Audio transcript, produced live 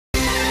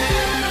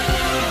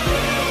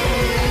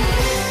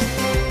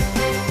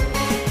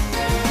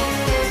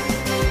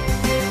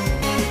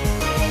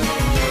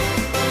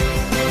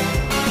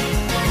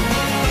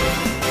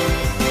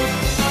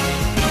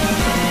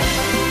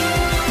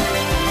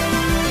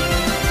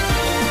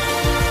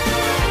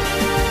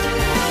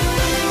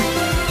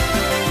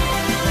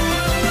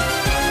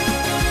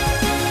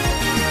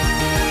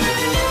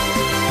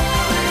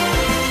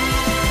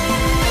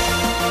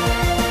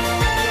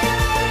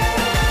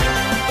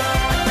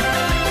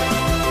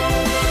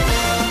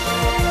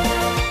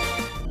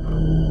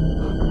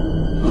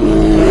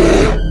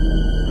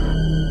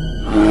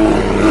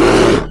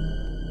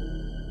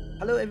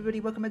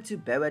everybody, welcome back to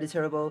Beware the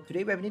Terrible.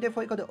 Today we have a new deck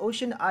for you called the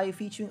Ocean Eye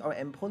featuring our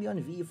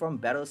Empoleon V from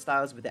Battle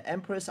Styles with the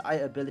Emperor's Eye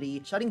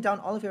ability, shutting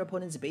down all of your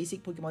opponent's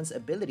basic Pokemon's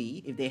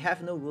ability if they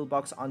have no rule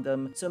box on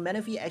them, so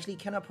Manaphy actually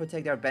cannot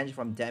protect their bench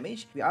from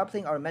damage. We are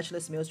playing our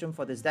matchless maelstrom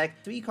for this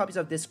deck, 3 copies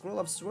of this Scroll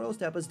of Swirls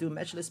to help us do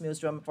matchless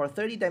maelstrom for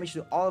 30 damage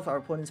to all of our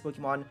opponent's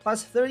Pokemon,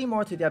 plus 30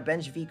 more to their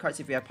bench V cards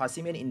if we have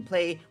passimian in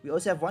play. We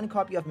also have 1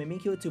 copy of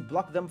Mimikyu to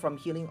block them from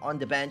healing on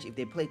the bench if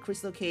they play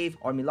Crystal Cave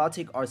or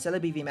Milotic or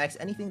Celebi VMAX,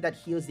 anything that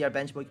heals their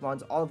bench Pokemon,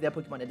 all of their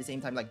Pokemon at the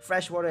same time, like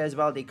Freshwater as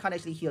well. They can't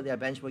actually heal their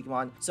bench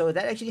Pokemon, so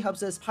that actually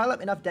helps us pile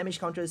up enough damage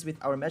counters with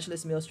our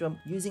matchless maelstrom,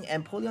 using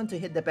Empoleon to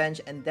hit the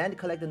bench and then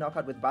collect the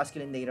knockout with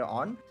Basculin later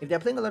on. If they're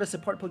playing a lot of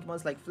support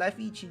Pokemons like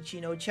Flaffy,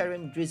 Chinchino,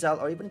 Cherim, Drizzle,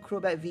 or even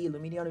Crobat V,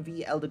 Luminion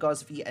V,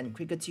 Eldegoss V, and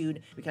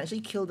Kricketune, we can actually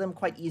kill them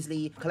quite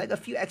easily, collect a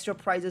few extra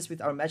prizes with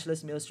our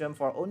matchless maelstrom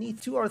for only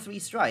 2 or 3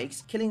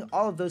 strikes, killing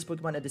all of those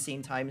Pokemon at the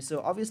same time.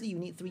 So obviously you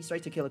need 3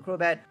 strikes to kill a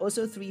Crobat,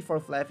 also 3 for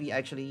Flaffy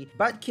actually,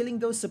 but killing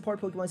those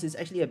support Pokemon is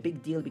actually a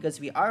big deal because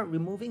we are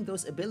removing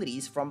those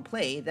abilities from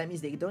play. That means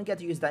they don't get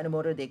to use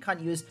Dynamotor, they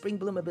can't use Spring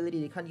Bloom ability,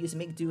 they can't use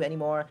Make Do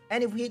anymore,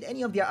 and if we hit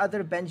any of their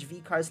other bench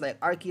V cards like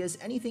Arceus,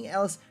 anything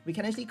else, we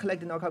can actually collect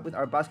the knockout with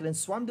our Basculin,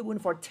 Swarm the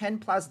Wound for 10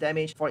 plus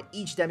damage for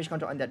each damage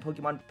counter on that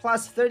Pokemon,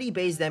 plus 30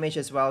 base damage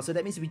as well. So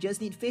that means we just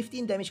need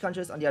 15 damage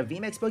counters on their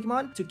VMAX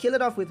Pokemon to kill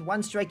it off with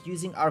 1 strike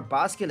using our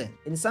Basculin.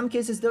 In some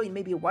cases though, it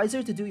may be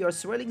wiser to do your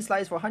Swirling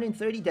Slice for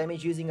 130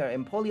 damage using our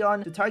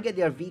Empoleon to target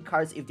their V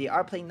cards. If they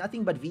are playing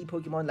nothing but V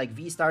Pokemon like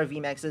V-Star,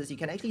 VMAXs, you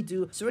can actually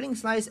do Swirling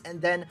Slice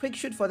and then Quick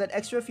Shoot for that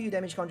extra few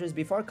damage counters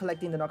before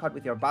collecting the knockout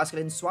with your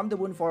Basculin, Swarm the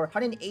Wound for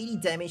 180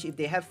 damage if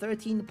they have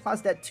 13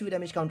 plus that 2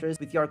 damage counters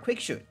with your Quick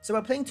Shoot. So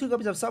we're playing 2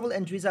 copies of Sobble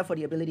and Drizzle for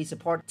the ability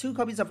support, 2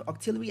 copies of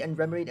Octillery and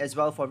Remoraid as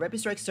well for Rapid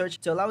Strike Search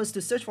to allow us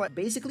to search for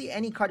basically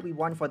any card we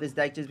want for this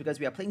deck, just because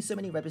we are playing so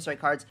many Rapid Strike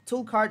cards,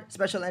 Tool card,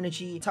 Special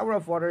Energy, Tower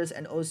of Waters,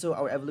 and also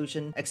our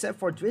Evolution, except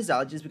for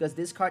Drizzle, just because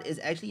this card is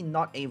actually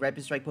not a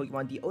Rapid Strike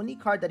Pokemon. The only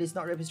card that is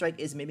not Rapid Strike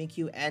is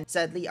Mimikyu and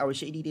sadly our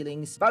Shady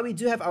Dealings, but we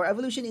do have our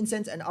Evolution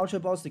Incense and Ultra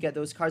Balls to get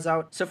those cards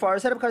out. So for our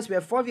setup cards, we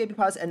have 4 VIP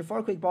Pass and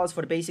 4 Quick Balls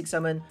for the basic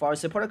summon. For our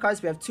supporter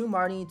cards, we have 2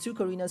 Marnie, 2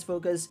 Korrina's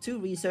Focus, 2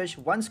 Research,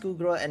 1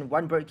 Schoolgirl, and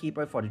 1 Bird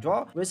Keeper for the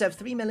draw. We also have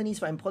 3 Melanies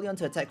for Empoleon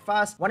to attack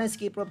fast, 1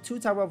 Escape Rope, 2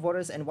 Tower of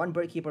Waters, and 1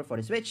 Bird Keeper for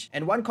the switch,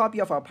 and 1 copy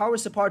of our Power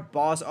Support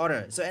Boss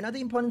Order. So another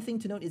important thing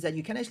to note is that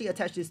you can actually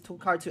attach this tool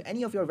card to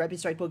any of your Rapid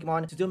Strike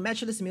Pokemon to do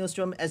Matchless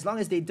Maelstrom as long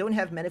as they don't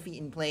have Manaphy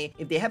in play.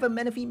 If they have a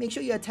Manaphy, make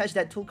sure you attach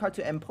that tool card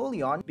to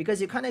Empoleon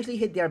because you can't actually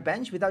hit their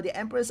bench without the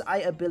Emperor's Eye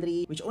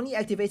ability, which only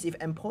activates if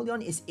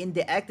Empoleon is in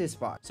the active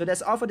spot. So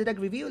that's all for the deck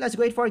review. Let's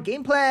go ahead for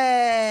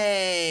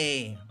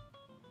gameplay!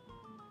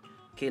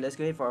 Okay, let's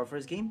go ahead for our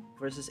first game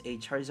versus a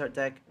Charizard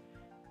deck.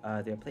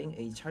 They're playing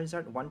a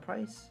Charizard 1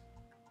 price,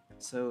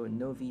 so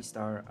no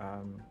V-Star.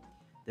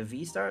 The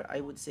V-Star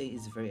I would say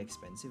is very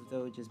expensive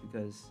though, just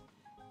because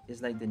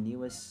it's like the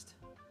newest.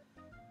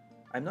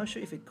 I'm not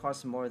sure if it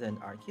costs more than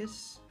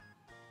Arceus,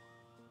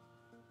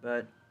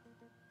 but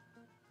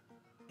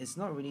it's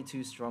not really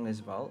too strong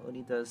as well.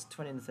 Only does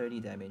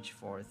 230 damage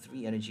for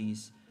 3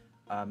 energies.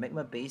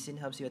 Magma Basin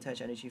helps you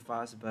attach energy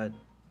fast, but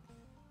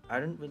I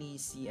don't really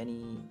see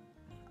any.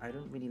 I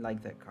don't really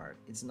like that card.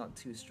 It's not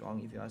too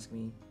strong if you ask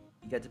me.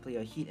 You get to play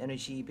a Heat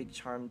Energy, Big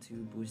Charm to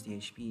boost the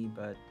HP,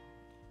 but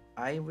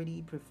I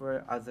really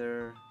prefer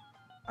other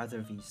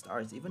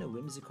V-Stars. Even a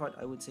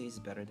Whimsicott I would say is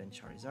better than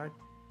Charizard.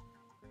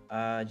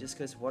 Just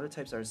because water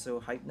types are so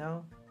hyped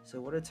now. So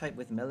water type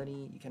with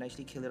Melanie, you can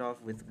actually kill it off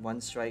with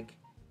 1 strike.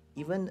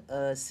 Even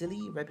a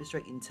silly Rapid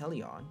Strike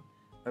Inteleon,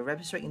 a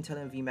Rapid Strike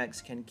Inteleon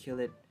VMAX can kill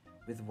it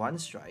with 1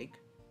 strike.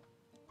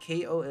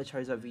 KO a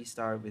Charizard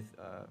V-Star with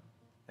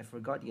I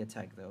forgot the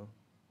attack though.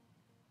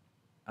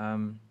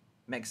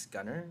 Max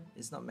Gunner?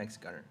 It's not Max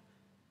Gunner.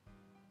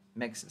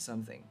 Max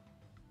something.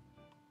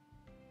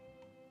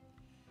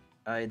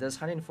 It does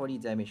 140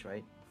 damage,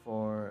 right?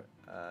 For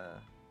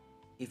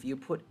if you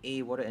put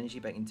a water energy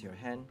back into your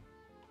hand,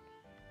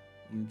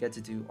 you get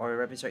to do, or a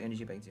Rapid Strike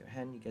energy back into your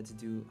hand, you get to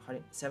do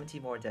 170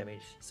 more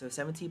damage. So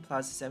 70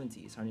 plus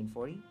 70 is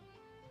 140.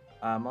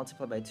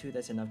 Multiplied by 2,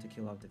 that's enough to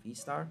kill off the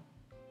V-Star.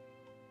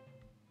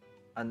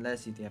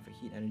 Unless if they have a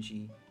Heat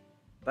Energy.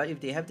 But if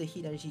they have the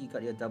Heat Energy, you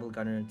got your Double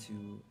Gunner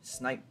to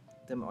snipe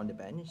them on the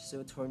bench.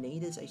 So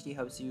Tornadus actually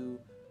helps you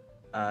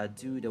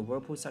do the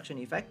Whirlpool Suction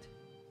effect,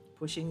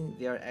 pushing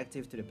their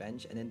active to the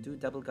bench, and then do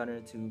Double Gunner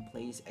to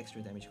place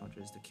extra damage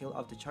counters to kill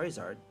off the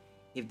Charizard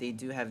if they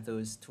do have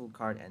those Tool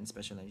card and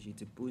Special Energy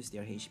to boost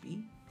their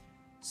HP.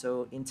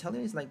 So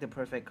Inteleon is like the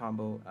perfect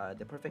combo,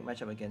 the perfect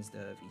matchup against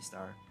the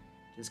V-Star,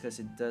 just because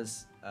it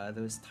does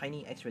those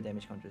tiny extra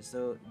damage counters.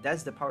 So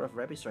that's the power of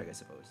Rapid Strike, I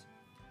suppose.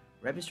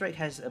 Rapid Strike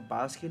has a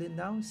Basculin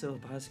now, so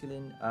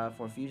Basculin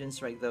for Fusion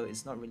Strike though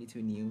is not really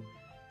too new,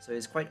 so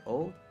it's quite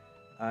old.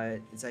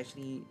 It's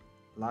actually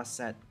last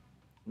set,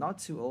 not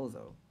too old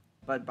though.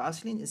 But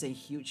Basculin is a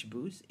huge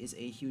boost, is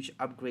a huge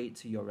upgrade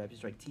to your Rapid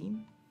Strike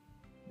team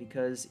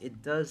because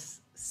it does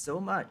so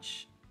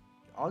much.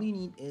 All you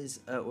need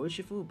is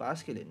Urshifu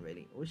Basculin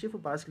really. Urshifu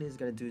Basculin is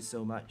gonna do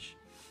so much.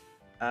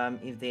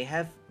 If they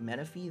have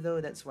Manaphy though,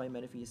 that's why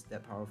Manaphy is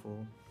that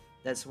powerful.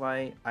 That's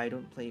why I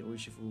don't play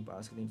Urshifu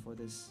Basculin for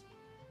this.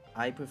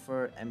 I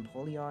prefer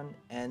Empoleon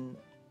and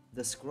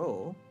the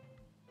Scroll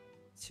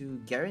to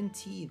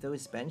guarantee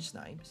those bench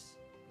snipes,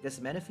 because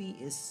Manaphy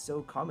is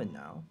so common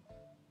now.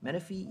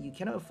 Manaphy, you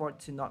cannot afford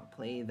to not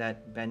play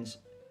that bench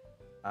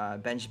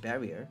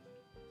barrier,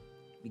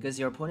 because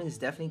your opponent is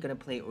definitely gonna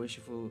play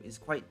Urshifu, is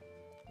quite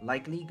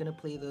likely gonna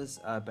play those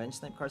bench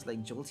snipe cards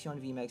like Jolteon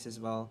VMAX as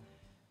well.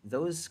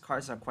 Those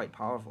cards are quite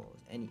powerful,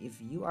 and if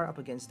you are up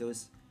against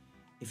those,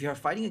 if you are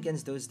fighting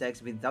against those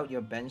decks without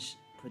your bench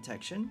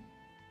protection,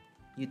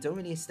 you don't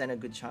really stand a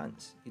good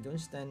chance. You don't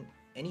stand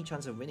any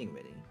chance of winning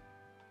really,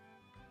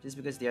 just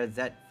because they are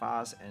that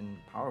fast and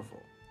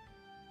powerful.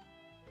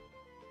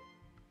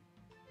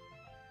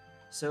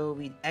 So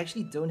we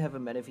actually don't have a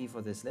Manaphy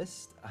for this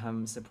list,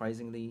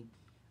 surprisingly.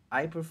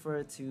 I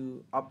prefer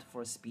to opt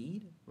for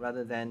speed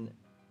rather than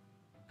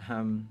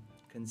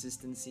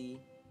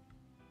consistency.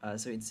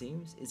 So it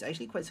seems it's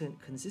actually quite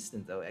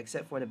consistent though,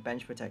 except for the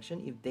bench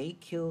protection. If they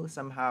kill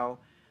somehow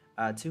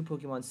two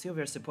Pokemon, two of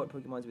your support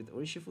Pokemons with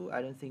Urshifu,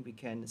 I don't think we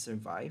can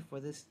survive for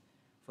this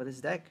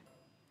deck.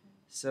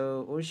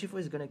 So Urshifu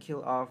is gonna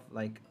kill off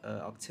like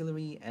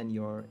Octillery and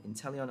your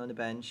Inteleon on the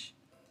bench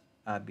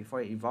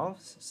before it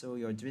evolves. So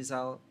your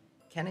Drizzle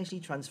can actually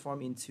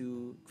transform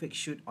into Quick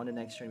Shoot on the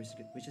next turn,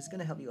 which is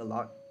gonna help you a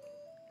lot.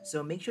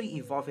 So make sure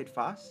you evolve it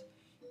fast.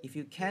 If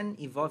you can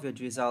evolve your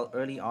Drizzle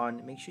early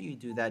on, make sure you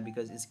do that,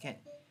 because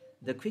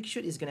the Quick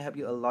Shoot is gonna help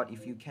you a lot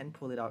if you can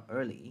pull it out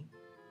early.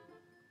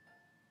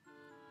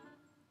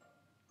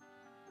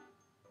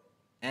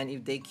 And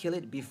if they kill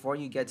it before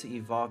you get to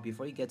evolve,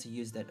 before you get to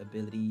use that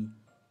ability,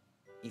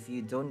 if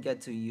you don't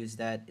get to use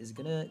that, it's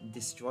gonna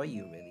destroy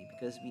you really,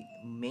 because we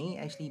may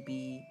actually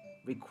be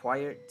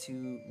required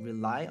to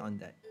rely on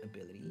that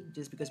ability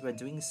just because we're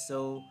doing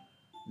so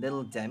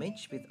little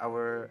damage with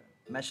our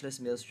matchless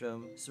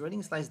maelstrom.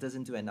 Swirling Slice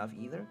doesn't do enough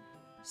either,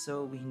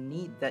 so we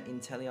need that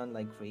Inteleon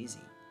like crazy.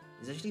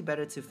 It's actually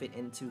better to fit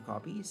in 2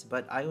 copies,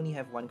 but I only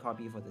have 1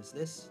 copy for this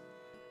list.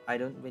 I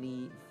can't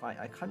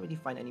really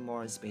find any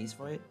more space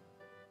for it.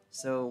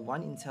 So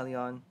 1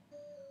 Inteleon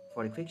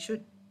for the Quick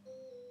Shoot,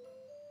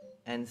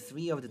 and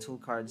 3 of the tool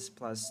cards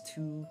plus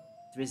 2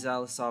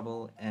 Drizzle,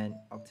 Sobble, and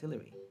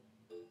Octillery.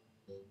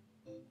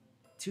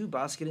 2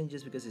 Basculin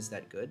just because it's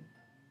that good.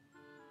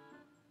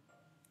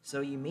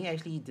 So you may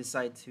actually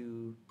decide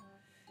to...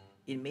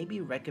 It may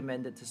be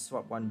recommended to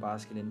swap 1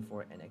 Basculin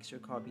for an extra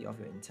copy of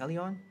your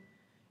Inteleon.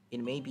 It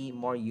may be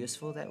more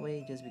useful that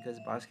way, just because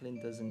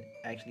Basculin doesn't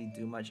actually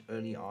do much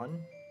early on.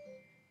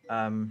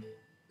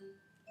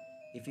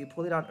 If you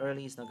pull it out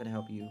early, it's not going to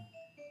help you.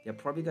 They're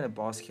probably going to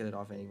boss kill it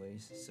off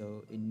anyways,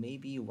 so it may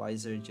be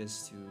wiser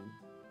just to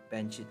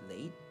bench it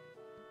late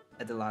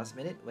at the last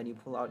minute when you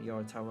pull out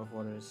your Tower of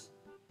Waters,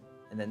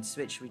 and then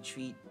switch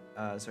retreat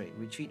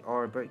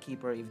or Bird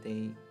Keeper if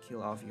they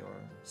kill off your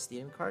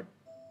Stadium card.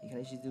 You can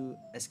actually do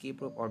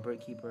Escape Rope or Bird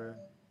Keeper,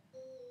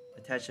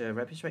 attach a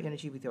Rapid Strike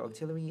energy with your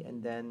Octillery,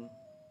 and then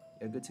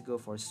you're good to go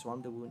for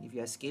Swarm the Wound. If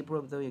you Escape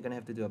Rope though, you're going to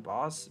have to do a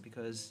boss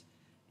because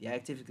the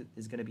active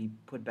is going to be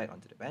put back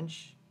onto the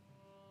bench.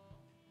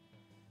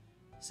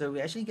 So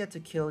we actually get to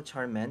kill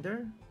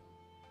Charmander,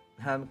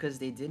 because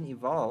they didn't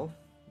evolve.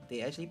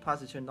 They actually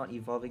passed the turn not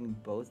evolving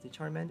both the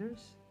Charmanders.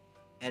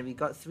 And we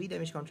got 3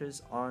 damage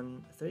counters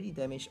on 30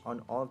 damage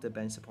on all of the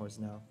bench supports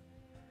now.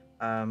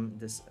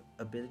 This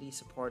ability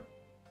support,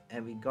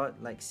 and we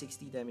got like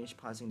 60 damage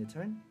passing the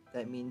turn.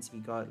 That means we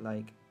got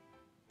like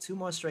 2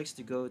 more strikes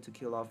to go to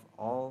kill off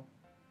all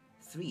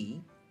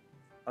 3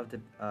 of the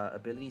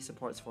ability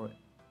supports for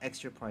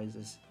extra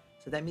prizes.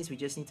 So that means we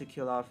just need to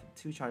kill off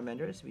 2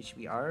 Charmanders, which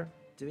we are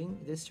doing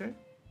this turn.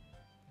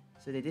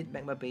 So they did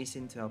Magma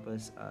Basin to help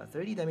us.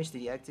 30 damage to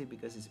the active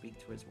because it's weak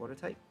towards water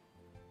type.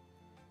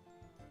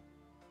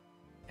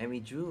 And we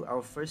drew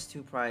our first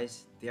 2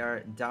 prize. They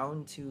are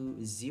down to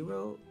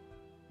 0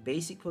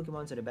 basic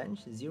Pokemons on the bench,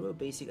 0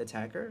 basic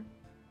attacker.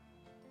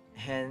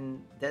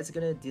 And that's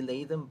gonna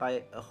delay them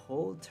by a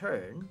whole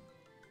turn,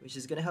 which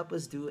is gonna help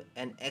us do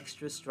an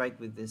extra strike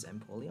with this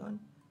Empoleon,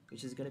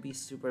 which is gonna be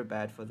super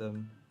bad for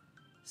them.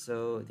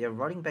 So they're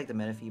rolling back the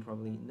Manaphy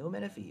probably. No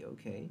Manaphy,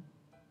 okay.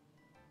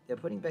 They're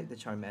putting back the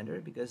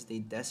Charmander because they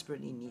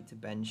desperately need to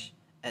bench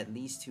at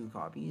least 2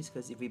 copies,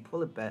 because if we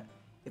pull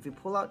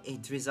out a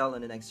Drizzle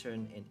on the next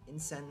turn and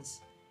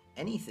Incense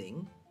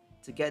anything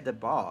to get the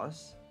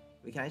boss,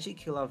 we can actually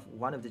kill off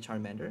 1 of the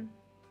Charmander.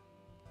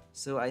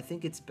 So I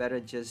think it's better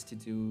just to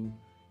do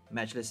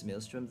Matchless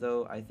Maelstrom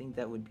though. I think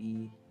that would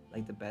be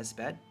like the best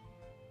bet.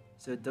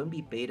 So don't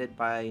be baited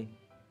by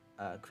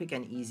quick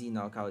and easy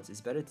knockouts.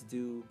 It's better to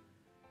do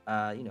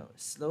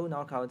slow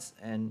knockouts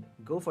and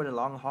go for the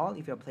long haul.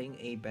 If you're playing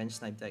a bench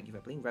snipe deck, if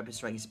you're playing Rapid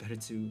Strike, it's better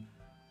to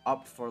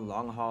opt for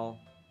long haul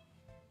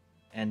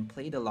and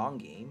play the long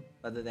game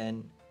rather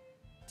than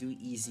do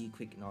easy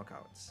quick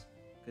knockouts,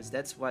 because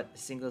that's what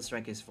single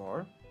strike is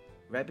for.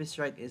 Rapid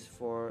Strike is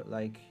for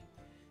like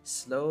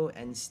slow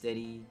and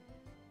steady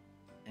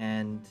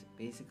and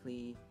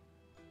basically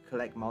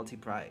collect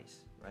multi-prize,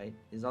 right?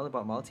 It's all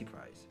about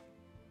multi-prize.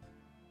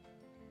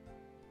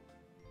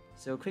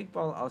 So Quick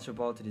Ball, Ultra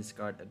Ball to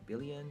discard a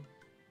billion,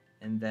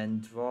 and then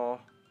draw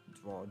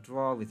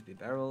with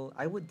Bibarrel.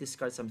 I would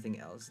discard something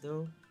else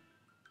though.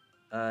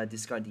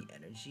 Discard the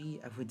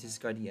energy. I would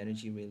discard the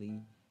energy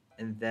really,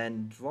 and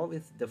then draw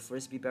with the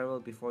first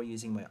Bibarrel before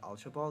using my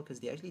Ultra Ball,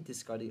 because they actually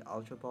discarded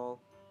Ultra Ball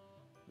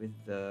with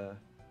the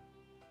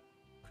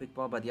Quick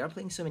Ball, but they are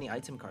playing so many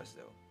item cards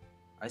though.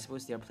 I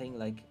suppose they are playing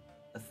like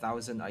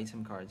 1,000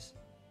 item cards.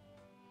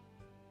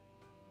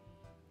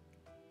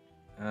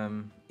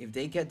 If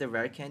they get the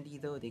rare candy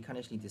though, they can't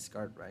actually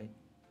discard, right?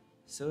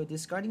 So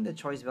discarding the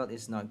choice belt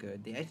is not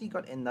good. They actually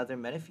got another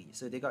Manaphy,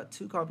 so they got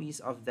 2 copies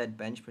of that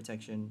bench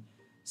protection.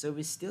 So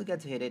we still get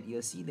to hit it.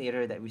 You'll see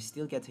later that we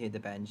still get to hit the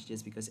bench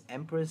just because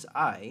Emperor's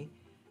Eye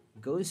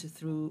goes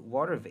through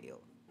Water Veil.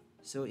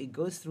 So it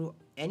goes through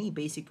any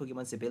basic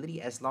Pokemon's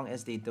ability as long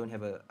as they don't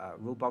have a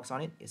rule box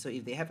on it. So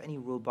if they have any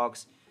rule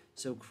box,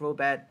 so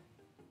Crobat,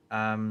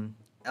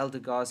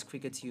 Eldegoss,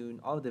 Kricketune,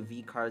 all the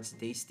V cards,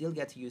 they still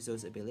get to use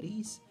those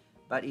abilities.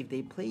 But if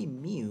they play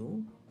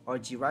Mew or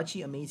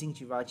Jirachi, Amazing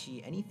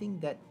Jirachi, anything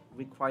that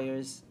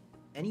requires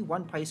any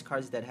one price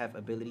cards that have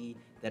ability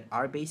that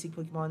are basic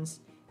Pokemons,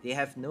 they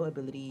have no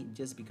ability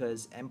just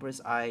because Emperor's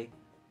Eye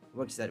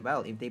works that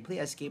well. If they play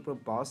Escape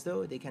Rope Boss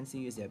though, they can still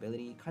use the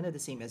ability, kind of the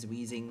same as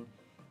Weezing.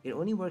 It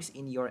only works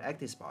in your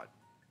active spot.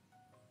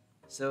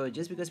 So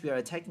just because we are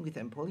attacking with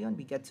Empoleon,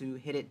 we get to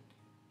hit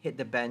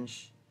the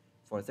bench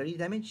for 30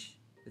 damage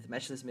with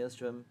Matchless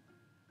Maelstrom,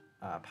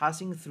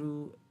 passing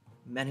through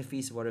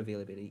Manaphy's Water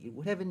Availability. It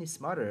would have been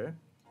smarter.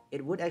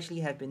 It would actually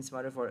have been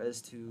smarter for us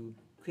to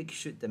quick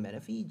shoot the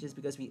Manaphy just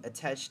because we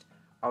attached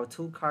our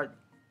tool card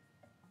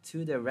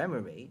to the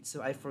Remoraid.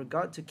 So I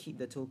forgot to keep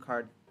the tool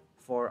card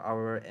for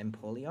our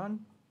Empoleon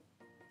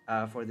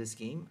for this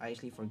game. I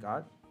actually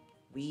forgot.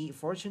 We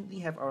fortunately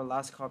have our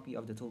last copy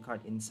of the tool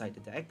card inside the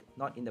deck,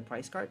 not in the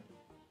prize card.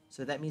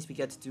 So that means we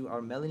get to do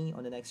our Melanie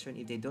on the next turn.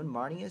 If they don't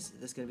Marnie us,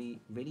 that's going to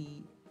be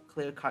really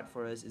clear cut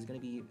for us. It's going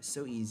to be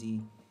so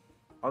easy.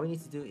 All we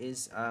need to do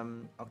is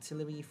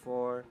auxiliary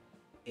for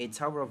a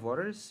Tower of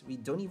Waters. We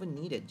don't even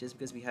need it just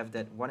because we have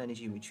that 1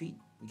 energy retreat.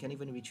 We can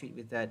even retreat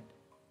with that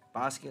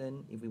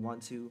Basculin if we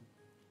want to.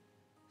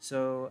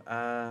 So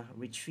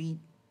retreat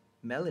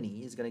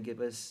Melanie is going to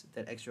give us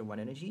that extra 1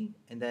 energy,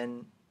 and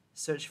then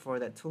search for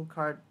that tool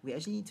card. We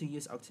actually need to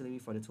use auxiliary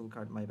for the tool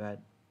card, my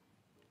bad.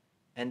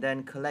 And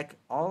then collect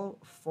all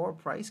 4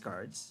 prize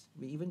cards.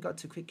 We even got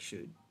to quick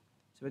shoot.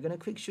 So we're going to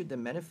quick shoot the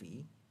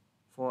Manaphy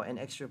for an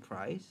extra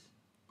prize.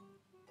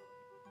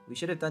 We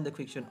should have done the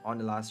quick shoot on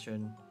the last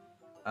turn.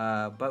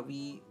 But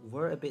we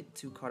were a bit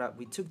too caught up.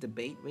 We took the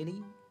bait,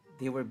 really.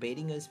 They were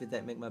baiting us with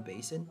that Magma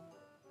Basin.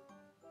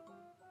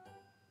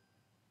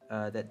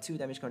 That 2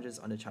 damage counters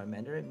on the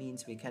Charmander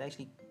means we can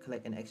actually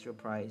collect an extra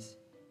prize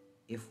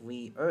if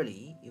we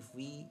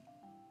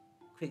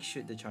quick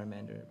shoot the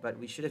Charmander. But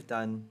we should have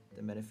done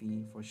the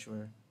Manaphy for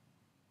sure,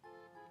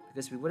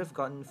 because we would have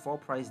gotten 4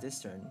 prize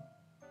this turn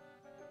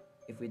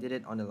if we did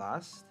it on the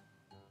last,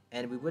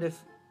 and we would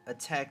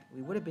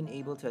have been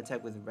able to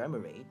attack with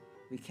Remoraid.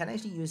 We can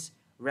actually use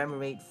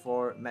Remoraid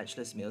for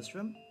Matchless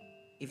Maelstrom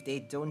if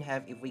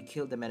we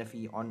kill the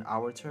Manaphy on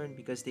our turn,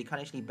 because they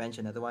can't actually bench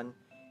another one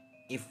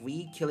if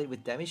we kill it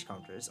with damage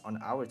counters on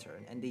our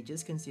turn, and they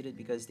just conceded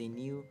because they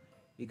knew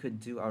we could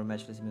do our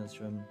Matchless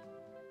Maelstrom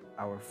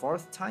our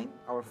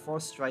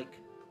 4th strike,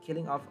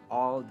 killing off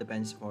all the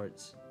bench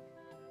supports.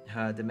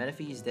 The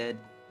Manaphy is dead.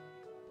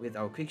 With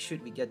our quick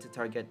shoot, we get to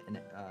target and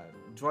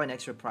draw an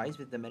extra prize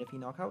with the Manaphy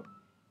knockout,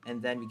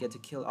 and then we get to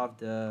kill off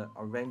the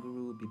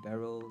Oranguru,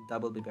 Bibarrel,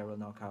 double Bibarrel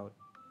knockout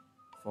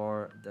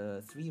for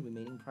the 3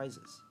 remaining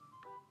prizes.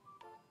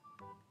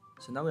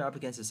 So now we're up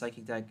against a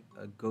Psychic deck,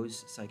 a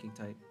Ghost Psychic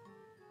type.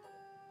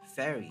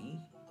 Fairy.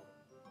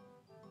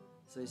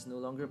 So it's no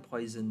longer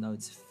Poison, now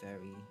it's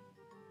Fairy.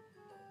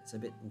 It's a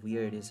bit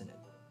weird, isn't it?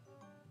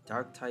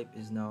 Dark type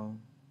is now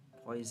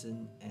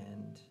Poison,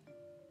 and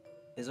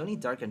it's only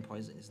Dark and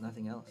Poison, it's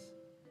nothing else.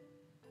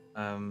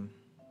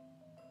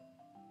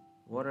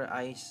 Water,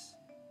 Ice,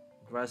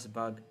 Grass,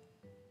 Bug.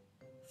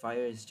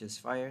 Fire is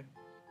just Fire.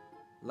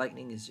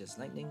 Lightning is just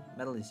Lightning.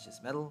 Metal is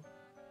just Metal.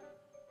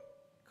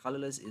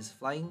 Colorless is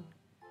Flying.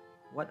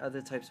 What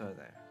other types are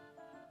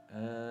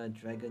there?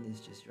 Dragon is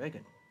just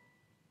Dragon.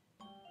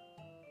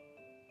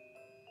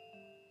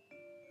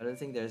 I don't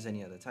think there's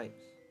any other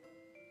types.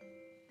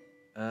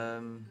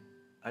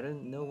 I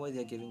don't know why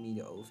they're giving me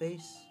the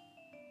O-Face.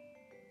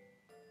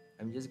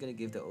 I'm just gonna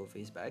give the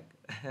O-Face back.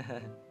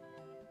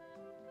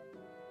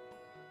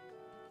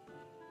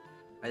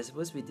 I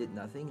suppose we did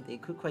nothing. They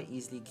could quite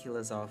easily kill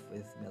us off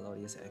with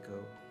Melodious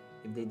Echo.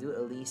 If they do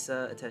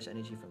Elisa, attach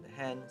energy from the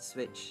hand,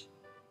 switch,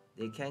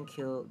 they can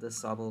kill the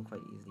Sobble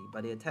quite easily.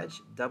 But they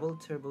attach double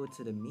turbo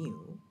to the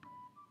Mew.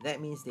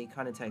 That means they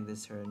can't attack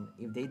this turn.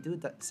 If they do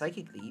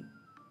Psychic Leap,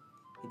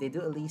 if they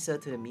do Elisa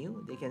to the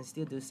Mew, they can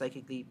still do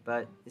Psychic Leap,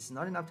 but it's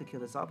not enough to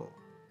kill the Sobble.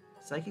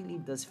 Psychic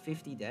Leap does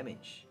 50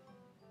 damage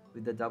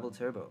with the double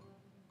turbo.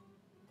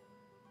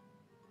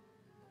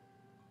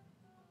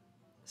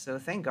 So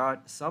thank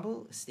God,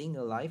 Sobble staying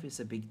alive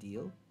is a big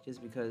deal,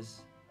 just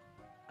because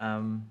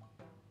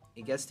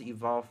it gets to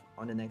evolve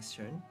on the next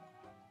turn,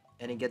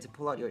 and you get to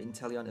pull out your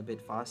Inteleon a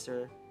bit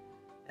faster.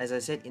 As I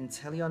said,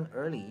 Inteleon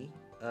early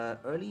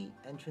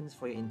entrance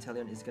for your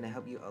Inteleon is going to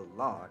help you a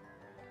lot,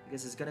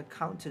 because it's going to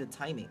count to the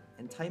timing,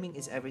 and timing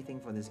is everything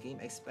for this game,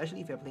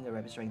 especially if you're playing a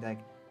Rapid Strike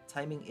deck.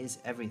 Timing is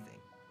everything.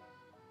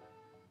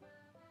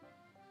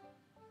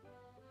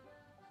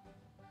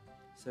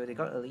 So they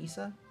got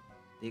Elisa.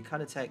 They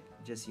can't attack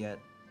just yet,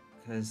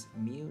 because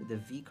Mew, the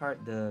V card,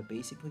 the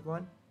basic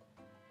Pokemon,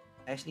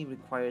 actually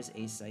requires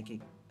a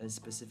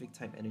specific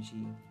type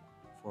energy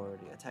for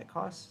the attack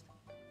cost.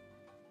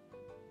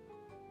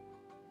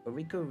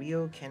 Orico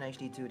Rio can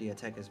actually do the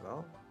attack as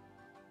well.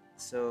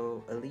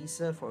 So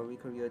Elisa for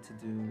Orico Rio to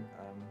do,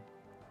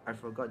 I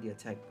forgot the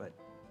attack, but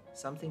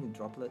something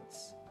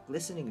droplets,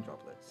 glistening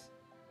droplets.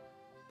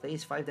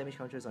 Place 5 damage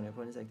counters on your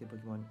opponent's active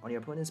Pokemon, on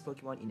your opponent's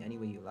Pokemon in any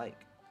way you like.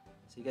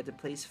 So you get to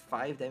place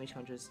 5 damage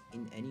counters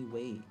in any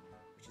way,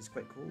 which is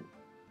quite cool.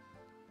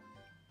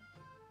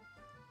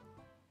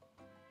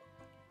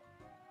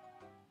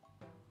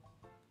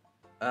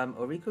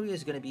 Oricorio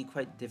is going to be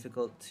quite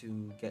difficult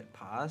to get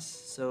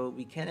past, so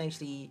we can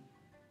actually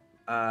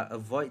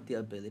avoid the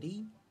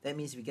ability. That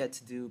means we get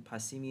to do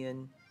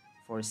Passimian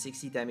for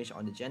 60 damage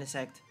on the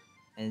Genesect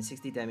and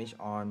 60 damage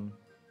on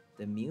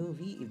the Mew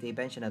V if they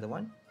bench another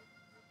one.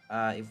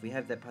 If we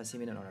have that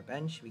Passimian on our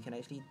bench, we can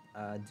actually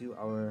do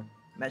our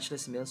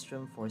Matchless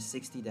Maelstrom for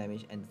 60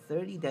 damage and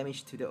 30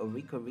 damage to the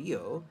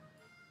Oricorio.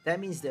 That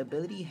means the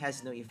ability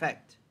has no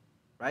effect,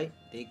 right?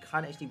 They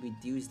can't actually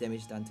reduce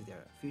damage done to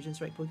their Fusion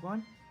Strike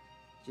Pokemon,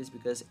 just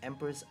because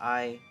Emperor's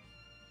Eye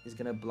is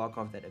gonna block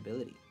off that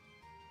ability.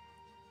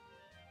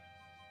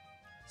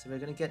 So we're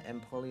gonna get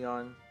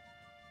Empoleon,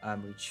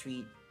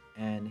 retreat,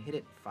 and hit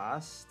it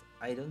fast.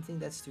 I don't think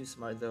that's too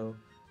smart though.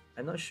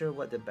 I'm not sure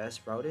what the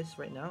best route is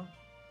right now.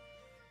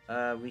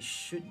 We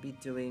should be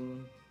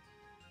doing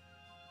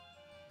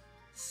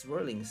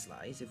Swirling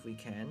Slice if we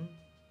can.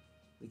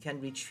 We can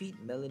retreat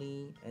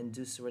Melanie and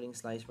do Swirling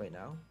Slice right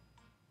now.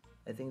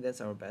 I think that's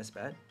our best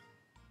bet.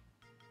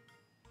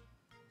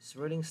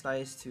 Swirling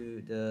Slice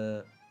to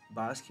the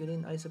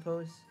Basculin, I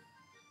suppose.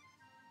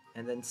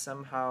 And then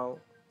somehow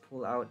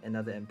pull out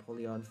another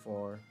Empoleon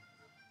for...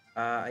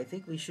 I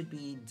think we should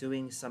be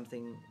doing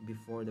something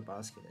before the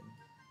Basculin,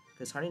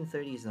 because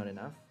 130 is not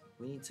enough.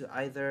 We need to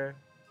either...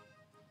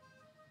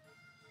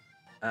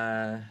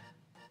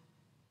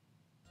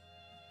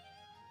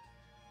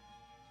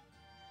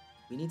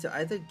 we need to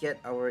either get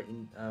our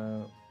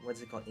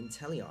what's it called,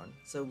 inteleon.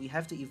 So we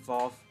have to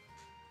evolve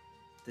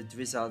the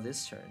Drizzle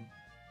this turn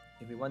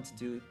if we want to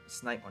do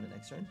Snipe on the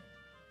next turn.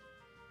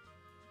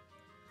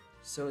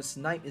 So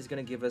Snipe is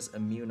gonna give us a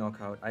Mew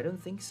knockout. I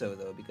don't think so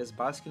though, because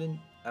Basculin,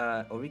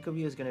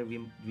 Oricorio is gonna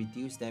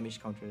reduce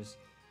damage counters.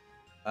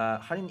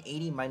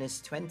 180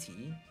 minus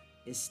 20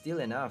 is still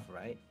enough,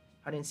 right?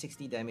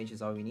 160 damage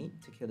is all we need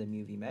to kill the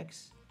Mew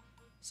VMAX.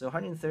 So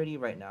 130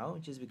 right now,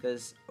 just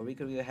because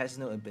Oricorio has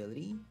no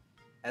ability,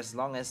 as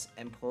long as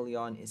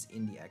Empoleon is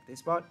in the active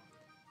spot.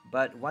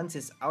 But once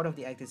it's out of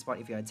the active spot,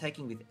 if you're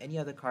attacking with any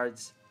other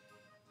cards,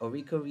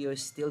 Oricorio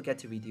still get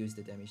to reduce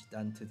the damage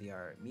done to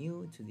their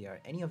Mew, to their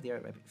any of their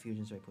Rapid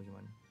Fusion Strike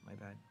Pokemon. My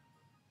bad.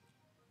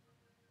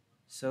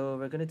 So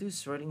we're gonna do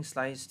Swirling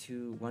Slice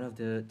to one of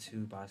the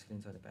 2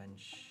 Basculins on the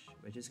bench.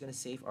 We're just gonna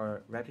save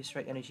our Rapid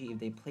Strike energy. If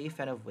they play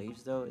Fan of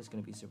Waves though, it's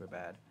gonna be super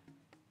bad.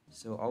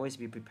 So always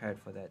be prepared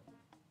for that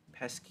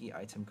pesky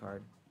item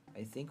card.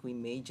 I think we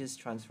may just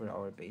transfer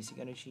our basic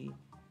energy.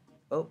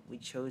 Oh, we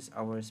chose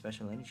our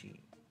special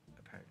energy,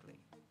 apparently.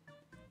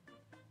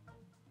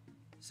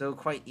 So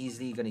quite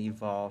easily gonna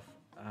evolve.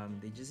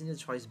 They just need a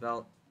Choice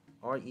Belt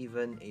or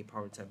even a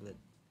Power Tablet.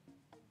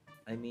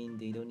 I mean,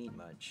 they don't need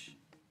much.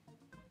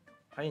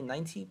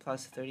 190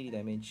 plus 30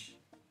 damage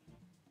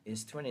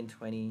is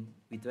 220.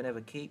 We don't have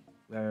a cape.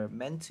 We're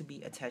meant to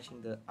be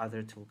attaching the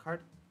other tool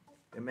card.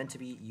 We're meant to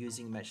be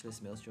using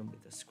Matchless Maelstrom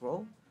with the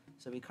scroll.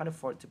 So we can't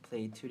afford to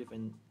play 2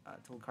 different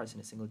tool cards in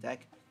a single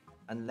deck,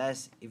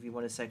 unless if you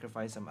want to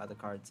sacrifice some other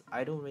cards.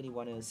 I don't really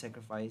want to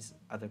sacrifice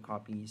other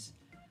copies.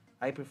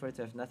 I prefer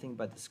to have nothing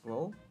but the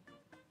scroll.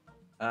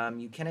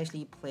 You can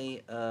actually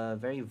play a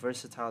very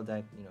versatile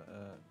deck, you know,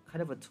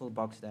 kind of a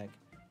toolbox deck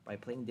by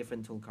playing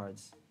different tool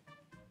cards.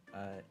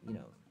 You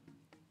know,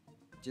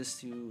 just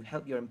to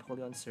help your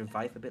Empoleon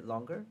survive a bit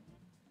longer.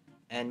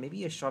 And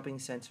maybe a shopping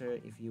center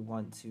if you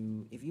want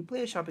to... If you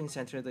play a shopping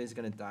center, though, it's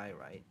gonna die,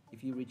 right?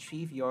 If you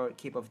retrieve your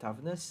Cape of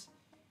Toughness,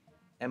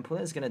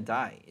 Empoleon is gonna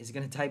die. It's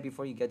gonna die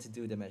before you get to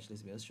do the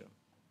Matchless Maelstrom.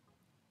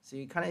 So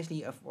you can't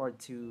actually afford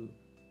to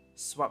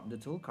swap the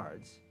tool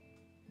cards.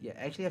 You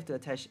actually have to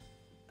attach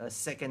a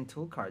second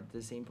tool card to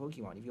the same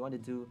Pokemon if you want to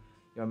do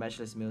your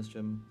Matchless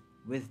Maelstrom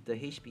with the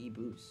HP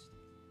boost.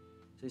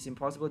 So it's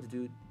impossible to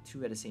do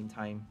 2 at the same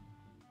time.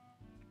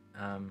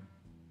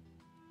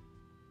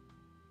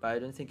 But I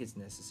don't think it's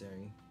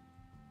necessary.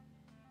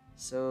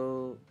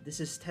 So this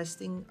is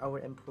testing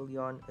our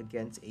Empoleon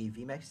against a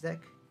VMAX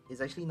deck.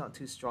 It's actually not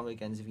too strong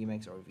against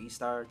VMAX or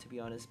V-Star, to be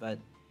honest, but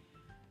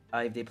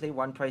If they play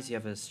one price, you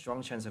have a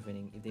strong chance of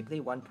winning. If they play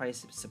one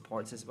price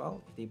supports as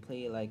well, if they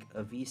play like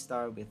a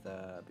V-Star with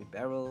a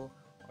Bibarel,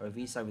 or a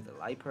V-Star with a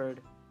Liepard,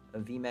 a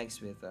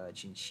VMAX with a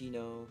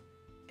Chinchino,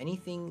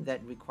 anything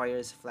that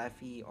requires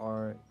Flaffy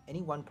or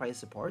any one price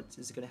supports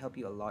is going to help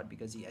you a lot,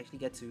 because you actually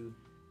get to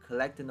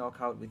collect the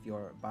knockout with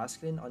your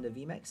Basculin on the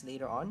VMAX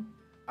later on,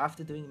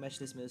 after doing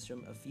Matchless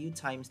Maelstrom a few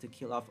times to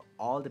kill off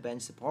all the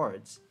bench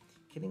supports.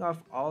 Killing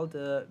off all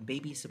the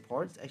baby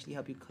supports actually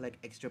help you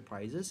collect extra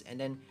prizes, and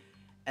then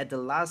at the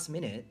last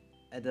minute,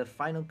 at the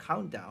final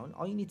countdown,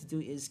 all you need to do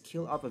is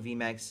kill off a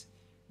VMAX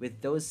with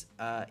those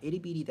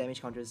 80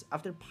 damage counters.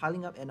 After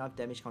piling up enough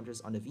damage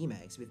counters on the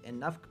VMAX with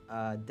enough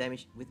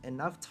damage, with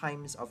enough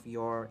times of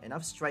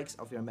enough strikes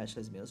of your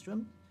Matchless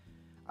Maelstrom,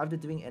 after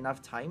doing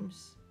enough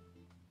times,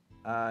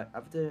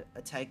 after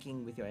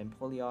attacking with your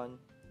Empoleon,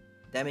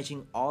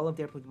 damaging all of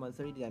their Pokemon,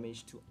 30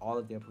 damage to all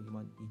of their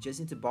Pokemon, you just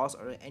need to boss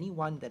or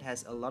anyone that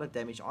has a lot of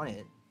damage on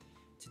it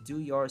to do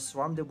your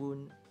Swarm the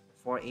Wound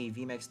for a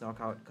VMAX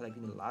knockout,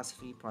 collecting the last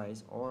 3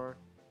 prize or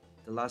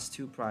the last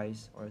 2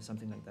 prize or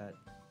something like that.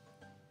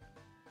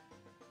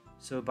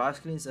 So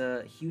Basculin is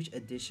a huge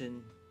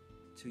addition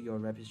to your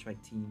Rapid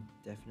Strike team,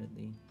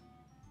 definitely.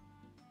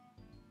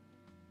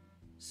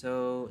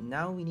 So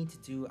now we need to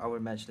do our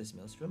Matchless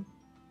Maelstrom.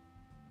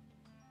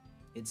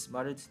 It's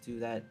smarter to do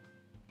that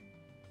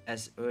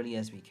as early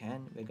as we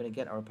can. We're gonna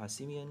get our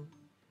Passimian.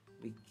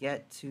 We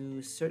get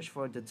to search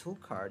for the tool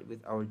card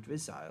with our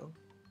Drizzile.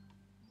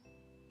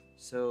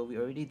 So we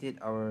already did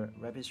our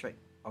Rapid Strike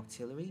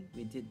Auxiliary.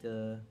 We did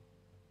the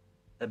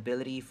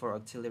ability for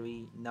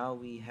Auxiliary. Now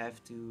we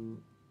have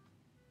to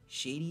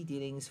Shady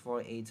Dealings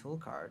for a tool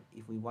card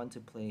if we want to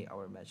play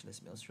our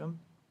Matchless Maelstrom.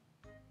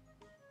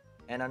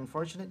 And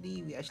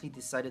unfortunately, we actually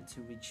decided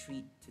to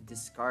retreat to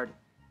discard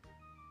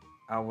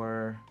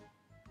our,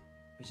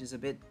 which is a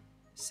bit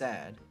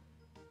sad,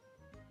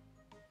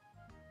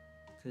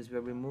 because we're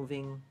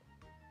removing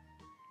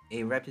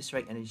a Rapid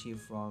Strike energy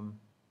from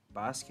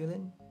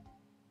Basculin,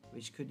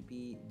 which could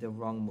be the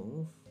wrong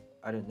move,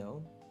 I don't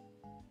know.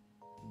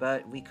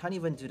 But we can't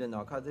even do the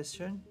knockout this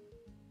turn,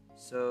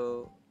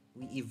 so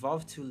we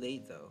evolved too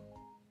late though.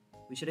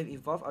 We should have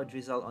evolved our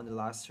Drizzile on the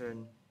last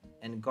turn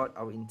and got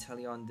our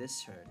inteleon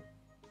this turn.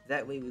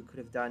 That way we could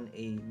have done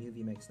a Mew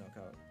VMAX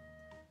knockout.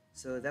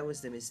 So that was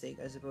the mistake,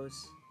 I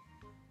suppose.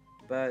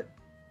 But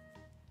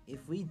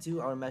if we do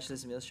our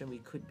Matchless Maelstrom, we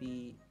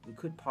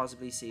could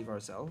possibly save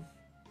ourselves.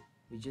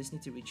 We just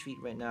need to retreat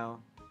right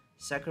now,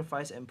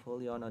 sacrifice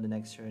Empoleon on the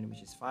next turn,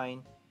 which is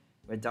fine.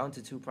 We're down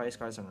to 2 prize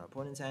cards on our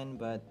opponent's hand,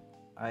 but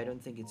I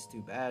don't think it's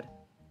too bad.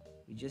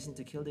 We just need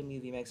to kill the Mew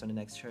VMAX on the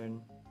next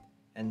turn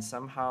and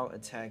somehow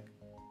attack.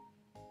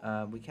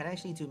 We can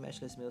actually do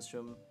Matchless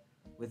Maelstrom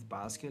with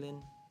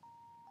Basculin,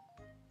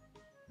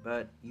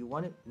 but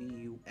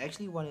you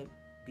actually want to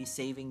be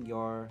saving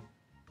your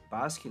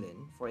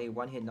Basculin for a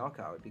one-hit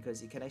knockout,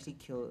 because you can actually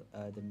kill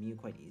the Mew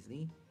quite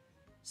easily.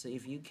 So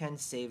if you can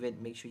save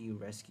it, make sure you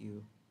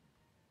rescue.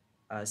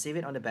 Save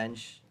it on the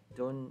bench.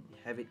 Don't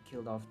have it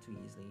killed off too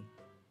easily.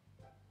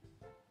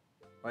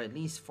 Or at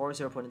least force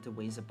your opponent to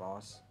waste a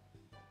boss,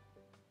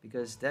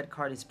 because that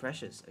card is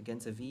precious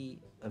against a V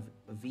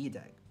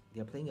deck.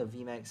 They're playing a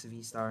VMAX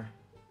V-Star.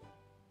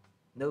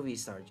 No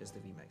V-Star, just the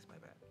VMAX, my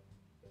bad.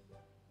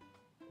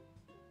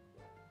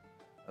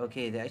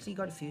 Okay, they actually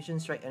got Fusion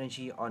Strike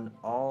Energy on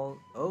all...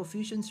 Oh,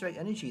 Fusion Strike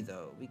Energy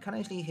though. We can't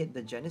actually hit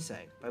the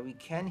Genesect, but we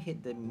can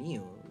hit the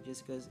Mew,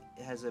 just because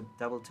it has a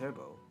double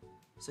turbo.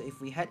 So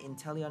if we had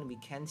Inteleon, we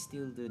can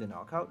still do the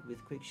knockout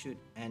with Quick Shoot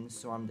and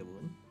Swarm the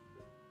Wound.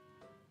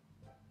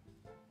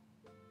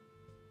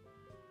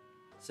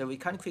 So we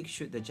can't Quick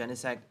Shoot the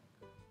Genesect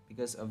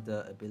because of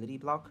the ability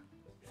block.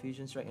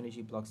 Fusion Strike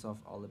Energy blocks off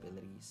all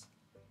abilities.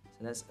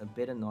 So that's a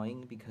bit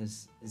annoying,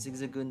 because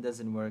Zigzagoon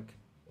doesn't work,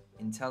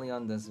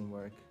 Inteleon doesn't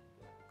work,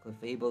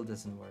 Clefable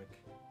doesn't work.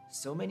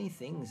 So many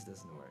things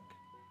doesn't work.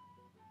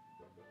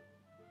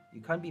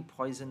 You can't be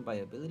poisoned by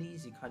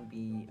abilities, you can't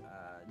be...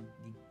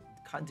 you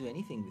can't do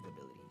anything with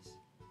abilities.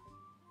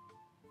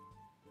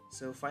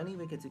 So finally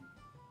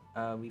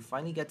we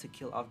finally get to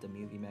kill off the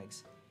Mew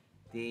VMAX.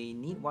 They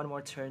need one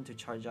more turn to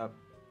charge up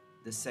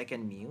the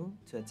second Mew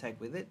to attack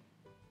with it.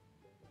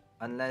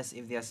 Unless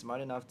if they are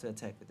smart enough to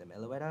attack with the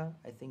Meloetta.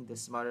 I think the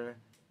smarter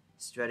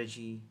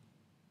strategy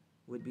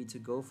would be to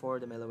go for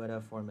the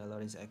Meloetta for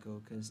Melodious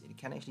Echo, because it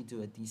can actually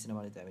do a decent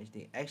amount of damage.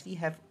 They actually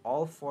have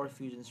all 4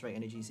 Fusion Strike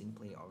energies in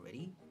play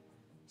already.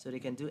 So they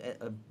can do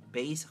a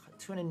base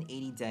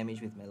 280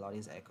 damage with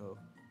Melodious Echo.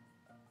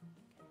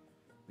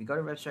 We got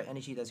a Rep Strike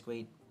energy, that's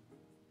great.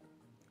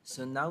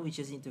 So now we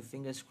just need to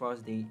fingers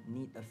crossed they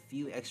need a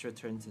few extra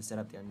turns to set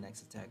up their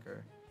next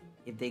attacker.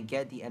 If they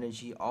get the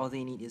energy, all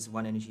they need is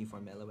 1 energy for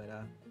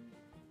Meloetta.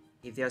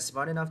 If they are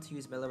smart enough to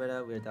use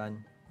Meloetta, we're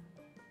done.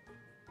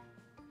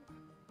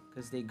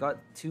 Because they got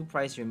 2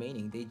 prize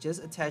remaining. They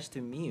just attached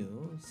to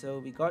Mew, so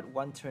we got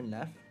 1 turn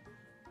left.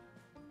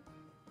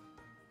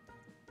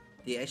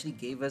 They actually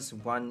gave us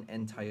 1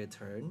 entire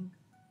turn,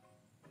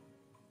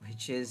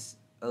 which is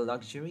a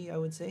luxury, I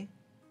would say.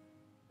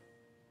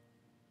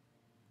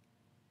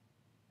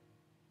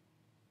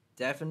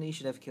 definitely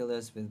should have killed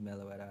us with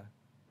Meloetta.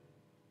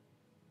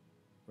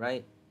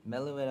 Right?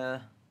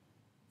 Meloetta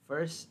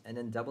first and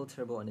then double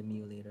turbo on the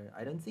Mew later.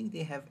 I don't think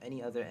they have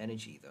any other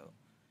energy though.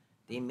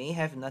 They may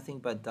have nothing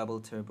but double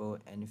turbo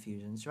and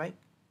Fusion Strike.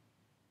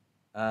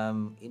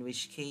 In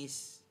which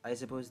case, I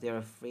suppose they're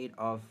afraid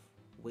of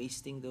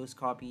wasting those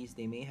copies.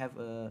 They may have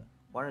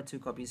one or two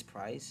copies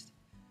prized.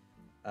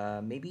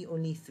 Maybe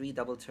only 3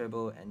 double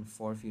turbo and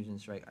 4 Fusion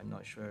Strike. I'm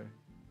not sure.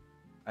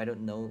 I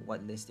don't know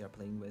what list they're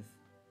playing with.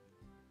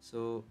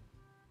 So,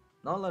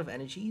 not a lot of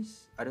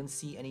energies. I don't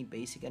see any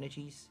basic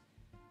energies.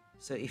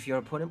 So if your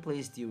opponent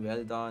plays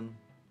Duraludon,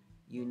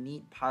 you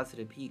need Path to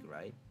the Peak,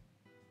 right?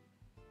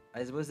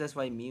 I suppose that's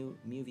why Mew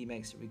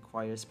VMAX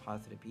requires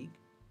Path to the Peak.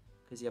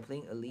 Because you're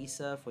playing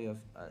Elisa for your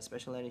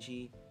special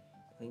energy,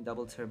 playing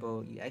double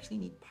turbo, you actually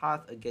need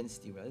Path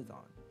against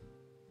Duraludon.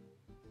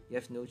 You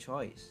have no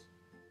choice.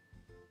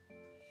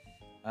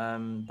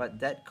 But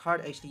that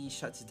card actually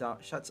shuts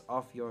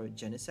off your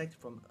Genesect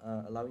from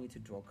allowing you to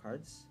draw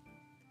cards.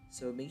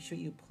 So make sure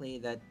you play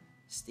that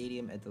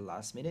Stadium at the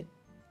last minute,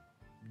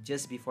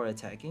 just before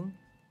attacking,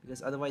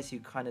 because otherwise you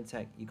can't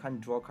attack, you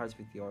can't draw cards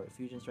with your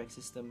Fusion Strike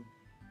system.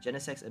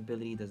 Genesect's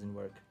ability doesn't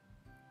work.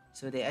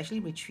 So they actually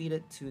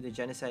retreated to the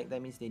Genesect.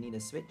 That means they need a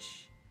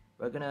switch.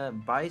 We're gonna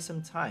buy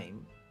some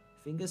time.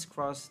 Fingers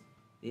crossed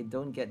they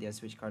don't get their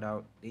switch card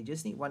out. They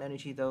just need 1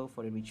 energy though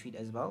for the retreat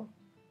as well.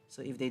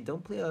 So if they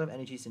don't play a lot of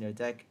energies in their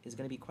deck, it's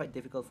gonna be quite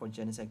difficult for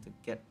Genesect to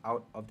get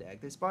out of the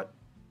active spot.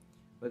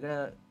 We're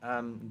gonna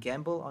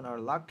gamble on our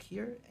luck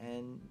here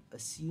and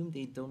assume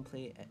they don't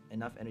play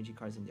enough energy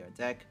cards in their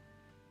deck,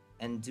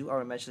 and do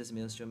our matchless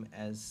maelstrom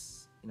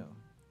as, you know,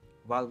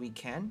 while we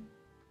can,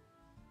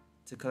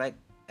 to collect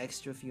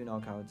extra few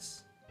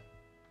knockouts.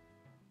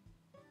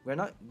 We're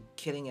not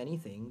killing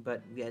anything,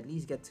 but we at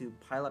least get to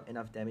pile up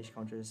enough damage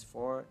counters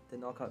for the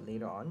knockout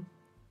later on.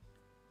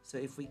 So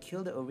if we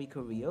kill the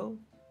Oricorio,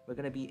 we're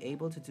gonna be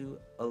able to do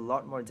a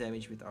lot more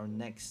damage with our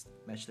next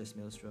matchless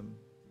maelstrom.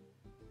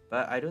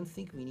 But I don't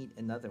think we need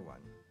another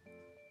one.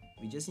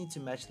 We just need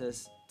to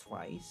matchless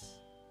twice,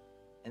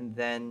 and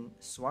then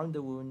swarm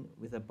the wound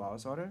with a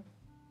boss order.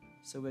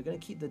 So we're gonna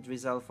keep the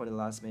Drizzle for the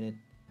last minute,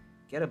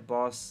 get a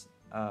boss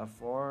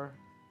for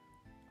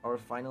our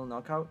final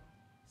knockout.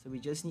 So we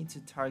just need to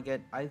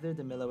target either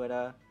the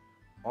Meloetta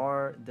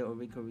or the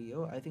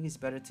Oricorio. I think it's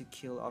better to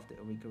kill off the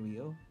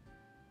Oricorio,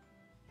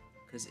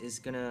 because it's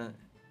gonna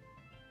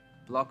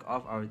block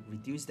off our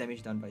reduced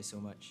damage done by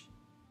so much.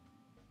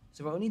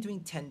 So we're only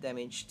doing 10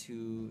 damage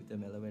to the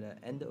Meloetta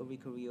and the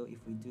Oricorio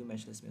if we do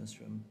Matchless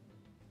Maelstrom.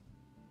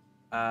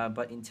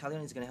 But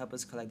inteleon is going to help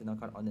us collect the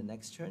knockout on the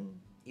next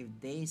turn. If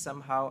they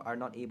somehow are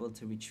not able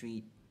to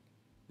retreat,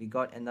 we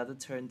got another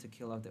turn to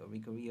kill off the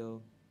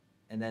Oricorio.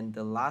 And then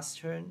the last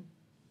turn,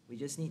 we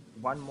just need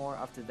 1 more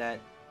after that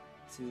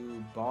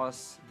to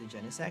boss the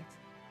Genesect.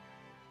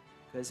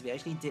 Because we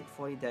actually did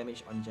 40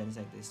 damage on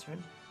Genesect this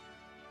turn.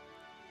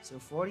 So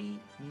 40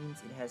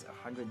 means it has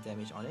 100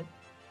 damage on it.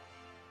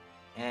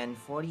 And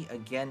 40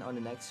 again on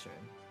the next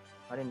turn.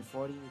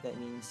 140, that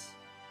means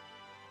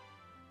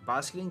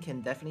Basculin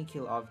can definitely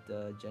kill off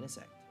the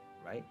Genesect,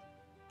 right?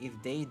 If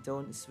they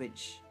don't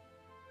switch,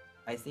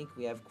 I think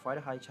we have quite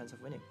a high chance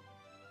of winning.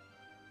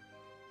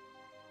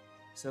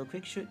 So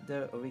quick shoot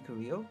the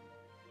Oricorio.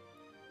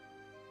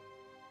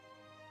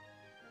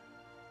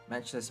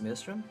 Matchless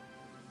Maelstrom.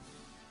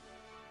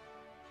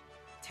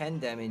 10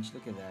 damage,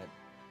 look at that.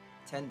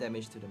 10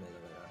 damage to the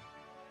Meloetta.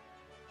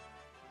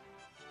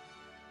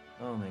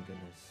 Oh my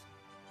goodness.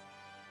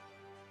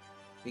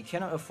 We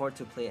cannot afford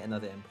to play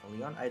another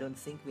Empoleon. I don't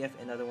think we have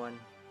another one.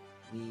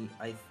 It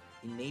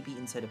may be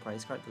inside the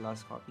prize card, the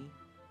last copy.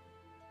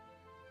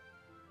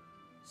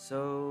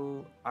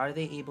 So, are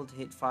they able to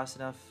hit fast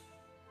enough?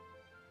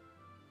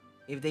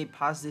 If they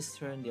pass this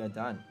turn, they are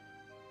done.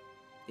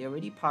 They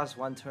already passed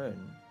 1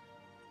 turn.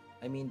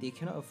 I mean, they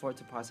cannot afford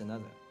to pass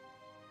another.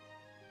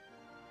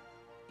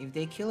 If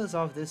they kill us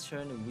off this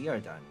turn, we are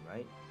done,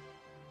 right?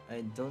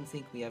 I don't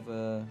think we have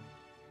a...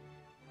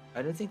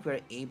 I don't think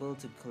we're able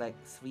to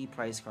collect 3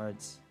 prize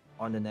cards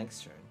on the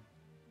next turn.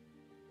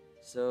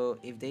 So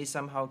if they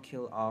somehow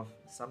kill off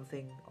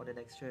something on the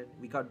next turn,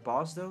 we got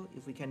boss though.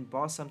 If we can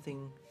boss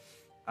something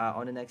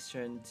on the next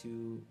turn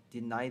to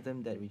deny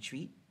them that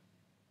retreat,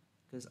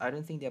 because I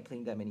don't think they're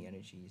playing that many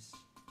energies.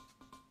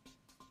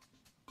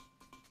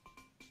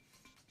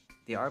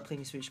 They are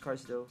playing switch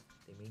cards though.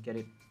 They may get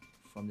it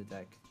from the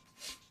deck.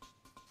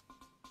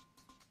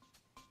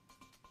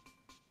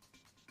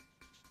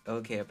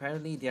 Okay,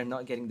 apparently they are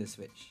not getting the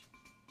switch,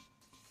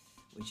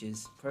 which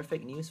is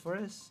perfect news for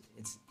us.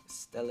 It's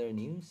stellar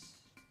news.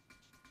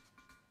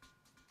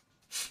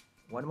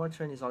 1 more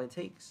turn is all it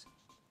takes.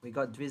 We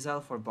got Drizzle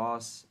for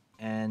boss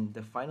and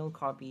the final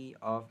copy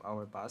of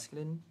our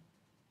Basculin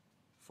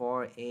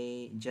for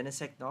a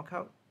Genesect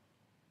knockout.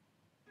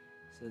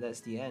 So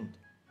that's the end.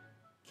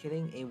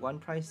 Killing a 1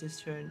 prize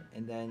this turn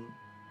and then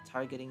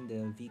targeting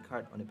the V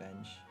card on the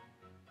bench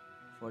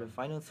for the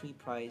final 3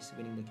 prize,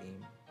 winning the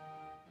game.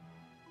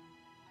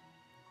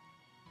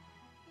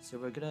 So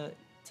we're gonna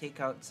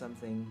take out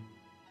something.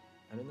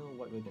 I don't know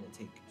what we're gonna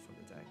take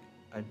from the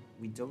deck.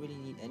 We don't really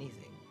need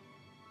anything.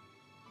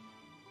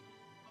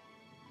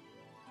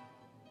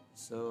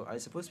 So I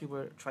suppose we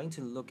were trying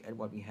to look at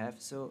what we have.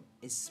 So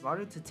it's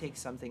smarter to take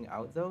something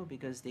out though,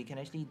 because they can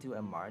actually do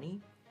a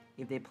Marnie.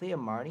 If they play a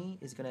Marnie,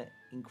 it's gonna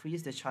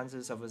increase the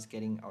chances of us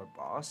getting our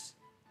boss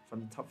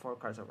from the top 4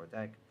 cards of our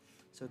deck.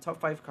 So top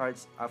 5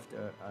 cards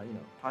after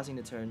passing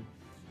the turn,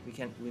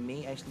 we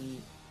may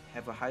actually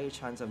have a higher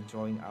chance of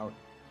drawing out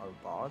our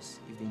boss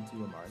if they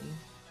do a Marnie.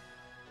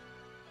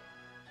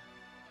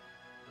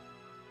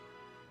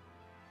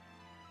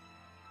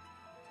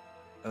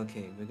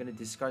 Okay, we're gonna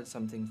discard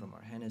something from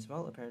our hand as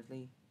well,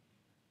 apparently,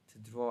 to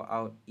draw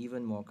out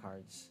even more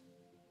cards.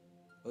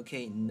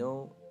 Okay,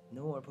 no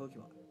more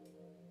Pokemon.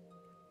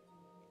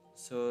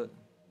 So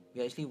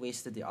we actually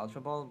wasted the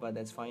Ultra Ball, but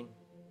that's fine.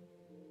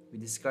 We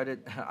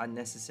discarded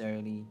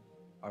unnecessarily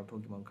our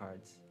Pokemon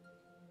cards.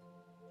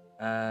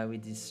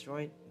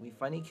 We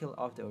finally killed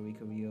off the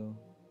Oricorio,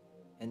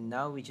 and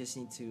now we just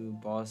need to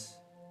boss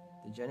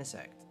the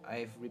Genesect.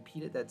 I've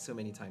repeated that so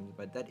many times,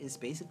 but that is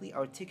basically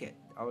our ticket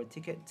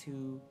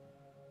to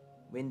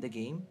win the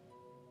game.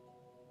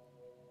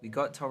 We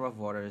got Tower of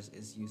Waters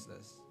is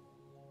useless.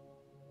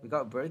 We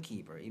got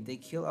Birdkeeper. If they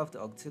kill off the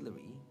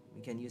Octillery,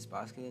 we can use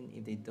Basculin.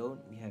 If they don't,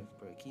 we have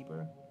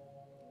Birdkeeper.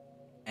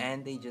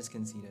 And they just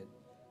conceded.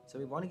 So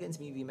we won against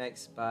me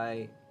VMAX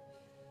by,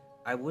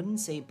 I wouldn't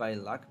say by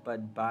luck,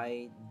 but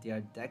by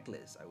their deck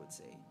list, I would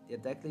say. Their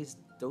deck list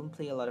don't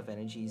play a lot of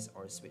energies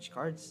or switch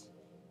cards.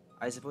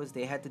 I suppose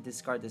they had to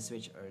discard the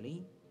switch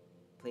early,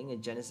 playing a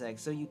Genesect.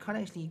 So you can't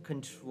actually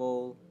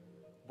control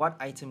what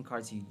item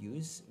cards you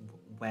use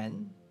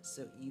when.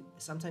 So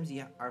sometimes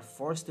you are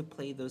forced to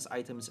play those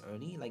items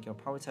early, like your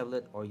Power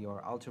Tablet or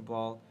your Ultra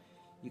Ball.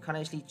 You can't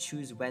actually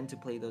choose when to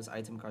play those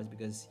item cards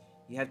because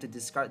you have to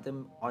discard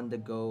them on the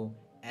go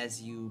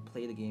as you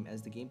play the game,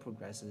 as the game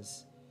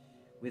progresses,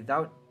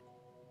 without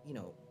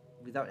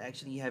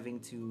actually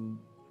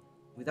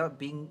without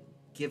being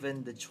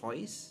given the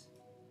choice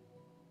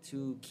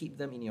to keep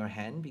them in your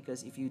hand.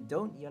 Because if you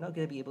don't, you're not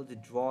going to be able to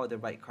draw the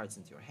right cards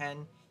into your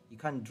hand. You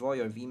can't draw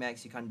your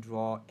VMAX, you can't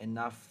draw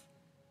enough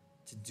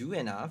to do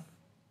enough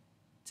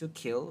to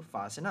kill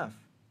fast enough.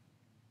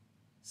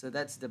 So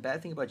that's the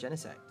bad thing about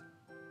Genesect.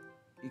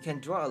 You can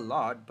draw a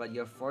lot, but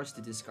you're forced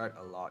to discard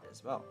a lot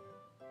as well.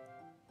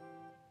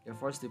 You're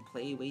forced to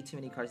play way too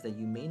many cards that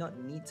you may not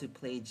need to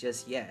play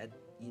just yet.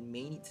 You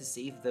may need to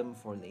save them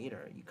for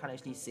later. You can't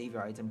actually save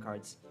your item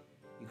cards.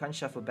 You can't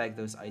shuffle back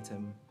those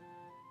items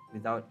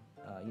without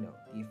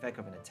the effect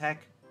of an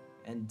attack.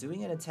 And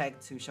doing an attack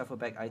to shuffle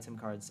back item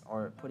cards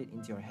or put it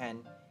into your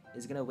hand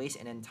is gonna waste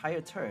an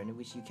entire turn,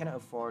 which you cannot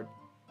afford.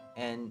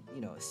 And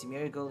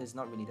Smeargle is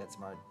not really that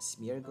smart.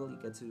 Smeargle, you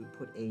get to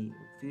put a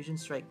Fusion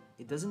Strike.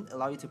 It doesn't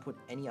allow you to put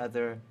any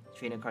other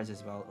trainer cards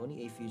as well,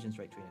 only a Fusion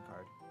Strike trainer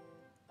card.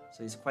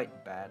 So it's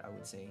quite bad, I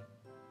would say.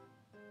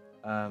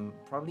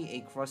 Probably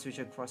a Cross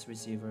Switcher, Cross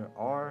Receiver,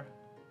 or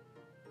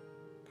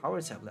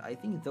Power Tablet. I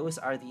think those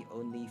are the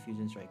only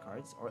Fusion Strike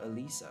cards. Or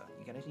Elisa.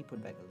 You can actually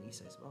put back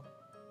Elisa as well.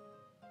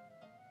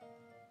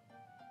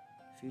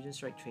 Fusion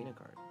Strike trainer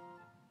card.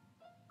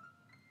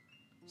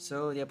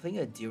 So they're playing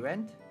a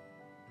Durant.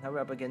 Now we're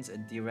up against a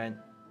Durant.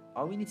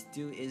 All we need to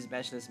do is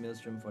matchless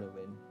Maelstrom for the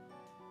win.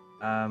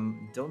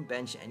 Don't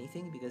bench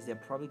anything because they're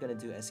probably going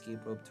to do Escape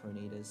Rope,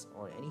 Tornadus,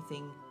 or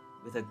anything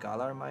with a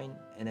Galar Mine,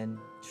 and then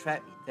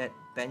trap that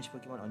bench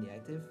Pokemon on the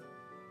active.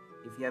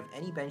 If you have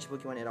any bench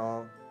Pokemon at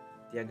all,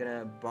 they're going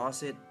to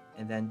boss it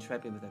and then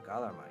trap it with a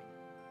Galar Mine.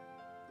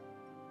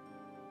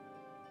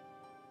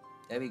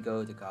 There we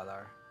go, the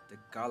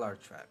Galar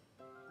trap.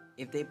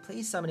 If they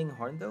play Summoning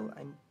Horn though,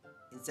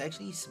 it's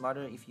actually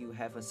smarter if you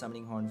have a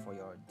Summoning Horn for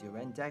your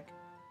Durant deck,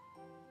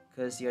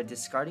 because you're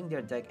discarding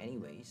their deck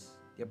anyways.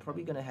 They're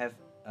probably gonna have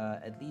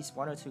at least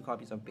 1 or 2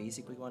 copies of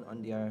basic Pokemon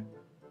on their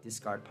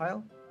discard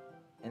pile,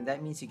 and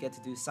that means you get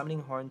to do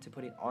Summoning Horn to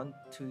put it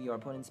onto your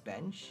opponent's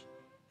bench,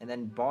 and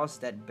then boss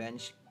that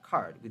bench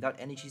card without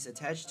energies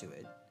attached to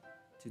it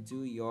to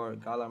do your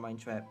Galar Mine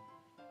trap,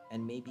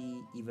 and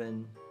maybe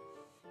even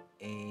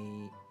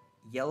a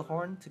Yell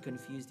Horn to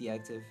confuse the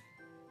active.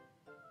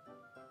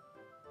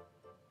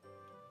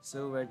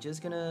 So we're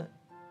just gonna...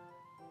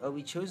 Oh,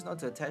 we chose not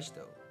to attach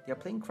though. They're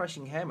playing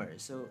Crushing Hammer,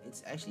 so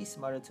it's actually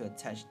smarter to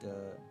attach the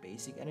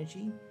basic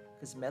energy,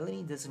 because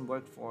Melanie doesn't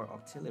work for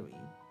Octillery.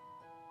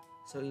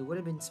 So it would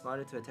have been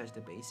smarter to attach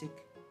the basic,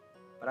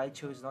 but I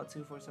chose not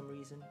to for some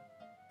reason.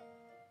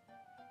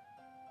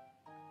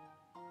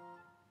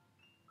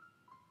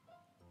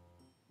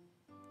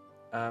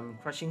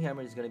 Crushing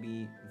Hammer is gonna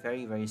be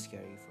very, very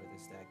scary for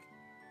this deck,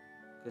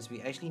 because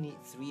we actually need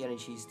 3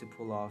 energies to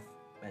pull off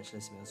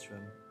Matchless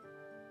Maelstrom.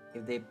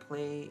 If they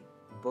play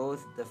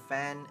both the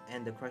Fan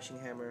and the Crushing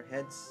Hammer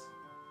heads,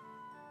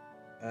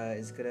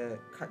 it's gonna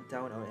cut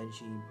down our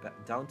energy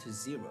down to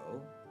 0.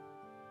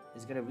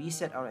 It's gonna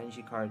reset our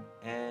energy card,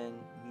 and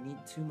we need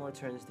 2 more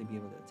turns to be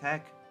able to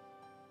attack,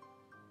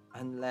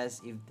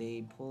 unless if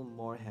they pull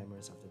more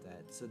hammers after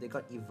that. So they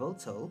got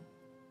Yveltal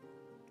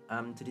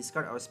to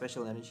discard our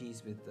special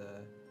energies with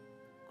the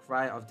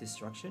Cry of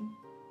Destruction.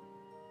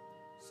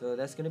 So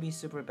that's gonna be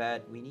super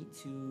bad. We need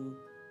to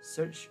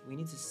search, we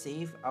need to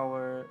save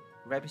our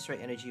Rapid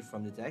Strike energy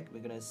from the deck.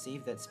 We're gonna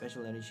save that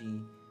special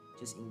energy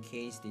just in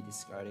case they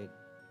discard it.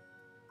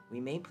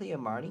 We may play a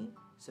Marnie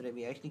so that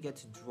we actually get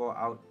to draw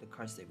out the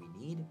cards that we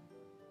need.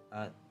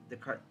 The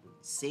card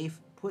save,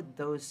 put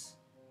those,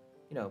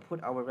 you know,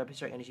 put our Rapid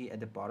Strike energy at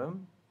the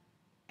bottom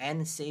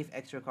and save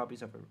extra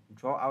copies of,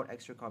 draw out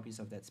extra copies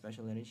of that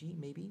special energy,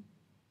 maybe.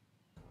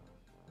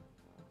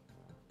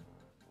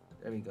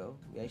 There we go.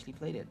 We actually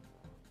played it.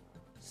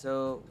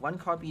 So one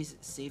copy is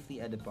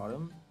safely at the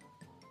bottom.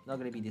 Not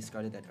going to be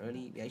discarded that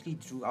early. We actually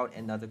drew out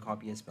another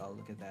copy as well.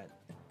 Look at that.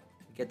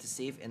 We get to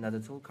save another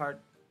tool card.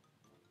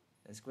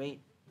 That's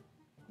great.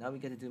 Now we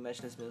get to do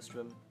matchless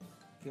maelstrom.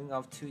 Killing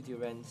off 2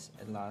 Durants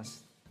at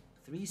last.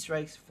 3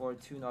 strikes for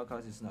 2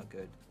 knockouts is not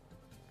good.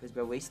 Because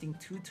we're wasting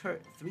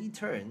 3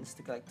 turns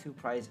to collect 2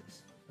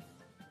 prizes.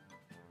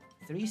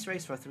 3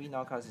 strikes for 3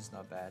 knockouts is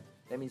not bad.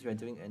 That means we're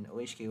doing an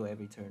OHKO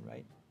every turn,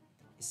 right?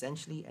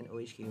 Essentially an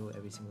OHKO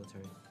every single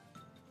turn.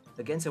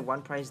 Against a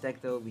 1 prize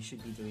deck though, we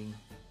should be doing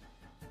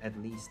at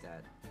least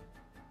that.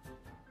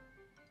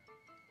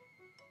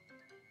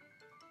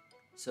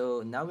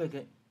 So now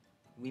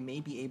we may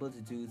be able to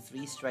do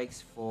 3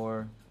 strikes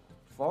for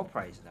 4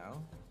 prize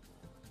now.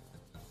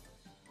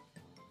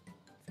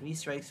 3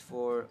 strikes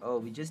for, oh,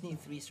 we just need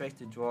 3 strikes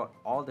to draw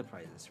all the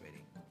prizes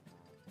ready.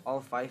 All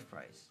 5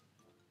 prize,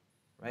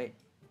 right?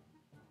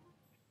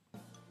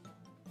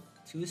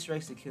 2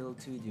 strikes to kill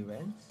 2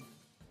 Durants.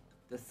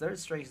 The 3rd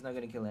strike is not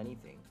going to kill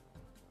anything.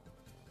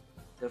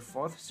 The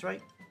 4th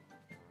strike,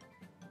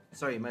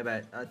 sorry, my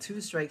bad. 2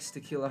 strikes to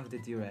kill off the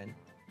Durant.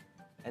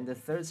 And the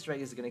 3rd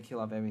strike is going to kill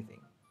off everything.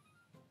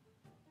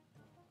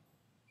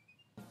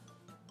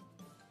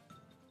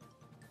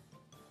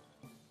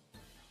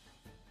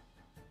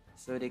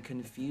 So they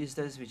confused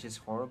us, which is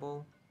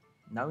horrible.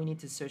 Now we need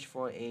to search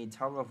for a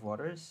Tower of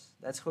Waters.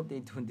 Let's hope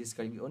they don't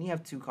discard it. We only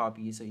have 2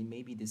 copies, so it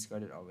may be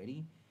discarded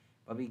already.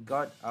 But we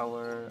got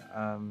our,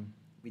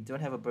 we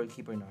don't have a Bird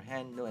Keeper in our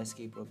hand, no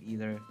escape rope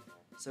either.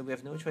 So we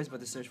have no choice but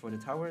to search for the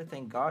tower.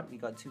 Thank God we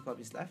got 2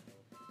 copies left.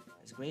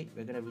 That's great.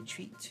 We're gonna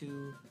retreat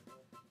to,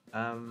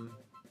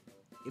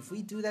 if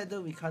we do that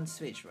though, we can't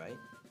switch, right?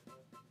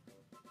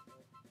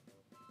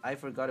 I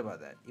forgot about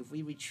that. If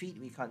we retreat,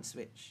 we can't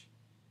switch.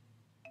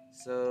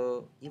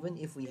 So even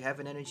if we have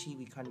an energy,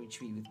 we can't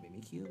retreat with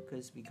Mimikyu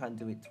because we can't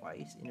do it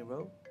twice in a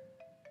row.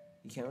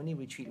 We can only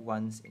retreat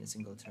once in a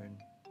single turn.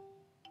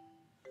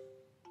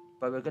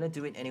 But we're gonna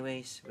do it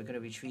anyways. We're gonna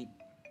retreat.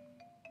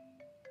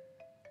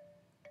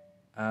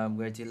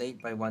 We're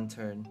delayed by 1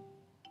 turn.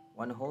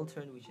 1 whole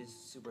turn, which is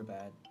super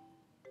bad.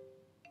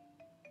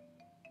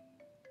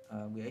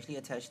 We actually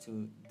attach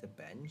to the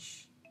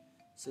bench.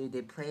 So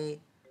they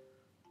play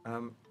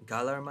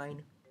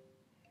Galarmine.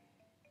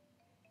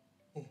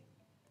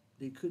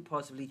 They could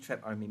possibly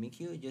trap our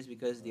Mimikyu just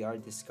because they are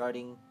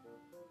discarding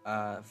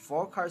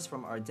 4 cards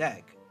from our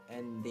deck,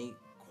 and they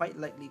quite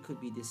likely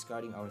could be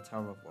discarding our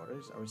Tower of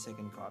Waters, our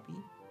 2nd copy.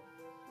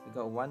 We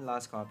got 1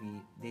 last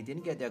copy. They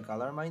didn't get their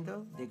Galarmine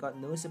though. They got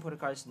no supporter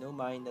cards, no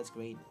mine. That's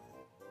great.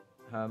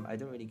 I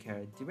don't really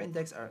care. Durant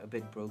decks are a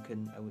bit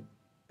broken, I would,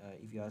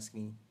 if you ask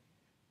me.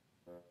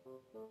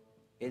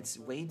 It's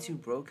way too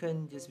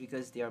broken just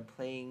because they are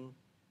playing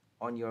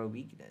on your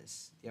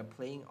weakness. They are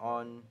playing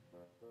on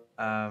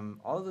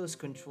all those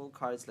control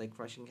cards like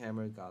Crushing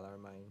Hammer,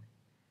 Galarmine,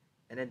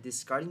 and then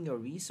discarding your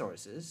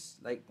resources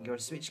like your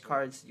switch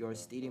cards, your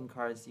stadium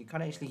cards. You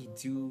can't actually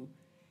do.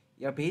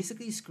 You're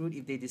basically screwed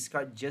if they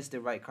discard just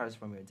the right cards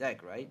from your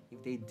deck, right?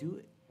 If they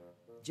do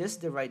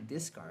just the right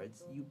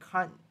discards, you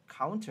can't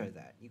counter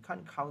that. You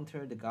can't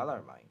counter the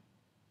Galarmine,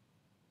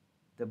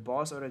 the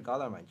boss or the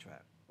Galarmine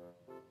trap.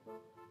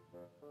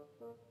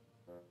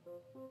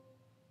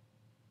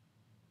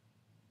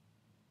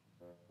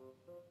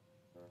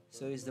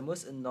 So it's the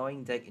most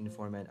annoying deck in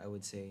format, I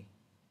would say.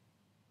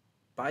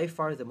 By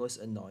far the most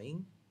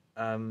annoying.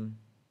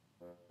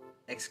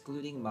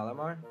 Excluding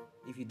Malamar.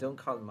 If you don't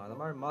count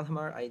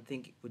Malamar I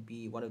think would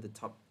be one of the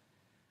top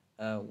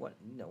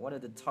one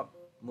of the top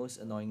most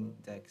annoying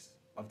decks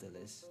of the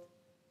list.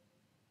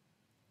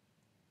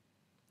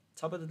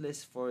 Top of the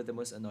list for the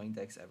most annoying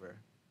decks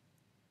ever.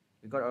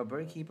 We got our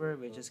Bird Keeper.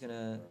 We're just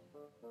gonna,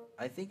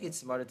 I think it's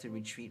smarter to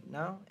retreat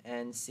now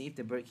and save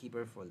the Bird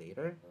Keeper for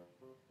later.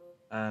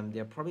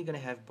 They're probably gonna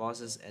have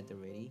bosses at the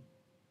ready.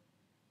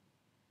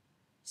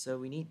 So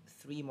we need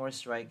 3 more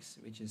strikes,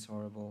 which is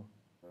horrible.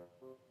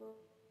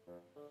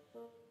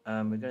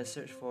 We're gonna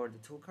search for the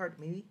tool card,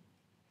 maybe.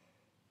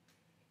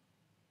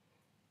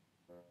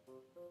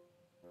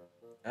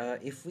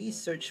 If we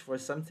search for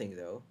something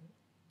though,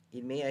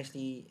 it may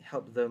actually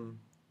help them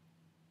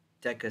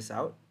deck us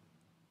out.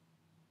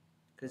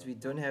 Because we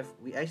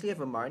actually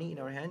have a Marnie in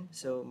our hand,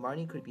 so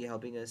Marnie could be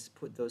helping us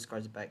put those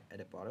cards back at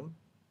the bottom.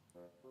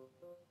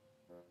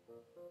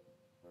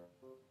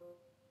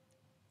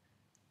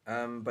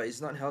 But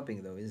it's not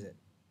helping though, is it?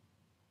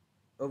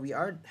 Oh, we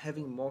are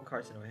having more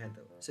cards in our hand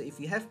though. So if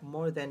you have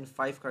more than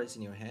 5 cards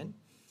in your hand,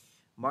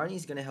 Marnie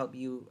is gonna help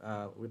you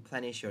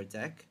replenish your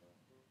deck.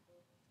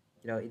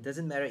 You know, it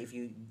doesn't matter if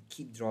you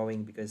keep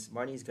drawing because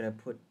Marnie is gonna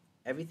put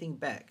everything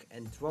back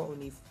and draw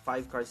only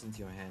 5 cards into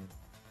your hand.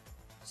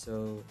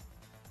 So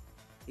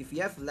if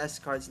you have less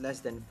cards, less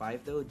than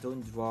 5 though,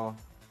 don't draw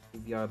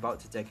if you're about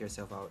to deck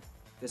yourself out.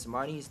 Because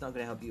Marnie is not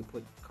gonna help you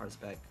put cards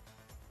back.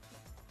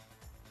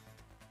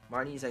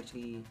 Marnie is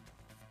actually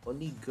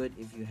only good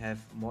if you have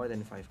more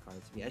than 5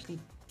 cards. We actually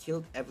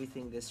killed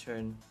everything this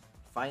turn,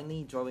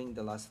 finally drawing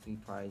the last 3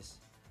 prize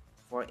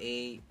for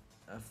a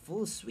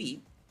full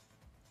sweep,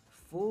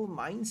 full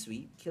mind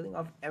sweep, killing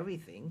off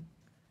everything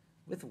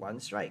with 1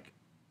 strike.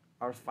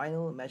 Our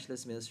final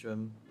matchless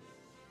maelstrom,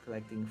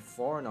 collecting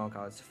 4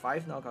 knockouts,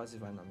 5 knockouts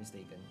if I'm not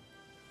mistaken.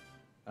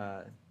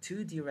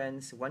 2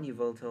 Durans, 1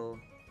 Yveltal,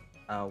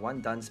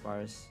 1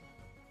 Dunsparce,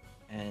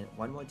 and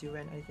 1 more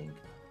Duran, I think.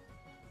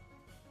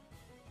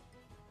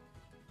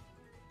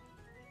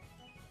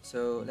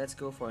 So let's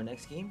go for our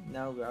next game.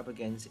 Now we're up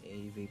against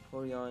a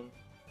Vaporeon,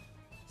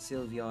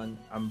 Sylveon,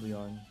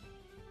 Umbreon,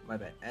 my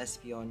bad,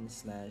 Espeon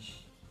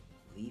slash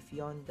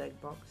Leafeon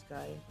deck box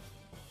guy.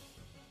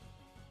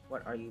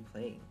 What are you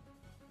playing?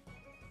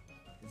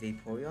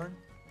 Vaporeon?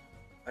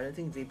 I don't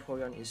think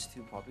Vaporeon is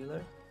too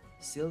popular.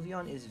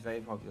 Sylveon is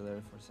very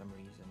popular for some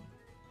reason.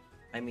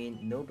 I mean,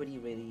 nobody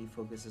really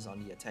focuses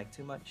on the attack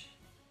too much.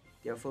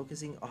 They're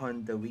focusing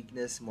on the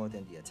weakness more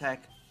than the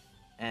attack,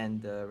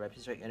 and the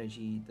Rapid Strike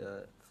energy,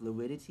 the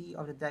fluidity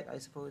of the deck, I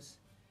suppose.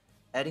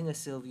 Adding a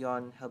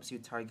Sylveon helps you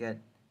target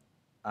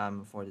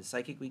for the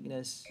psychic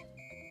weakness.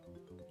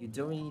 You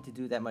don't really need to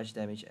do that much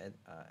damage at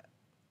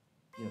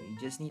you know, you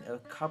just need a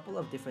couple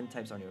of different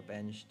types on your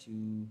bench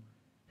to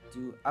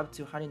do up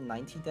to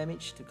 190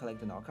 damage to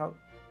collect the knockout,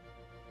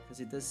 because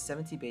it does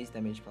 70 base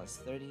damage plus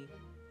 30.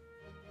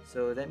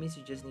 So that means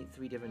you just need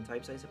 3 different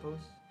types, I suppose.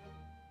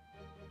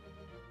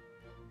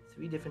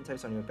 3 different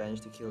types on your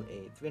bench to kill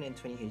a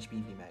 320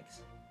 HP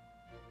VMAX,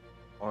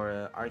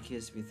 or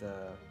Arceus with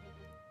a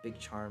big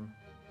charm.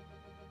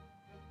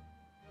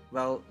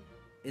 Well,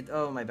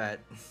 oh my bad.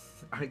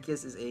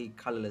 Arceus is a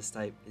colorless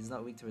type. It's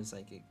not weak to a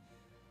psychic.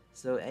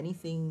 So any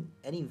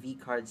V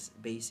cards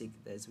basic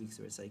that is weak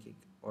to a psychic,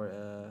 or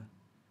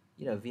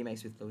you know,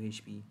 VMAX with low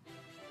HP.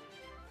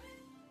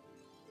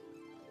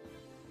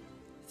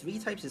 3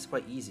 types is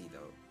quite easy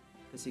though,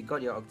 because you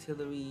got your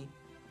Octillery, you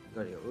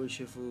got your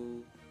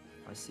Urshifu,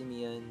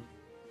 passimian,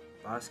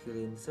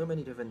 Basculin, so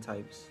many different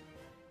types.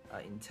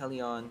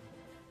 Inteleon,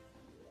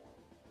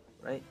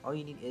 right? All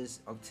you need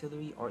is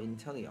Octillery or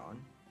Inteleon.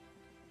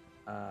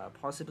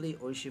 Possibly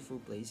Urshifu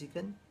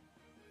Blaziken.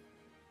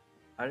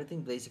 I don't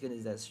think Blaziken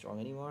is that strong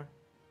anymore.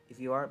 If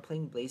you are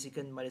playing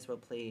Blaziken, might as well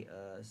play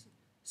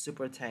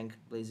Super Tank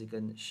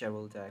Blaziken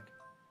Cheryl deck.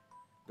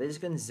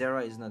 Blaziken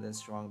Zera is not that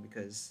strong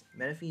because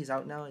Manaphy is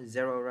out now,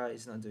 Zeraora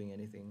is not doing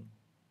anything.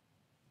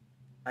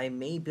 I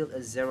may build a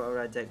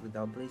Zeraora deck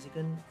without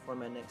Blaziken for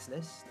my next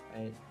list.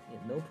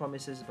 No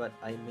promises, but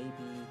I may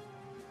be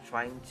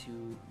trying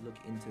to look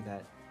into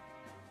that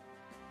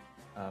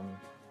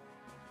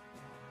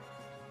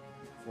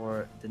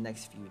for the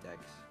next few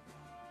decks.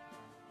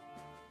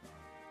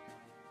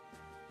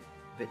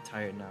 A bit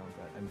tired now,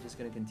 but I'm just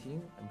gonna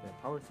continue. I'm gonna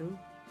power through.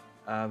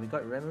 We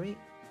got Remoraid.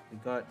 We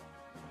got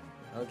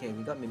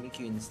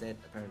Mimikyu instead.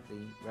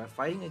 Apparently, we're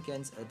fighting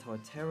against a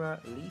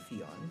Torterra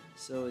Leafeon.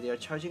 So they are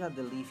charging up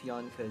the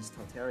Leafeon because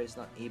Torterra is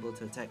not able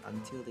to attack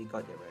until they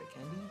got their rare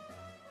candy.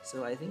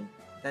 So I think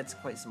that's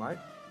quite smart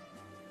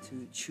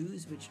to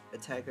choose which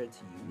attacker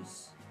to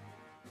use.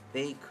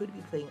 They could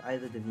be playing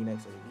either the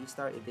VMAX or the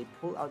V-Star. If they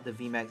pull out the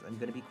VMAX, I'm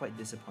gonna be quite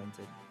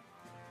disappointed.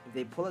 If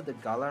they pull out the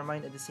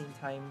Galarmine at the same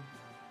time,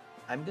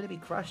 I'm gonna be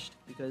crushed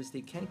because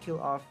they can kill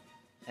off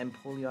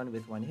Empoleon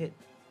with 1 hit.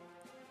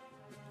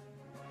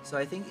 So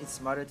I think it's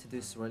smarter to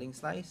do Swirling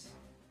Slice,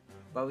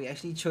 but we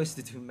actually chose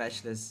to do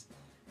Matchless,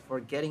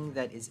 forgetting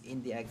that it's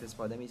in the active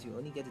spot. That means you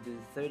only get to do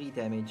 30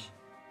 damage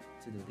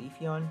to the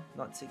Leafeon,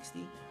 not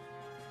 60.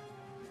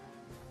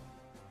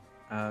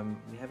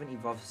 We haven't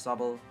evolved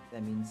Sobble,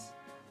 that means...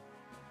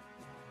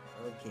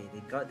 Okay, they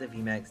got the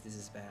VMAX, this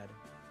is bad.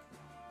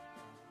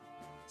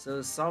 So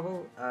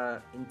Sobble,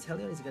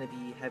 Inteleon is going to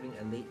be having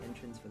a late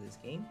entrance for this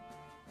game.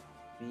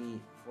 We,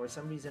 for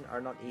some reason,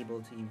 are not able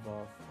to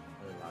evolve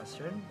the last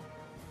turn.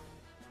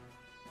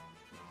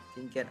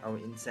 Didn't get our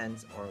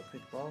Incense or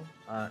Quick Ball,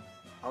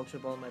 Ultra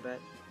Ball, my bad.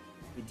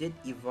 We did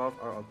evolve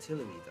our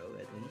Octillery though,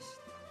 at least.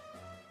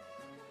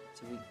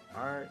 So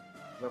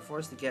we're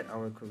forced to get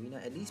our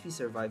Korrina. At least we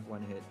survived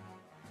 1 hit.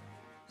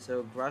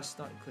 So Grass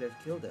Knot could have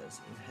killed us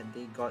had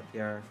they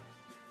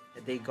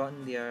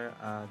gotten their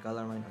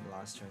Galarmine on the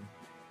last turn.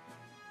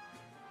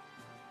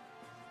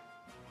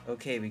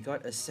 Okay, we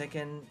got a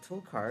second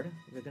tool card.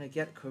 We're gonna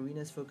get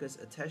Korrina's Focus,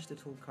 attach the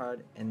tool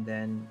card, and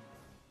then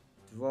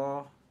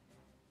draw.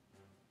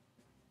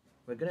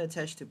 We're gonna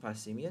attach to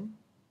Passimian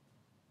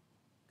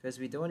because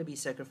we don't want to be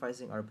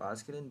sacrificing our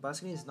Basculin.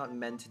 Basculin is not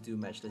meant to do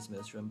Matchless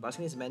Maelstrom.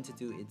 Basculin is meant to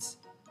do its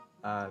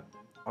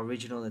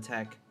original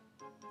attack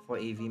for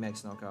a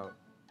VMAX knockout.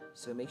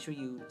 So make sure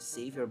you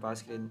save your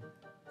Basculin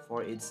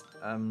for its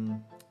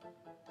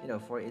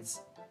for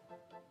its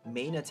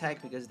main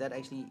attack, because that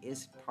actually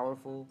is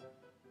powerful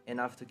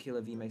enough to kill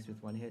a VMAX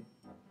with one hit.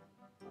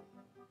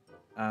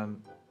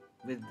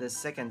 With the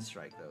second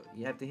strike though,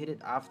 you have to hit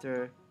it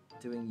after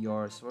doing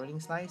your swirling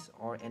slice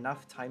or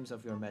enough times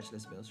of your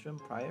matchless maelstrom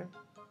prior.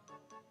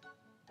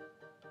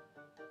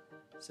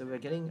 So we're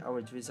getting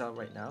our result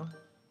right now.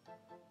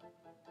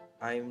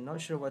 I'm not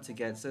sure what to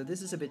get, so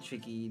this is a bit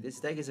tricky. This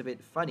deck is a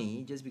bit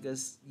funny just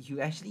because you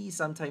actually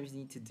sometimes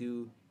need to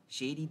do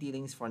shady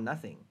dealings for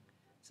nothing.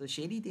 So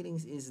shady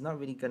dealings is not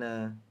really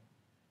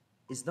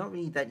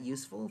that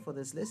useful for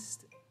this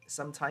list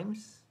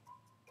sometimes,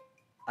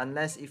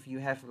 unless if you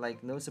have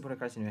like no supporter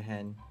cards in your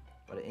hand.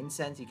 For the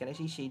incense, you can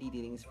actually shady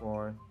dealings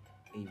for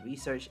a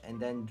research and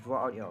then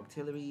draw out your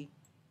auxiliary.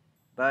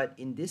 But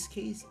in this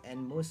case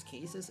and most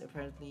cases,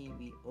 apparently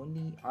we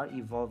only are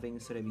evolving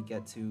so that we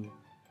get to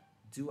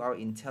do our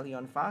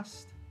inteleon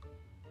fast.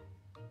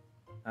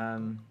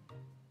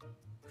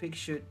 Quick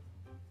shoot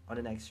on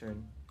the next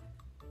turn.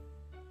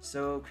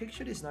 So quick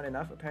shoot is not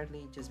enough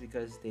apparently, just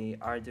because they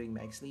are doing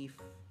max leaf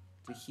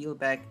to heal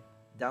back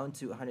down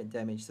to 100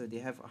 damage. So they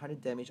have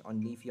 100 damage on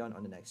Leafeon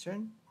on the next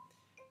turn,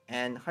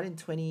 and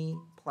 120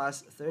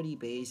 plus 30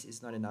 base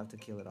is not enough to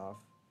kill it off.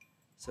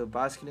 So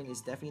Basculin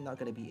is definitely not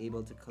going to be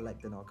able to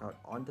collect the knockout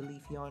on the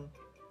Leafeon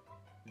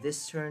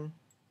this turn.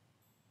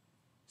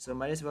 So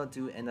might as well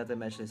do another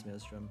matchless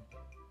maelstrom.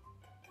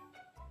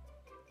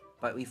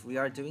 But if we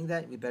are doing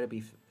that, we better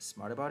be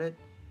smart about it.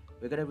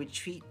 We're gonna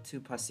retreat to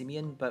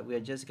Passimian, but we're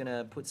just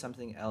gonna put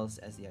something else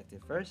as the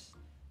active first.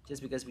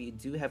 Just because we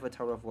do have a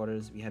Tower of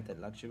Waters, we have that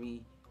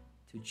luxury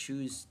to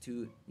choose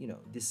to,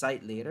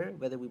 decide later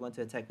whether we want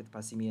to attack with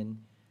Passimian.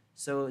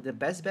 So the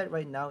best bet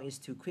right now is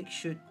to quick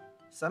shoot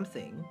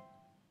something.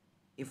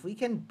 If we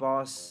can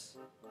boss,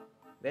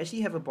 we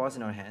actually have a boss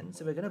in our hand,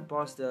 so we're gonna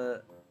boss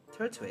the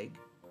Turtwig,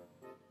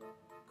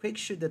 quick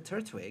shoot the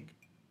Turtwig,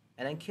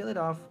 and then kill it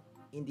off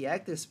in the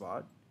active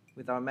spot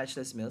with our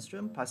matchless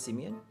maelstrom,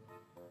 Passimian,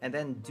 and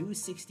then do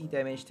 60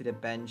 damage to the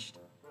benched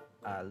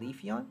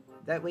Leafeon.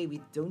 That way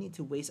we don't need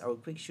to waste our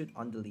quick shoot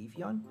on the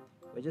Leafeon.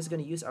 We're just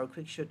gonna use our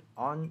quick shoot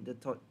on the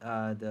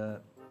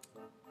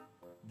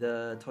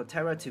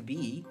Torterra to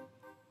be,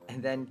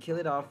 and then kill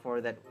it off for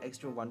that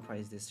extra 1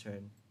 prize this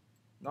turn.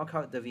 Knock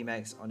out the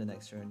VMAX on the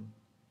next turn.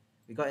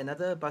 We got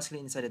another Basculin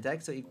inside the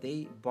deck, so if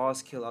they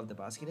boss kill off the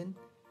Basculin,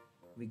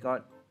 we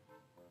got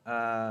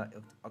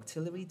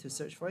auxiliary to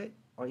search for it,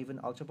 or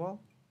even Ultra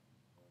Ball.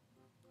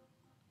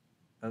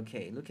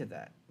 Okay, look at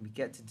that. We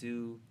get to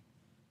do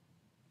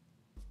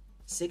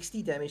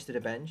 60 damage to the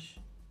bench,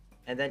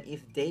 and then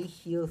if they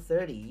heal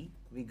 30,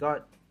 we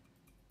got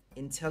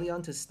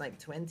Inteleon to snipe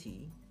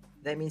 20.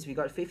 That means we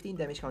got 15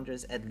 damage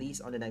counters at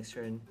least on the next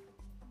turn,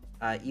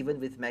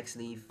 even with max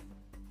leaf,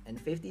 and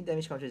 15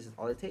 damage counters is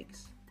all it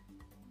takes.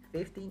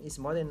 15 is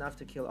more than enough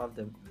to kill off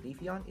the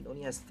Leafeon. It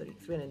only has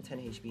 310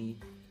 HP.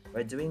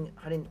 We're doing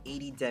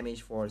 180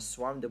 damage for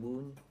Swarm the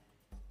Wound,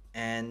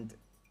 and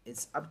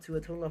it's up to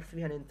a total of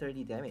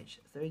 330 damage.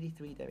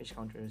 33 damage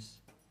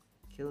counters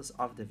kills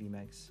off the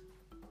VMAX.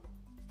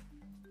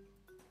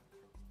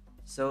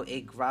 So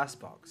a grass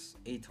box,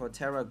 a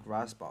Torterra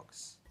grass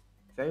box.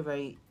 Very,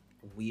 very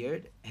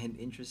weird and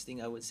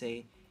interesting, I would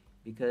say,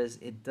 because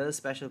it does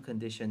special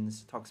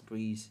conditions, Tox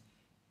Breeze.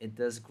 It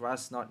does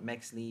Grass Knot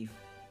Max Leaf.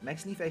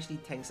 Max Leaf actually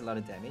tanks a lot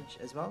of damage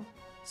as well.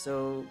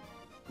 So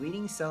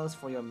Breeding Cells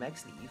for your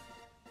Max Leaf.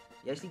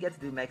 You actually get to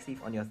do Max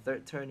Leaf on your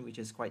 3rd turn, which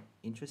is quite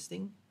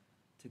interesting,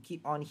 to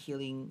keep on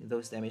healing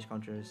those damage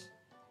counters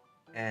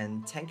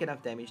and tank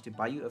enough damage to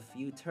buy you a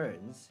few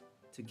turns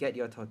to get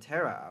your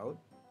Torterra out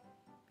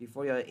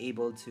before you're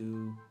able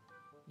to,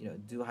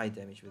 do high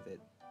damage with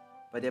it.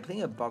 But they're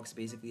playing a box,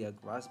 basically a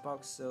grass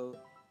box, so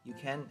you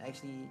can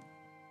actually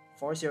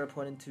force your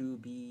opponent to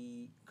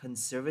be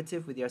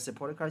conservative with their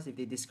supporter cards. If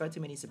they discard too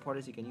many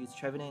supporters, you can use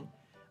Trevenant.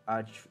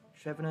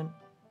 Trevenant.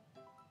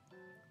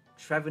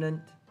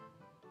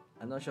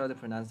 I'm not sure how to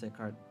pronounce that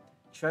card.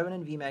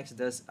 Trevenant VMAX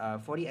does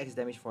 40x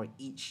damage for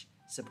each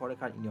supporter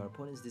card in your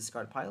opponent's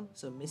discard pile.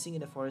 So missing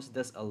in the forest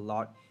does a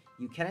lot.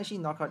 You can actually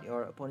knock out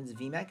your opponent's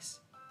VMAX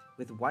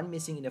with 1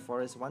 missing in the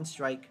forest, 1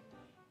 strike,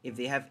 if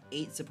they have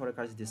 8 supporter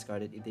cards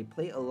discarded. If they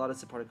play a lot of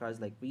supporter cards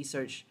like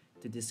Research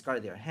to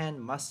discard their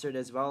hand, Mustard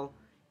as well.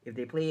 If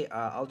they play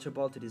Ultra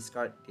Ball to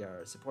discard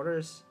their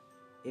supporters.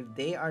 If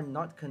they are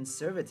not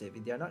conservative,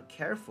 if they are not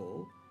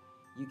careful,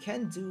 you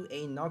can do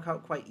a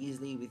knockout quite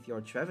easily with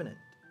your Trevenant.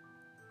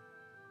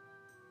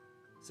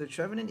 So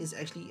Trevenant is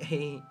actually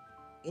a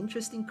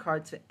interesting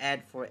card to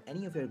add for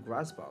any of your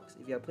grass box.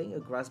 If you are playing a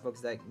grass box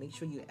deck, make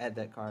sure you add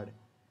that card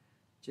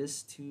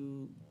just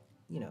to,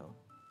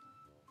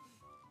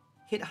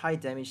 hit high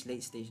damage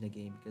late stage in the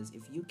game. Because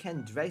if you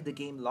can drag the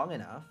game long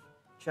enough,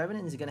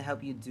 Trevenant is going to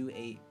help you do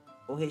a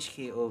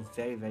OHKO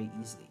very, very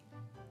easily.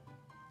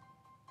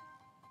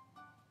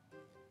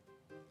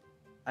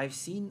 I've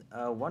seen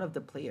one of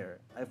the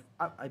player.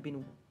 I've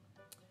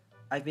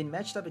been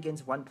matched up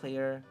against one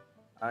player.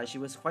 She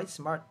was quite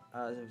smart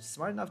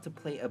enough to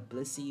play a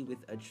Blissey with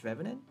a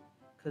Trevenant,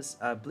 because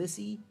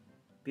Blissey,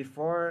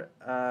 before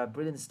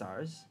Brilliant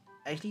Stars,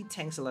 actually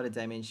tanks a lot of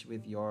damage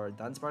with your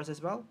Dunsparce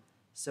as well.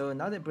 So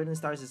now that Brilliant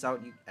Stars is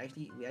out,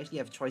 we actually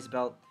have Choice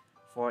Belt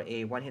for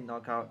a one-hit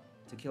knockout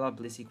to kill off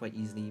Blissey quite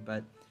easily.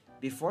 But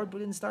before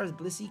Brilliant Stars,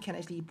 Blissey can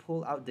actually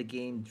pull out the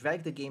game,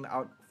 drag the game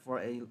out for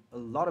a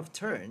lot of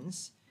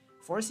turns,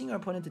 forcing our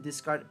opponent to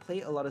discard,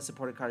 play a lot of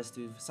supporter cards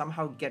to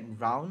somehow get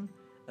round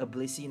a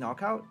Blissey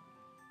knockout.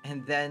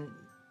 And then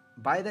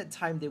by that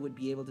time, they would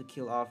be able to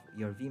kill off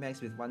your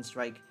VMAX with one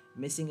strike,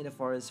 missing in the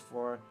forest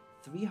for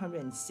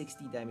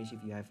 360 damage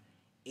if you have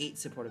 8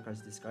 supporter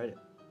cards discarded.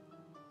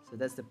 So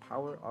that's the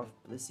power of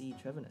Blissey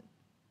Trevenant.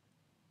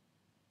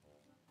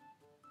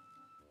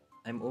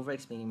 I'm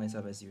over-explaining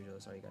myself as usual,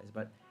 sorry guys,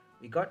 but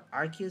we got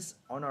Arceus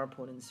on our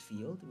opponent's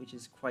field, which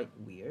is quite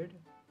weird.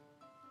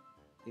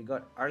 We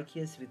got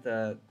Arceus with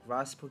the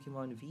Grass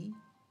Pokemon V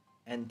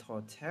and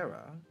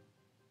Torterra.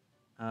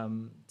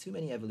 Too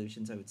many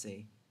evolutions, I would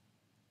say.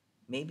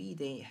 Maybe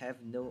they have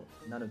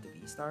none of the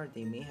V-Star.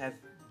 They may have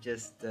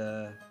just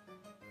the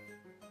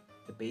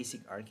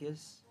basic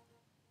Arceus.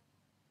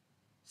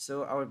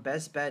 So our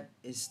best bet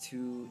is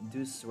to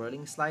do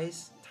Swirling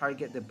Slice,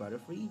 target the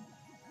Butterfree,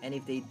 and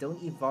if they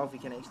don't evolve, we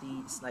can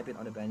actually snipe it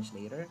on the bench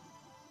later.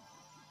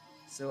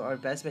 So our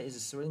best bet is a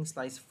Swirling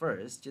Slice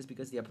first, just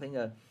because they are playing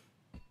a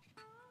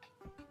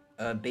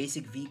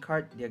basic V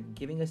card. They're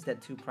giving us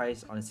that 2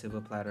 price on a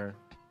silver platter.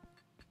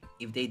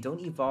 If they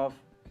don't evolve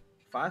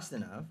fast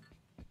enough,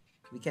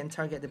 we can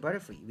target the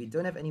Butterfree. We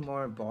don't have any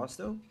more boss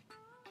though.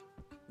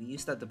 We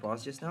used up the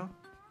boss just now.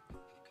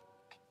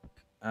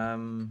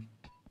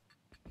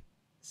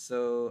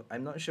 So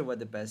I'm not sure what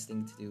the best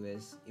thing to do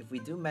is. If we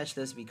do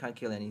matchless, we can't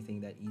kill anything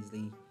that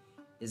easily.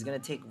 It's gonna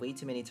take way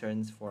too many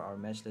turns for our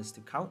matchless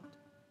to count.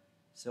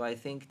 So I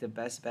think the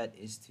best bet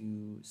is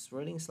to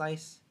Swirling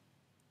Slice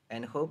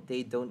and hope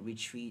they don't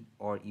retreat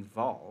or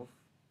evolve.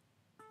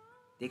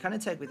 They can't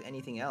attack with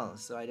anything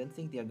else, so I don't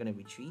think they're gonna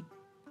retreat.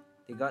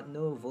 They got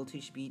no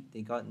Voltage Beat,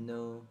 they got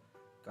no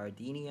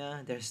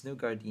Gardenia. There's no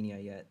Gardenia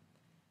yet.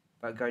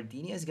 But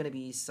Gardenia is gonna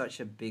be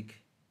such a big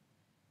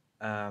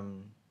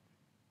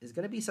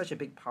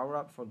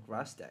power-up for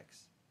grass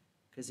decks.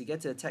 Because you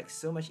get to attack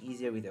so much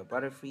easier with your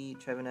Butterfree,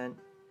 Trevenant,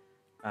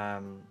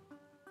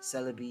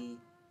 Celebi,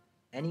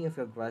 any of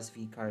your grass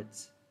V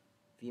cards,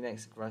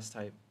 VMAX grass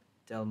type,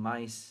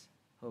 Delmice,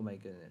 oh my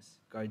goodness,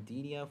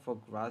 Gardenia for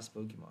grass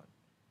Pokemon.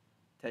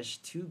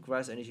 Attach 2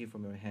 grass energy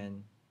from your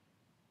hand.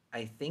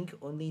 I think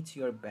only to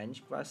your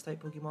bench grass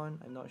type Pokemon,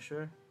 I'm not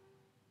sure.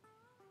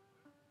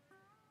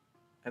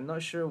 I'm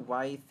not sure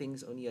why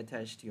things only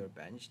attach to your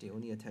bench. They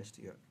only attach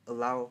to your,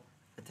 allow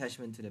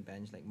attachment to the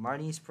bench, like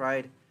Marnie's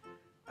Pride,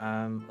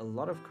 a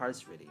lot of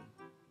cards really.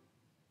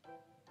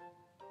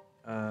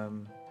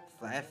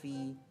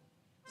 Flaffy.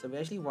 So we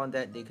actually won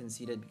that. They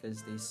conceded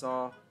because they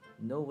saw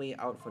no way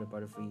out for the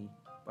Butterfree.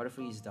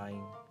 Butterfree is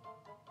dying.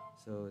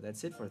 So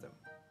that's it for them.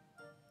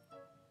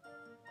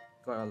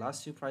 Got our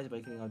last 2 prizes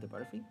by killing out the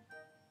Butterfree.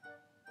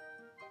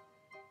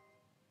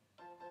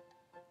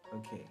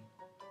 Okay.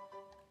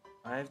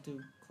 I have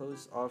to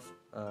close off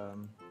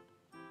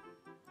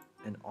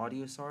an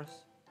audio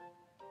source.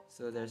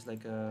 So there's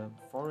like a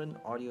foreign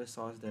audio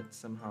source that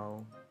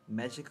somehow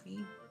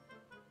magically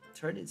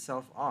turned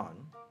itself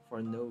on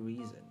for no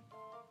reason.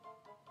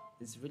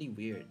 It's really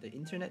weird. The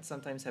internet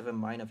sometimes have a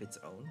mind of its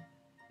own.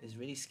 It's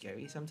really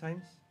scary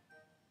sometimes.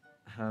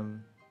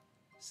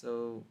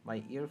 So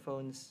my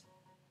earphones,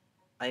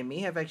 I may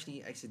have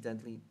actually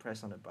accidentally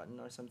pressed on a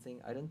button or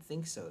something. I don't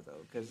think so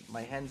though, because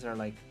my hands are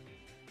like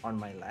on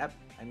my lap.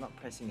 I'm not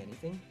pressing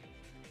anything.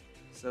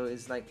 So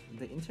it's like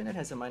the internet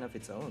has a mind of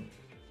its own.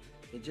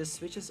 It just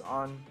switches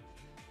on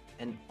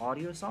an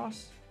audio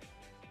source.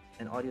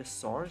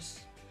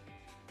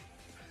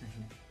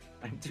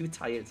 I'm too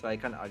tired, so I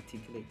can't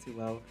articulate too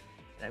well.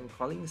 And I'm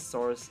calling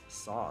source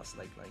sauce,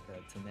 like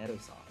a tomato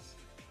sauce.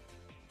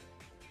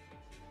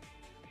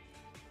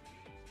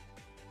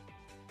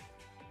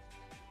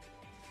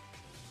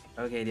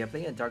 Okay, they're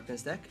playing a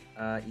Darkness deck,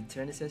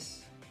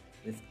 Eternatus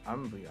with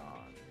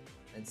Umbreon.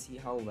 Let's see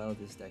how well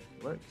this deck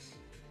works.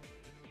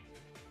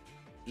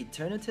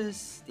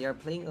 Eternatus, they are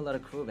playing a lot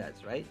of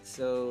Crobats, right?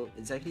 So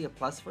it's actually a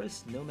plus for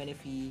us. No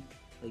Manaphy,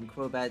 playing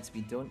Crobats.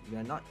 We don't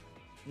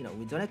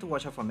have to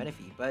watch out for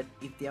Manaphy. But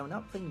if they are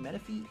not playing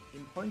Manaphy,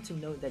 important to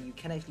note that you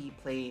can actually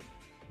play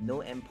no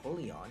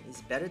Empoleon.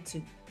 It's better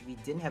to, we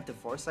didn't have the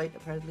foresight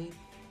apparently.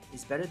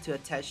 It's better to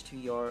attach to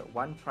your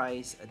 1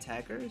 prize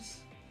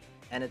attackers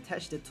and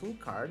attach the tool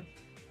card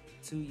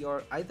to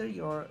your either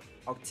your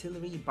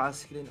Auxiliary,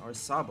 Basculin, or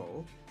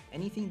Sabo.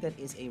 Anything that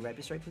is a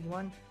Rapid Strike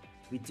Pokemon.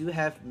 We do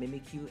have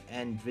Mimikyu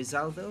and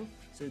Drizzle though,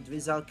 so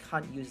Drizzle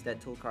can't use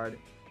that tool card.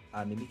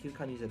 Mimikyu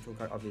can't use that tool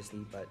card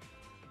obviously, but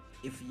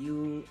if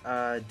you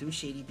do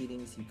Shady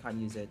Dealings, you can't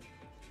use it.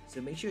 So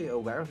make sure you're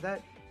aware of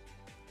that.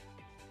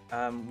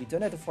 We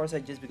don't have the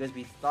foresight just because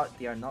we thought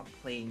they are not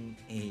playing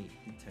a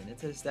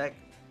Eternatus deck.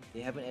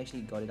 They haven't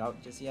actually got it out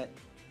just yet.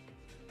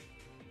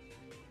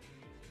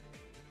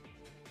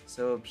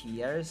 So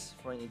Pierre's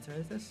for an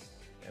Eternatus.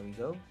 There we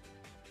go.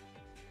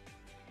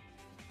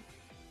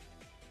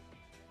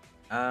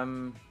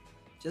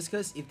 Just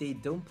because if they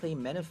don't play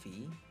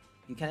Manaphy,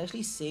 you can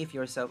actually save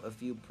yourself a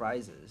few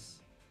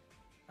prizes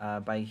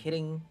by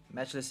hitting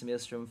matchless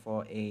maelstrom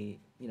for a,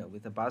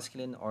 with a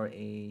basculin or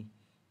a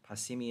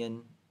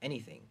passimian,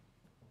 anything.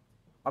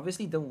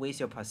 Obviously, don't waste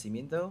your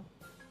passimian though,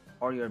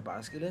 or your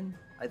basculin.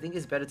 I think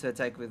it's better to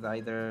attack with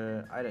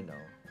either, I don't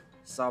know,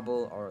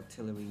 Sobble or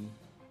Artillery.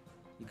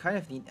 You kind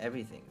of need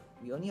everything.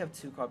 We only have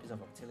 2 copies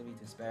of Artillery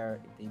to spare.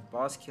 If they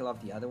boss kill off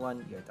the other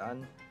one, you're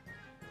done.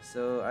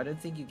 So I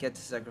don't think you get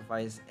to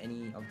sacrifice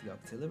any of the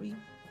Artillery.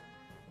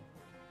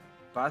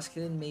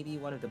 Basculin, maybe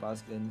one of the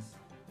Basculins,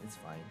 it's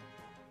fine.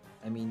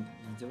 I mean,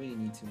 you don't really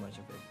need too much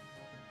of it.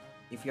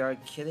 If you are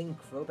killing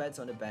Crobats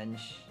on the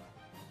bench,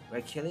 we're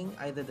killing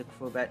either the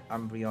Crobat,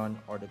 Umbreon,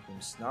 or the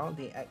Grimmsnarl.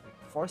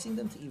 Forcing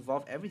them to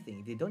evolve everything.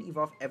 If they don't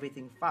evolve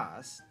everything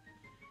fast,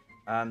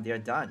 they're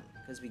done.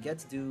 Because we get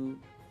to do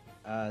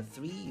 3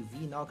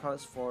 V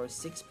knockouts for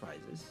 6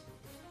 prizes,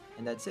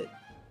 and that's it.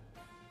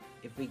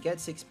 If we get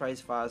 6 prizes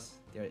fast,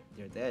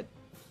 they're dead.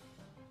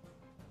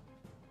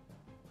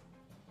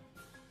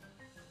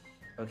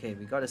 Okay,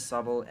 we got a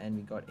Sobble and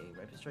we got a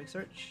Rapid Strike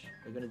Search.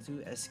 We're gonna do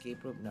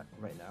Escape Rope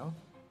right now.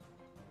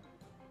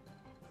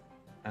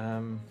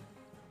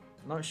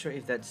 Not sure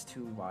if that's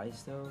too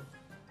wise though.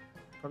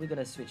 Probably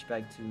gonna switch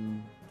back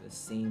to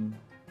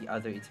the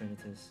other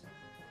Eternatus.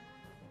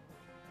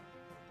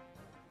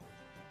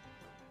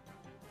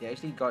 They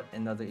actually got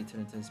another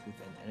Eternatus with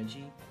an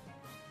energy,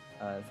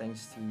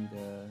 thanks to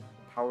the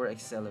Power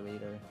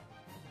Accelerator.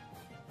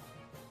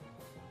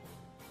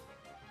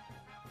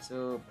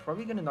 So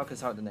probably gonna knock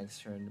us out the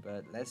next turn,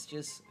 but let's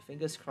just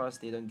fingers crossed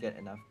they don't get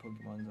enough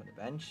Pokemons on the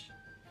bench.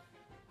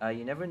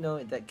 You never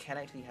know, that can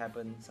actually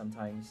happen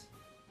sometimes.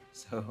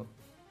 So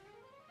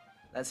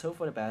let's hope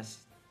for the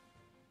best.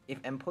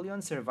 If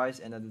Empoleon survives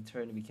another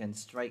turn, we can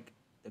strike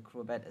the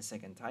Crobat a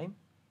second time.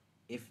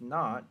 If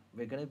not,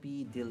 we're gonna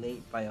be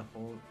delayed by a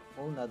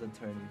whole nother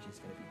turn, which is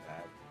gonna be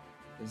bad.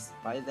 Because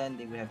by then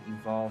they will have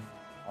evolved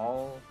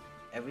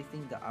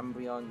everything, the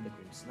Umbreon, the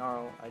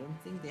Grimmsnarl. I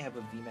don't think they have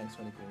a VMAX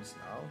for the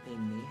Grimmsnarl. They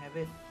may have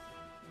it.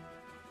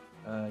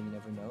 You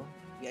never know.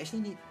 We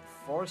actually need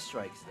 4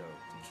 strikes though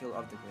to kill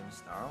off the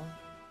Grimmsnarl.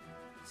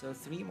 So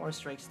 3 more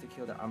strikes to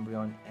kill the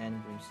Umbreon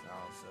and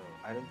Grimmsnarl. So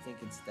I don't think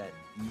it's that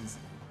easy.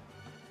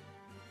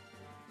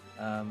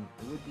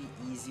 It would be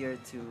easier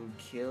to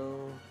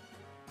kill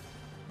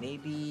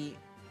maybe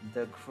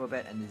the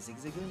Crobat and the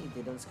Zigzagoon if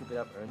they don't scoop it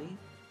up early.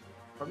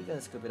 Probably gonna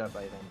scoop it up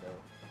by then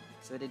though.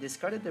 So they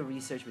discarded the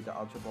research with the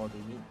Ultra Ball.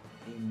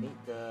 They made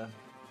the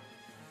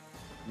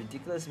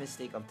ridiculous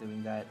mistake of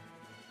doing that,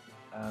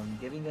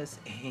 giving us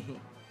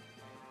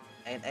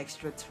an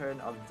extra turn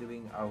of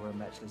doing our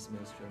matchless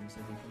maelstrom. So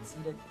they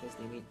conceded because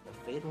they made a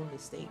fatal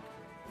mistake.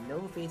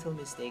 No fatal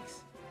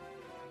mistakes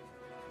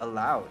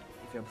allowed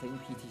if you're playing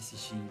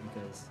PTCG,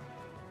 because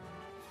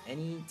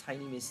any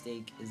tiny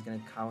mistake is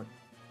gonna count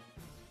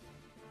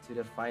to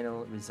the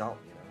final result,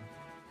 you know.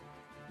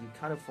 You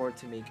can't afford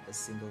to make a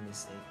single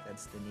mistake.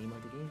 That's the name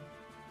of the game.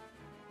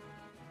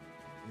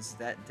 It's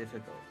that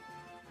difficult.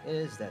 It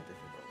is that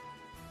difficult.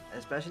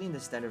 Especially in the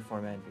standard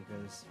format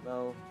because,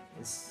 well,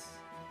 it's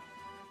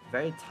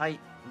very tight.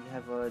 You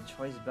have a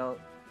choice belt,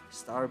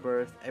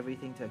 Starbirth,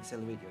 everything to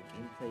accelerate your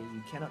gameplay.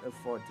 You cannot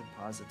afford to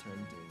pass a turn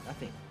doing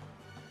nothing.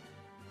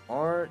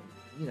 Or,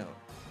 you know,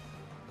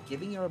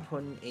 giving your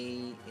opponent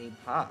a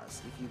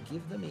pass. If you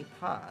give them a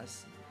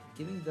pass,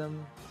 giving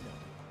them, you know,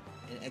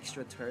 an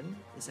extra turn,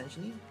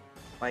 essentially,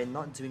 by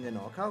not doing a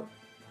knockout,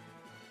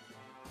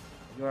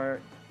 you are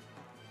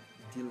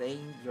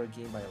delaying your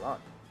game by a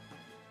lot.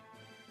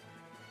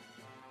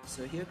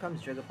 So here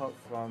comes Dragapult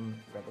from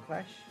Rebel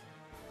Clash.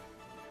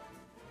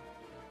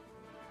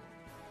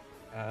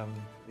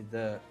 With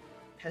the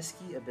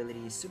pesky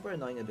ability, super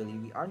annoying ability.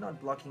 We are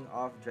not blocking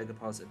off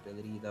Dragapult's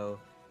ability though,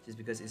 just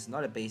because it's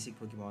not a basic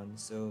Pokemon.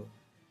 So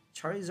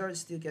Charizard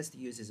still gets to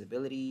use his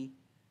ability.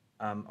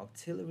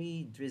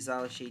 Octillery,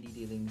 Drizzle, Shady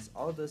Dealings,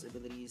 all those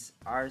abilities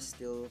are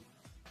still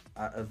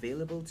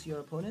available to your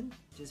opponent,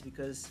 just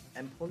because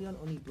Empoleon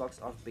only blocks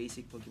off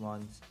basic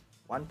Pokemon's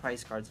 1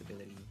 prize card's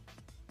ability.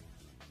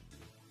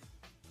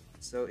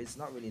 So it's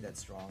not really that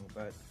strong,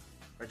 but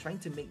we're trying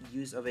to make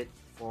use of it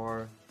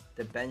for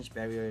the bench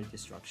barrier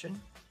destruction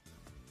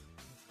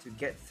to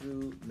get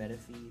through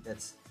Manaphy.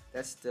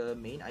 That's the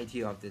main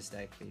idea of this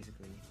deck,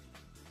 basically.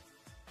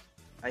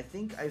 I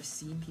think I've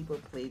seen people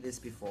play this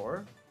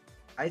before.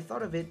 I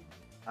thought of it,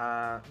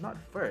 not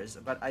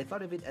first, but I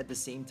thought of it at the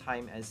same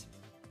time as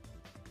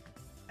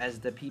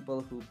the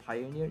people who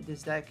pioneered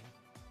this deck.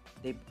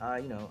 They,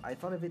 you know, I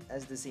thought of it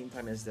as the same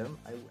time as them,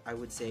 I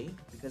would say,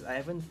 because I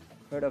haven't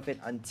heard of it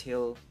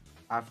until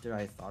after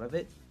I thought of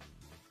it.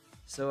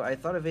 So I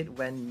thought of it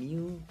when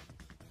Mew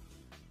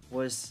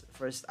was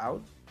first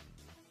out.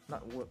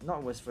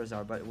 Not was first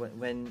out, but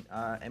when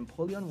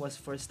Empoleon was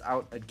first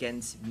out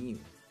against Mew.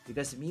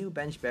 Because Mew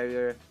bench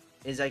barrier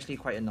is actually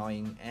quite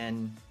annoying,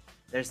 and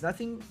there's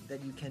nothing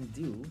that you can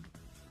do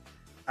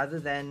other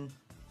than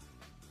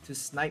to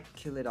snipe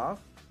kill it off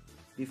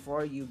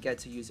before you get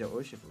to use your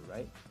Urshifu,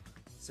 right?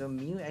 So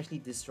Mew actually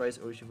destroys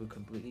Urshifu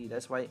completely.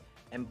 That's why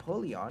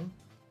Empoleon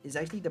is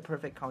actually the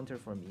perfect counter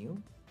for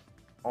Mew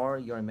or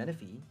your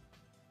Manaphy.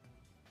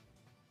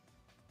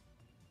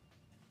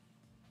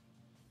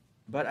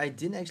 But I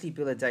didn't actually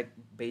build a deck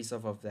based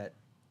off of that.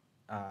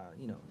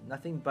 You know,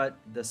 nothing but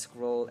the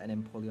Scroll and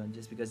Empoleon,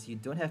 just because you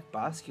don't have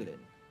Basculin.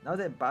 Now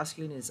that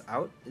Basculin is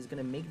out, it's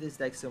gonna make this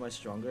deck so much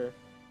stronger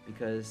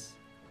because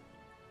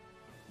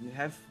you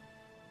have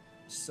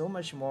so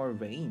much more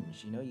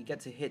range. You know, you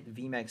get to hit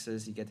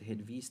VMAXs, you get to hit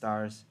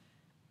V-Stars.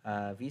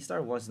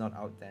 V-Star was not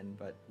out then,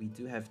 but we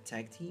do have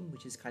Tag Team,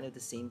 which is kind of the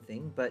same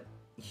thing, but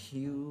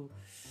you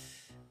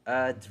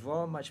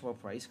draw much more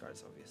price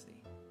cards, obviously.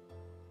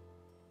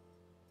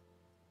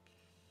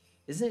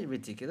 Isn't it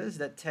ridiculous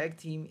that Tag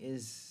Team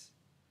is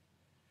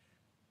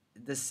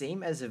the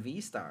same as a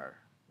V-Star,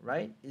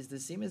 right? It's the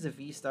same as a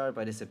V-Star,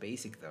 but it's a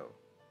basic though.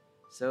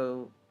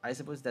 So I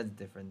suppose that's the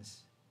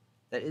difference.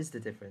 That is the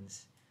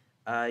difference.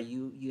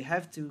 You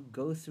have to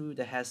go through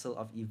the hassle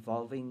of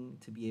evolving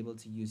to be able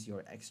to use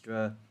your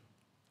extra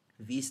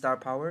V-Star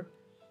power.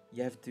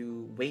 You have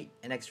to wait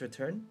an extra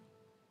turn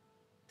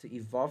to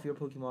evolve your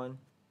Pokemon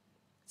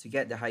to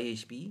get the high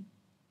HP.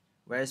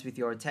 Whereas with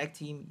your Tag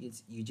Team,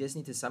 you just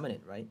need to summon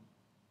it, right?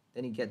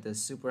 Then you get the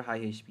super high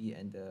HP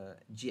and the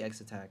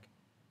GX attack.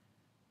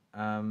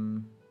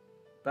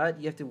 But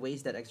you have to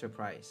waste that extra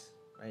price,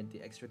 right?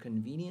 The extra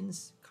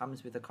convenience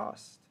comes with a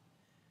cost.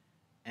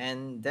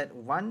 And that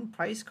one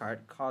price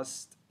card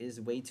cost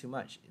is way too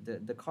much.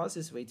 The cost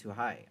is way too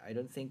high. I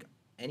don't think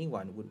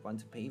anyone would want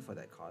to pay for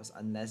that cost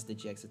unless the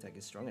GX attack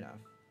is strong enough.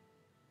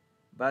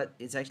 But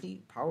it's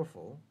actually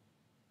powerful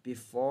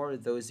before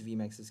those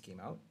VMAXs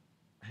came out.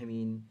 I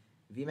mean,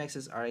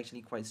 VMAXs are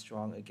actually quite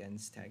strong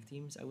against tag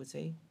teams, I would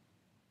say.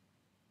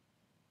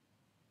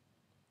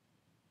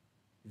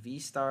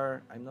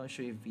 V-Star, I'm not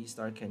sure if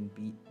V-Star can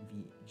beat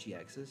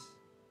VGXs.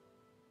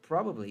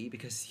 Probably,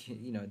 because,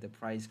 you know, the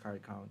prize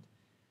card count.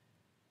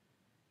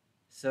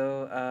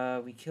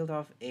 So, we killed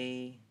off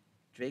a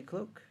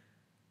Dracloak.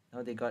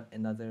 Now they got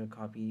another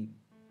copy.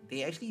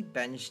 They actually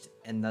benched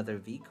another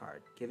V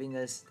card, giving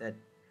us that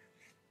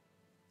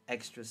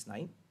extra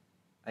Snipe.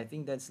 I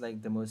think that's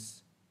like the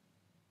most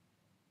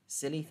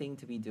silly thing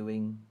to be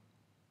doing.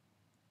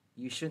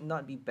 You should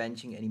not be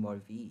benching any more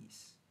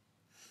Vs.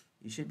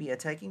 You should be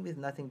attacking with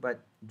nothing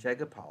but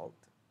Dragapult.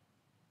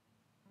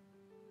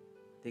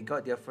 They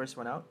got their first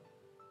one out.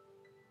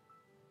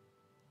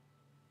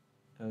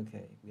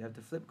 Okay, we have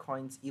to flip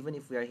coins even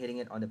if we are hitting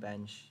it on the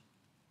bench.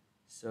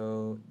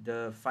 So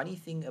the funny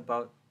thing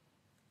about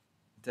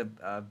the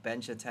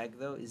bench attack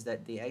though is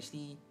that they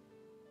actually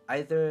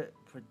either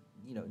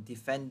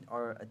defend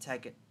or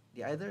attack it.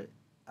 They either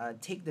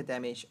take the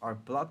damage or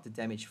block the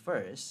damage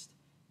first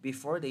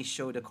before they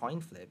show the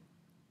coin flip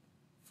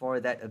for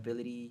that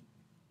ability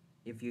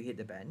if you hit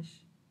the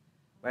bench.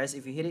 Whereas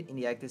if you hit it in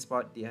the active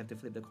spot, they have to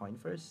flip the coin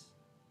first.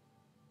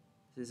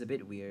 So it's a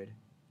bit weird.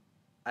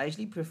 I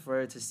actually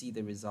prefer to see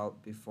the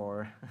result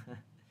before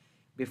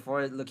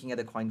before looking at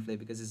the coin flip,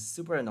 because it's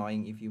super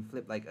annoying if you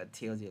flip like a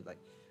tails, you're like,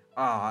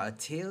 a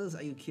tails,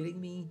 are you kidding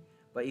me?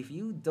 But if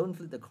you don't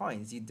flip the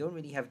coins, you don't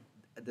really have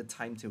the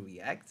time to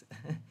react.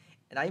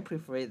 And I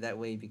prefer it that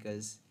way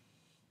because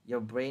your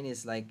brain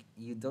is like,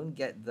 you don't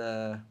get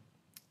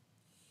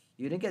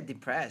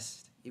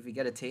depressed if you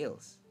get a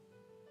tails,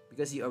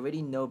 because you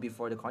already know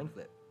before the coin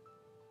flip.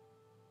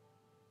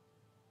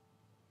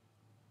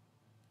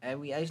 And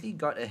we actually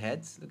got a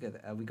heads. Look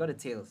at that. We got a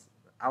tails.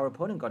 Our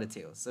opponent got a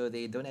tails, so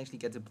they don't actually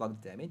get to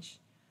block the damage.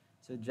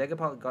 So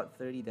Dragapult got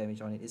 30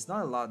 damage on it. It's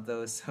not a lot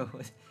though, so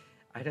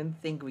I don't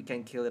think we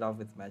can kill it off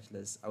with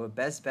matchless. Our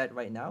best bet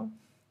right now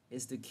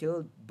is to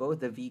kill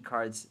both the V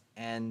cards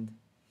and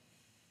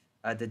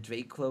the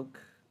Dracloak,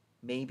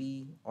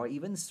 maybe, or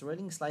even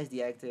Swirling Slice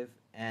deactive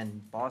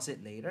and boss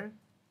it later.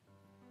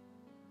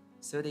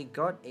 So they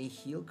got a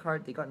heal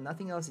card. They got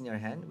nothing else in your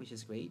hand, which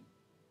is great.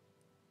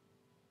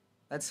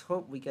 Let's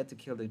hope we get to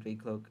kill the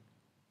Dracloak.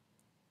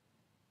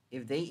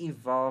 If they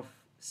evolve,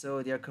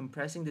 so they're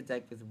compressing the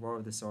deck with Roar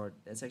of the Sword.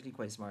 That's actually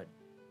quite smart.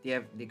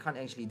 They can't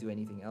actually do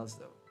anything else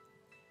though.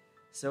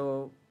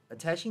 So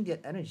attaching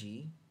that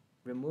energy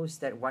removes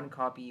that one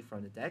copy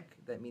from the deck.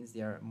 That means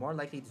they are more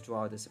likely to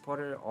draw the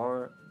supporter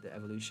or the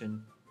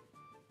evolution.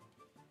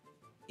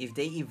 If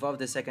they evolve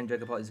the second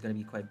Dragapult, it's going to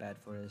be quite bad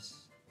for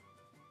us.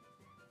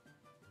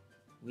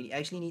 We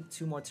actually need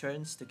 2 more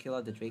turns to kill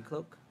out the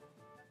Dracloak.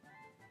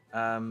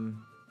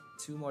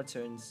 2 more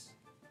turns.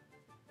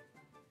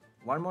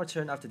 1 more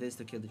turn after this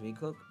to kill the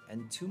Dracloak,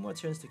 and 2 more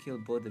turns to kill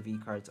both the V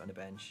cards on the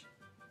bench.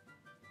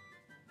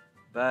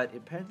 But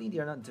apparently they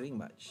are not doing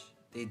much.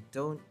 They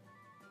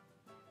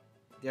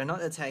are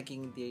not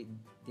attacking. They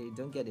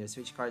don't get their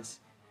switch cards.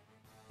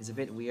 It's a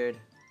bit weird.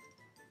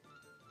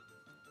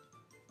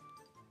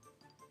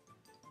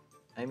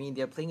 I mean,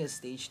 they're playing a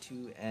stage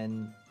 2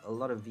 and a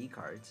lot of V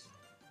cards,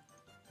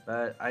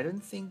 but I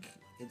don't think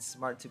it's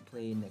smart to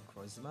play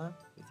Necrozma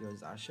with your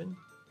Zacian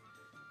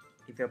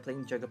if you're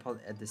playing Dragapult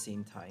at the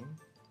same time.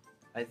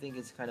 I think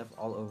it's kind of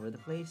all over the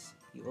place.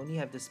 You only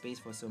have the space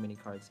for so many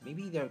cards.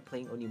 Maybe they're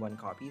playing only 1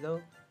 copy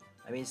though.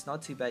 I mean, it's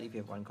not too bad if you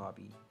have 1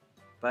 copy,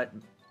 but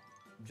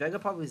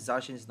Dragapult with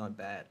Zacian is not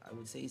bad. I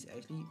would say it's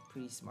actually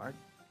pretty smart.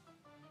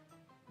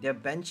 They're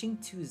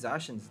benching 2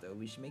 Zacians though,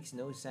 which makes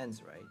no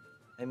sense, right?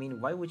 I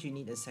mean, why would you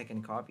need a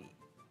second copy?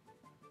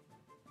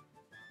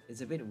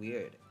 It's a bit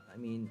weird. I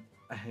mean,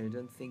 I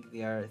don't think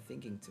they are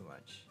thinking too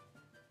much.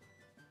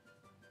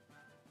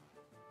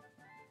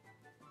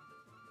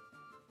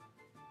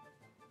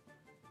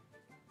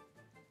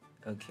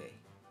 Okay.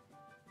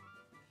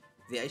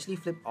 They actually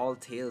flip all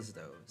tails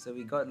though. So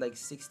we got like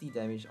 60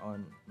 damage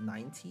on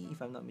 90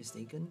 if I'm not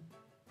mistaken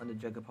on the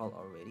Dragapult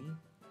already.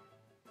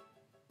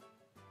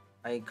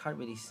 I can't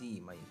really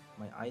see. My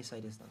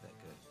eyesight is not that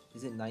good.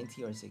 Is it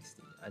 90 or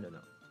 60? I don't know.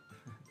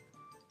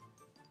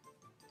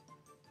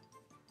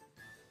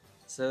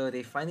 So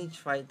they finally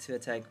tried to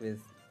attack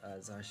with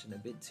Zacian a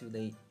bit too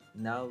late.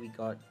 Now we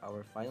got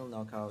our final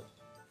knockout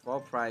for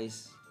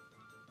prize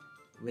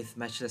with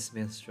matchless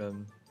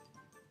maelstrom.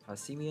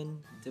 Passimian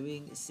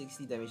doing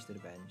 60 damage to the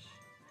bench.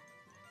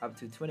 Up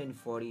to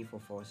 240 for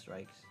 4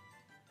 strikes.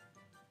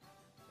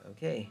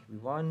 Okay, we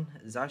won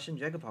Zacian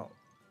Dragapult.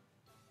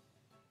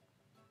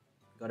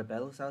 Got a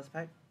Battle Styles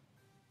pack.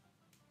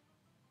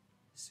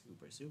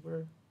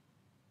 Super.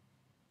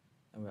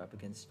 And we're up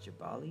against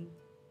Jabali.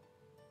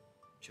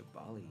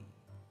 Jabali.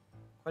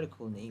 Quite a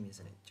cool name,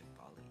 isn't it?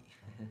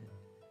 Jabali.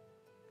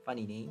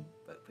 Funny name,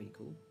 but pretty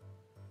cool.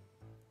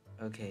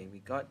 Okay, we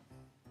got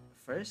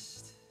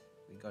first.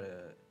 We got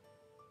a,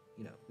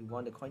 we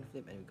won the coin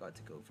flip and we got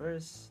to go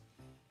first.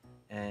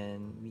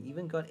 And we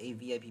even got a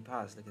VIP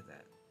pass. Look at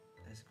that.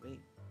 That's great.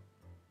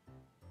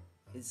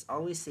 It's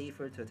always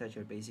safer to attach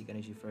your basic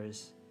energy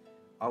first.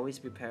 Always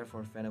prepare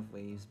for Fan of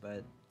Waves,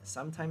 but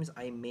sometimes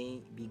I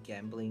may be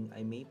gambling.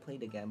 I may play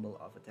the gamble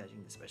of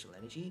attaching the special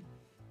energy.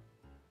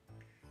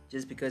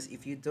 Just because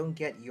if you don't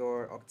get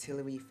your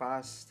auxiliary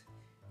fast,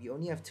 we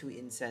only have 2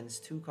 incense,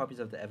 2 copies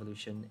of the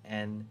evolution,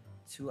 and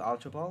 2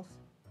 ultra balls.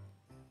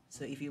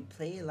 So if you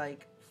play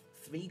like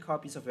 3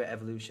 copies of your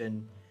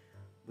evolution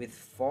with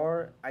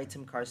 4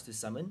 item cards to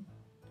summon,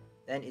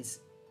 then it's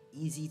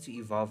easy to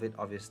evolve it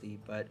obviously,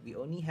 but we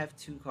only have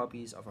 2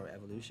 copies of our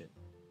evolution.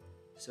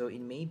 So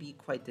it may be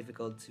quite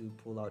difficult to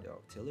pull out your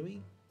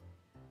auxiliary.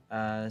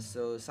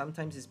 So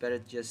sometimes it's better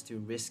just to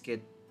risk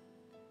it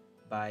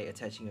by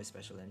attaching your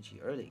special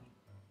energy early.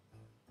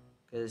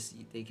 Because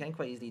they can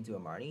quite easily do a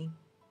Marnie.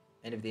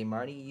 And if they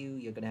Marnie you,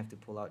 you're going to have to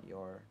pull out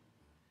your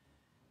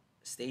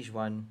stage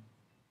 1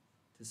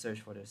 to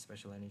search for the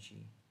special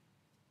energy.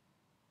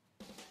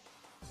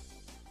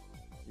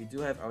 We do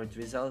have our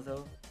Drizzle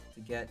though to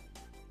get,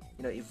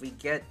 if we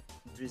get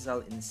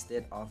Drizzle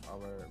instead of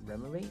our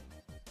Remoraid,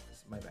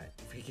 my bad.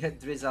 If we get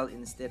Drizzle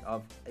instead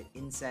of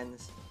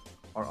Incense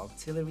or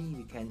Auxiliary,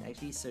 we can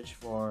actually search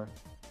for,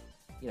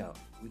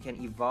 we can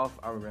evolve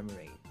our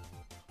Remoraid.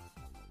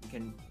 We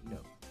can,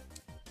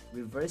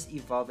 reverse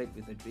evolve it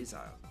with a Drizzle.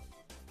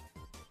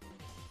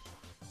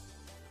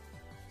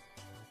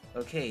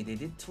 Okay, they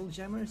did Tool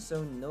Jammer,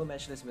 so no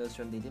Matchless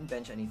Maelstrom. They didn't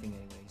bench anything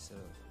anyway, so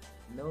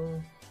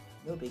no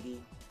biggie.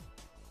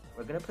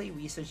 We're gonna play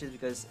Research just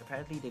because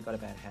apparently they got a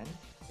bad hand.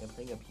 They're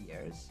playing a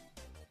Pierre's.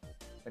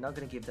 We're not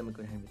gonna give them a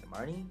good hand with the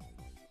Marnie.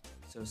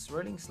 So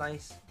Swirling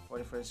Slice for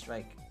the first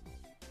strike.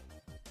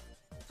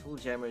 Tool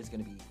Jammer is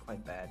gonna be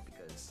quite bad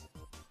because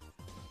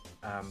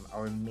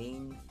our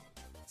main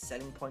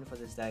selling point for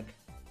this deck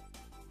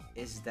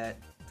is that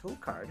Tool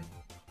card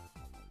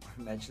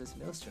or Matchless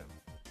Maelstrom.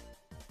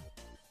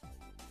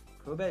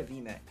 Crobat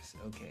VMAX,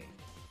 okay.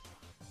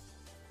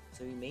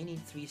 So we may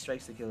need 3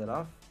 strikes to kill it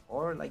off,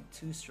 or like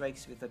 2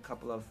 strikes with a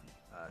couple of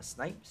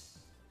snipes.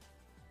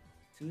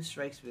 2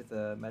 strikes with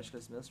a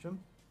Matchless Maelstrom.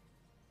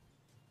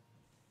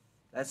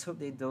 Let's hope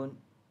they don't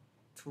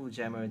Tool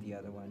Jammer the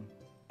other one.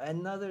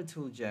 Another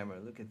Tool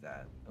Jammer, look at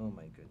that. Oh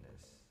my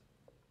goodness.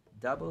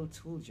 Double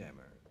Tool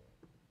Jammer.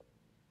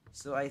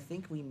 So I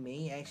think we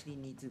may actually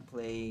need to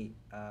play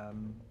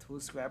Tool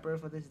Scrapper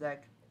for this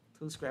deck.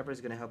 Tool Scrapper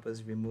is going to help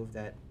us remove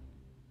that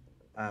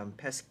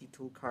pesky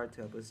tool card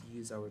to help us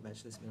use our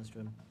Matchless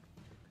Maelstrom,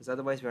 because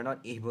otherwise we are not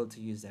able to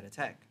use that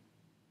attack.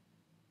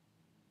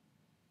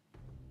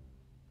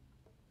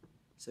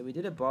 So we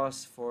did a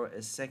boss for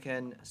a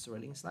second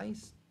Swirling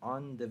Slice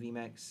on the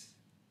VMAX,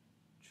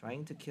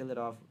 trying to kill it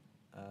off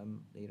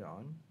later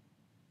on.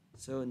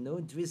 So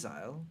no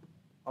Drizzle.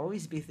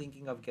 Always be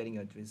thinking of getting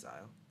a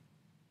Drizzle,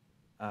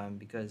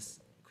 because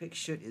Quick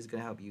Shoot is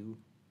going to help you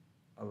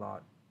a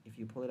lot if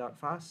you pull it out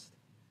fast.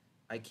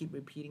 I keep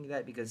repeating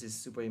that because it's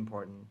super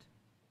important.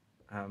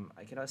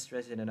 I cannot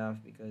stress it enough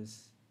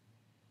because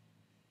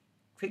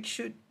Quick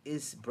Shoot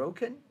is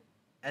broken,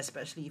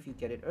 especially if you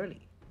get it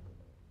early.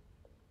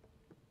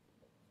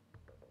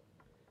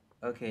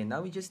 Okay,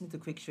 now we just need to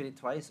Quick Shoot it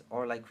twice,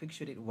 or like Quick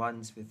Shoot it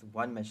once with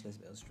 1 Matchless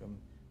Maelstrom.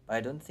 But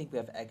I don't think we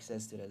have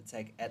access to that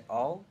attack at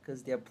all,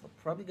 because they're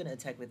probably going to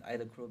attack with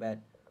either Crobat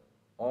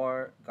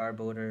or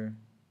Garbodor.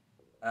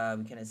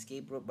 We can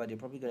escape rope, but they're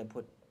probably going to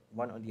put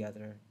one or the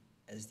other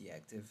as the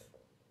active,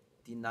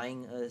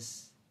 denying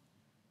us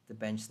the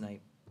bench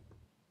snipe.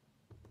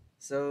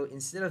 So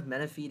instead of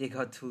Manaphy, they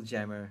got Tool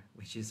Jammer,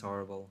 which is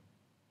horrible.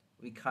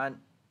 We can't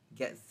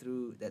get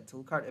through that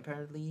tool card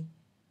apparently.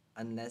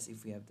 unless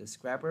if we have the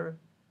Scrapper,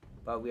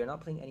 but we are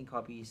not playing any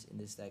copies in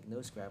this deck,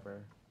 no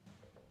Scrapper.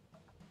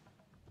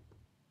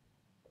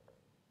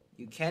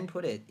 You can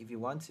put it if you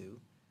want to.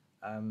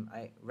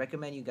 I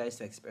recommend you guys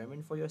to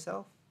experiment for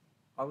yourself.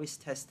 Always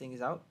test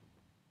things out.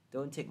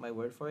 Don't take my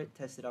word for it,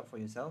 test it out for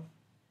yourself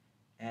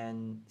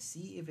and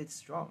see if it's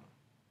strong.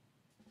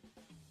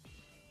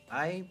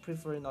 I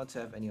prefer not to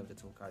have any of the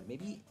tool card.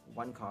 Maybe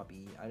one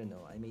copy, I don't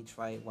know. I may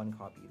try one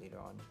copy later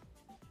on.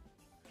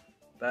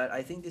 But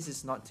I think this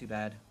is not too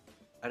bad.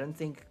 I don't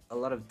think a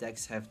lot of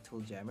decks have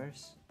tool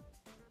jammers.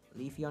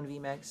 Leafeon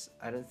VMAX,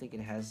 I don't think it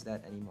has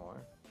that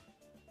anymore.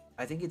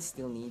 I think it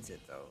still needs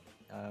it though.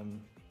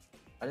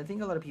 I don't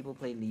think a lot of people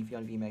play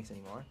Leafeon VMAX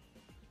anymore.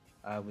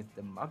 With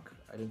the Muck,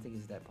 I don't think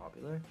it's that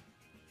popular.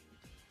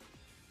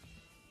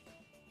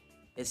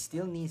 It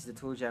still needs the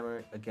tool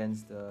jammer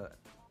against the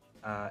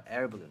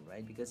air balloon,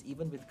 right? Because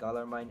even with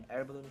Galarmine,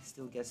 air balloon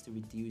still gets to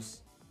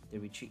reduce the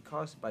retreat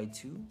cost by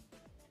 2,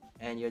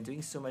 and you're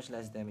doing so much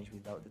less damage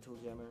without the tool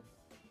jammer.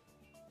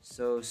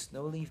 So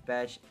Snowleaf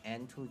Badge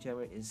and tool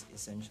jammer is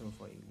essential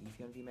for a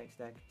Leafeon VMAX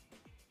deck,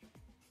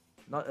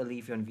 not a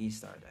Leafeon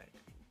V-Star deck.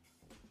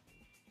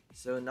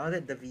 So now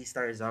that the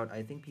V-Star is out,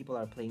 I think people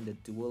are playing the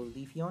dual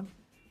Leafeon,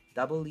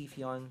 double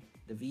Leafeon,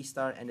 the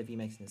V-Star and the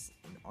VMAX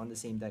on the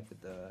same deck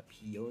with the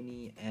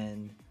Peony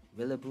and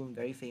Rillaboom,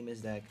 very famous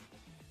deck,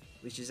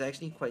 which is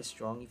actually quite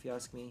strong if you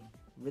ask me.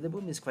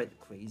 Rillaboom is quite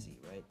crazy,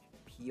 right?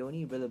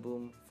 Peony,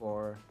 Rillaboom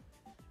for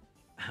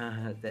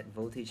that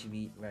Voltage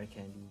Beat, Rare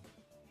Candy,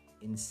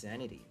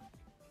 insanity.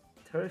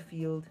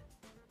 Turffield,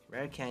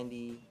 Rare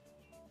Candy,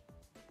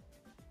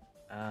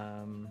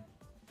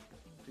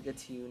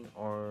 Frigatune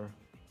or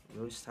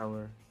Rose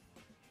Tower.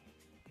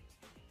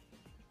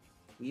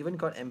 We even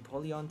got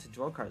Empoleon to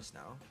draw cards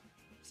now.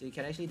 So you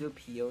can actually do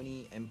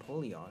Peony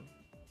Empoleon.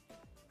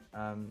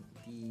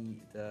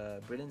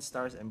 The Brilliant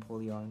Stars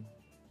Empoleon.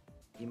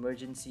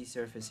 Emergency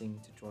Surfacing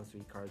to draw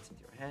 3 cards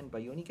into your hand.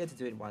 But you only get to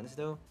do it once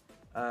though.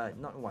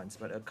 Not once,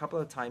 but a couple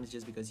of times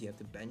just because you have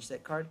to bench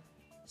that card.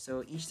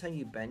 So each time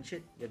you bench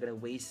it, you're gonna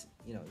waste,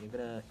 you're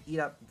gonna eat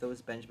up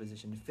those bench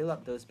positions, fill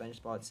up those bench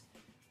spots,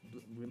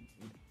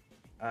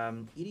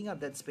 eating up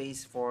that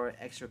space for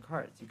extra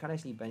cards. You can't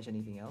actually bench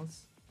anything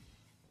else.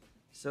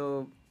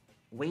 So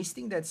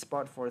wasting that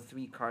spot for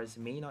 3 cards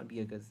may not be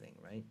a good thing,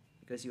 right?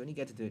 Because you only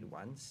get to do it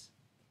once.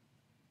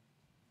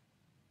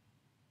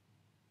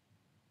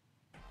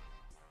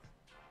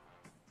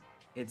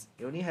 It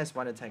only has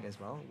 1 attack as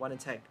well. 1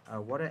 attack,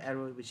 Water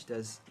Arrow, which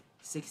does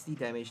 60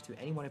 damage to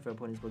any one of your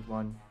opponent's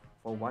Pokemon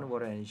for 1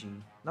 water energy.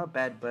 Not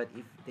bad, but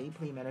if they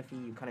play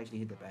Manaphy, you can't actually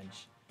hit the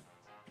bench.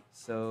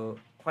 So,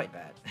 quite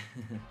bad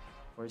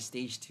for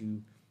stage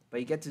 2. But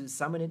you get to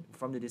summon it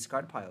from the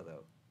discard pile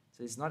though.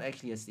 So it's not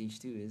actually a stage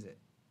 2, is it?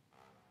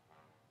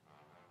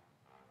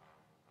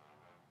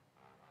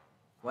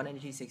 1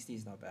 energy 60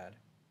 is not bad.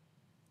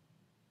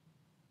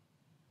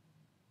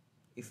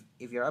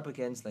 If you're up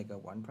against like a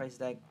 1 price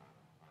deck,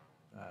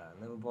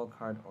 level ball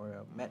card or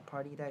a Met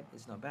Party deck,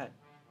 it's not bad.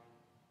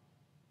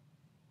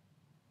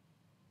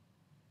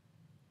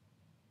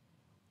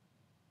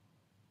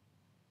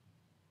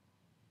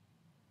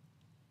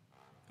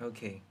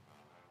 Okay.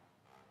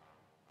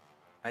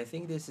 I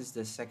think this is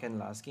the second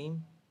last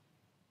game.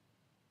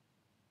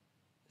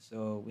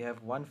 So we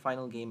have one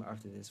final game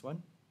after this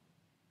one.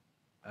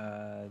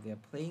 They're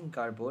playing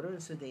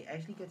Garbodor, so they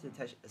actually get to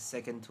attach a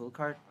second tool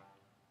card.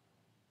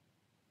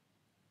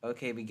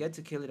 Okay, we get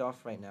to kill it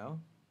off right now.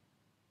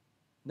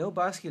 No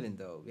Basculin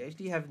though. We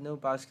actually have no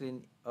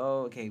Basculin.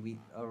 Oh, okay.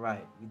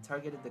 Alright. We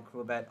targeted the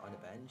Crobat on the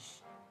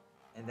bench.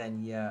 And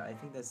then, yeah, I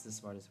think that's the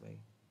smartest way.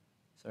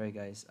 Sorry,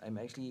 guys. I'm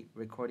actually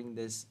recording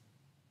this.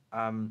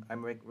 I'm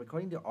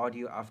recording the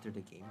audio after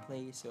the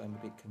gameplay, so I'm a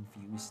bit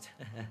confused.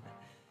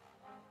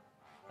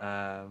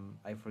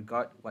 I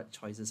forgot what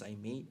choices I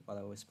made while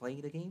I was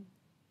playing the game.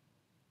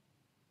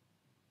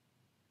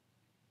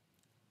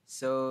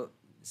 So,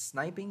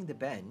 sniping the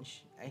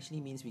bench actually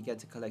means we get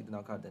to collect the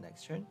knockout the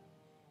next turn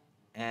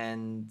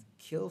and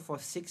kill for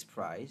 6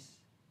 prize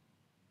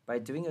by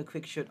doing a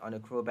quick shoot on a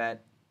Crobat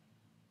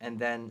and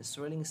then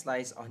swirling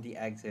slice on the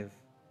active.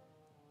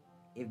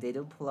 If they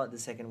don't pull out the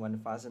second one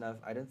fast enough,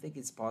 I don't think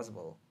it's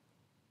possible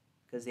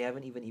because they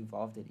haven't even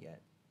evolved it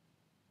yet.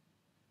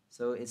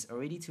 So it's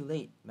already too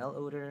late.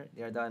 Malodor,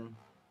 they're done.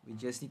 We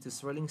just need to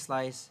swirling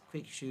slice,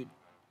 quick shoot,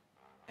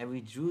 and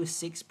we drew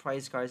 6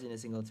 prize cards in a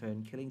single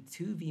turn, killing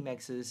 2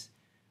 VMAXs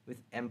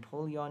with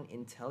Empoleon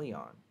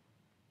Inteleon.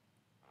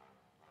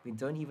 We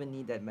don't even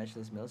need that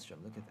matchless maelstrom.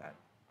 Look at that.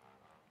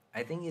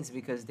 I think it's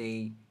because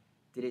they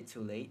did it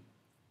too late.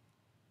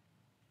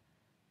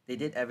 They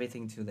did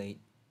everything too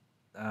late.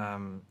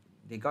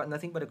 They got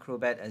nothing but a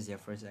Crobat as their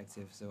first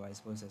active, so I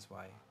suppose that's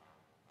why.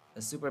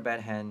 A super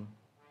bad hand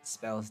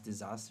spells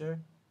disaster,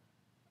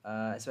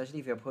 especially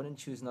if your opponent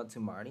choose not to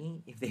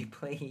Marnie.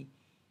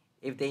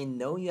 If they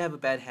know you have a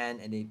bad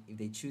hand and if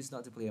they choose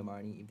not to play a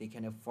Marnie, if they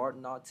can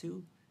afford not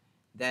to,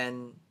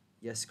 then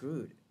you're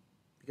screwed.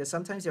 Because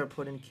sometimes your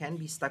opponent can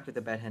be stuck with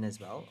a bad hand as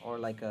well, or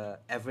like a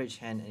average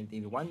hand, and if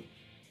they want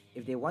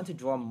if they want to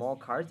draw more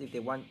cards, if they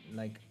want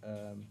like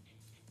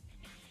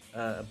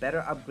a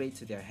better upgrade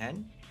to their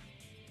hand,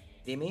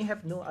 they may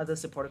have no other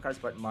supporter cards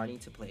but Marnie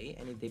to play,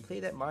 and if they play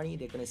that Marnie,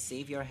 they're gonna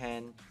save your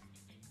hand,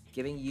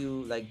 giving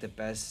you like the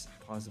best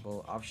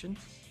possible options,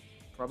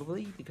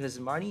 probably, because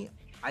Marnie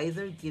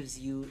either gives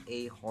you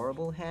a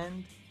horrible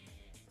hand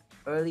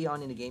early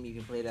on in the game if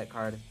you play that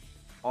card,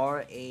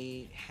 or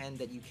a hand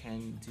that you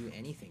can do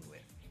anything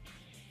with.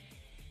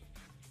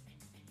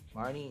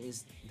 Marnie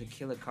is the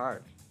killer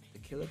card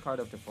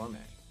of the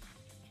format.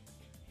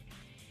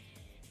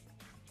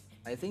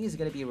 I think it's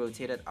gonna be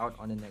rotated out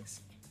on the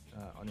next,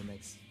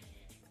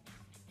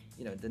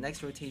 the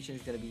next rotation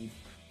is gonna be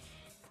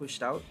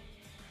pushed out.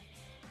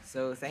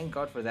 So thank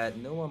God for that.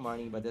 No more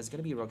Marnie, but there's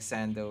gonna be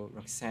Roxanne though.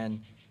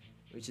 Roxanne,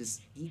 which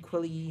is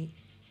equally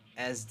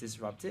as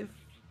disruptive,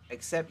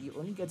 except you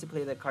only get to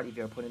play that card if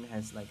your opponent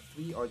has like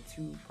 3 or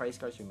 2 prize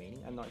cards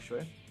remaining. I'm not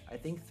sure. I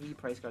think 3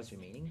 prize cards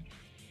remaining.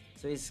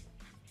 So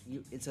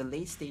it's a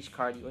late stage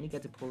card. You only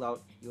get to pull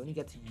out. You only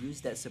get to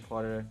use that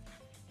supporter,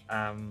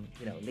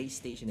 late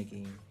stage in the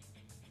game.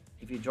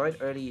 If you draw it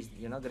early,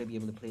 you're not gonna be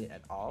able to play it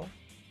at all.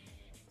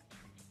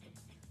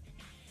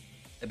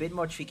 A bit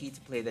more tricky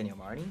to play than your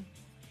Marnie.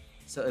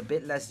 So a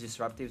bit less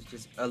disruptive,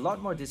 just a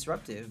lot more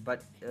disruptive,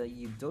 but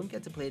you don't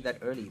get to play that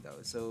early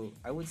though. So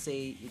I would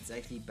say it's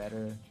actually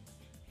better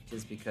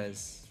just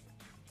because,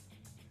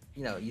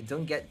 you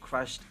don't get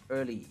crushed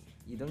early.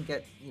 You don't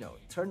get,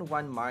 turn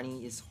 1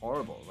 Marnie is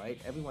horrible, right?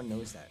 Everyone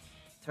knows that.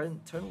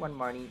 Turn 1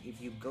 Marnie,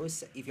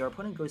 if your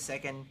opponent goes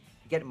second,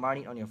 get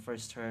Marnie on your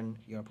first turn,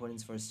 your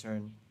opponent's first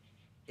turn,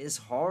 is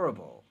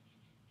horrible.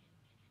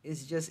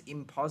 It's just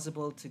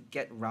impossible to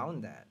get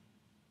around that.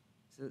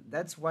 So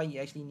that's why you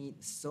actually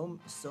need so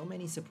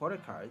many supporter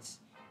cards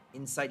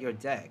inside your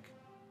deck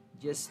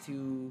just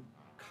to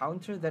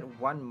counter that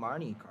 1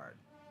 Marnie card.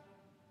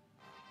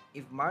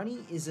 If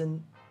Marnie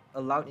isn't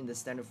allowed in the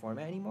standard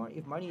format anymore,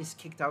 if Marnie is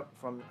kicked out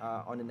from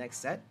on the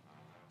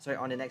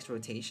next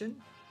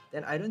rotation,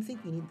 then I don't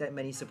think we need that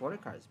many supporter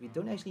cards. We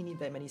don't actually need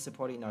that many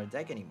supporter in our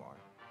deck anymore.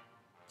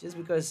 Just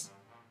because,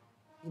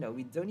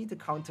 we don't need to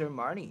counter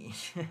Marnie.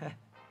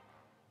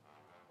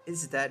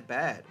 It's that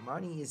bad.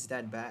 Marnie is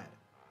that bad.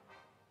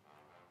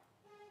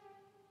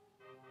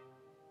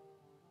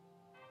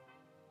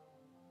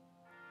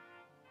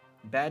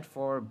 Bad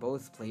for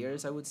both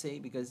players, I would say,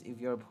 because if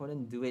your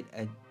opponent do it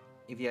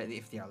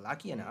if they are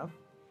lucky enough,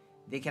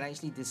 they can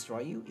actually destroy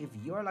you. If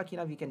you are lucky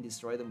enough, you can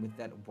destroy them with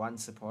that 1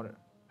 supporter.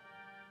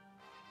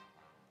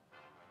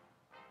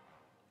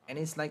 And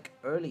it's like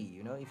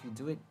early, if you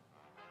do it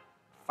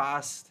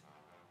fast,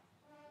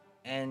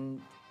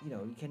 and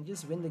you can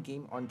just win the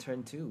game on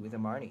turn 2 with a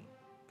Marnie,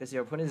 because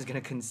your opponent is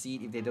gonna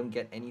concede if they don't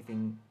get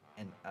anything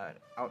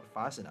out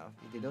fast enough.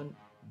 If they don't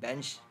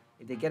bench,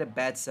 if they get a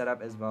bad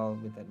setup as well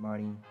with that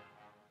Marnie.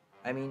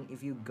 I mean,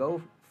 if you go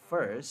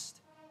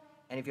first,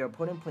 and if your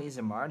opponent plays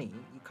a Marnie,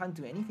 you can't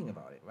do anything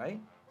about it, right?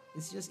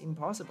 It's just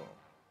impossible.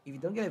 If you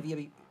don't get if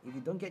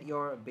you don't get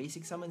your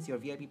basic summons, your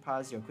VIP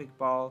pass, your quick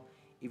ball,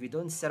 if you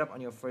don't set up on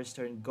your first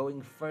turn,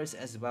 going first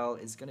as well,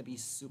 it's gonna be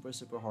super,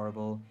 super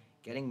horrible.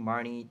 Getting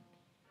Marnie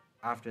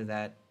after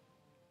that.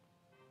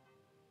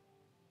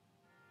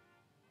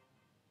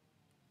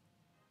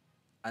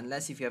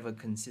 Unless if you have a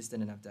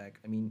consistent enough deck.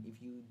 I mean,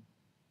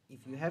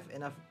 if you have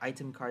enough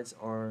item cards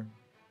or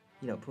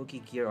Poke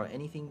Gear or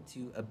anything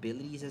to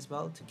abilities as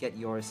well to get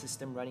your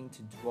system running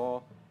to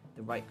draw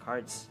the right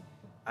cards,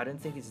 I don't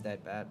think it's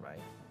that bad,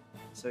 right?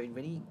 So it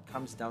really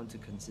comes down to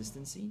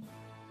consistency.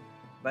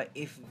 But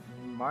if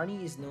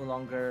Marnie is no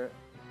longer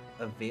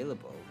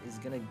available, it's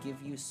gonna give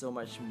you so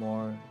much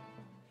more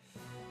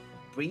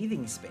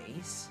breathing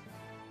space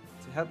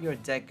to help your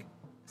deck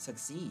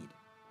succeed.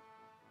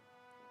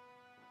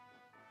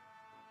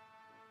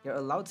 You're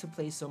allowed to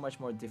play so much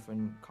more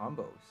different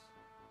combos,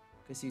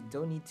 because you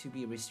don't need to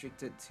be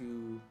restricted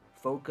to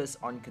focus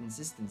on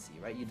consistency,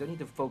 right? You don't need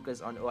to focus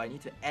on, I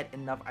need to add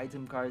enough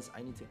item cards,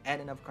 I need to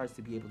add enough cards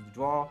to be able to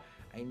draw,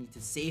 I need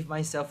to save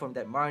myself from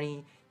that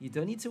Marnie. You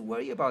don't need to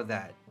worry about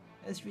that.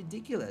 That's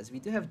ridiculous. We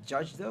do have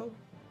Judge though.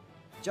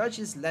 Judge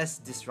is less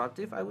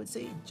disruptive, I would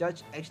say.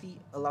 Judge actually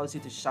allows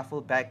you to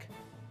shuffle back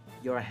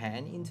your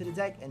hand into the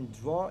deck and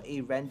draw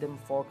a random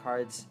 4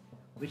 cards,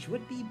 which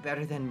would be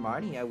better than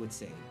Marnie, I would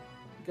say.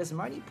 Because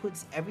Marnie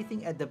puts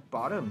everything at the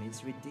bottom.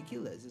 It's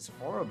ridiculous. It's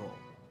horrible.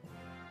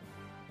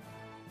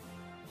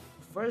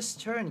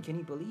 First turn, can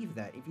you believe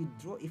that? If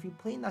you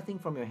play nothing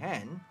from your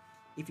hand,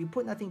 if you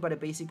put nothing but a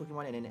basic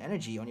Pokemon and an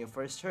energy on your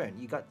first turn,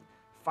 you got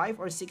 5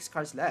 or 6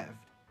 cards left.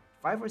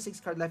 5 or 6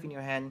 cards left in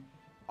your hand,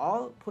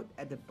 all put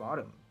at the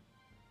bottom.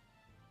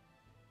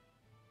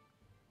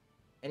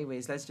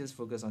 Anyways, let's just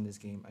focus on this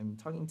game. I'm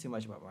talking too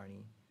much about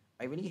Marnie.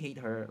 I really hate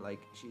her.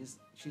 Like, she's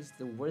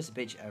the worst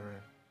bitch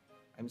ever.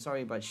 I'm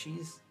sorry, but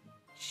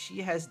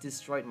she has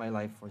destroyed my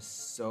life for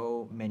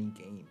so many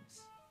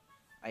games.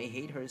 I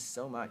hate her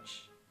so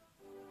much.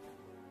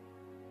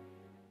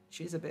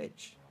 She's a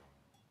bitch.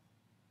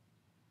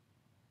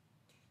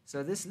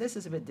 So this list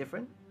is a bit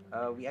different.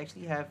 We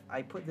actually have,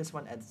 I put this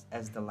one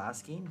as the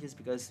last game just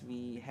because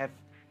we have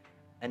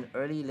an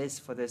early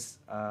list for this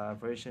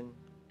version.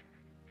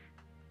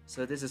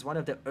 So this is one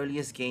of the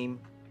earliest game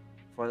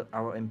for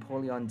our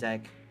Empoleon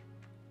deck.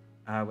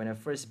 When I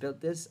first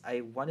built this,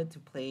 I wanted to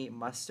play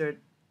Mustard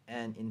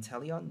and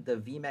Inteleon, the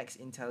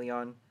VMAX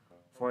Inteleon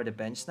for the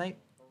bench snipe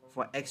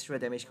for extra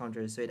damage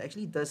counters. So it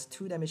actually does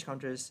 2 damage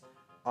counters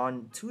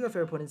on 2 of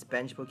your opponent's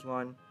bench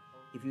Pokemon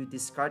if you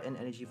discard an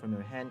energy from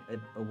your hand,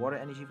 a water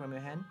energy from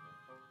your hand.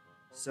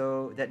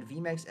 So that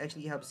VMAX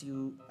actually helps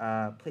you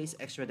place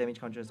extra damage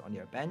counters on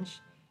your bench,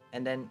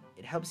 and then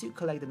it helps you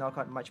collect the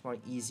knockout much more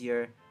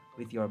easier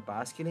with your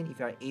Basculin if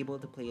you are able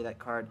to play that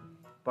card.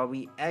 But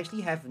we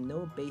actually have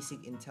no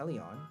basic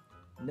Inteleon,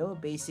 no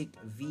basic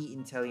V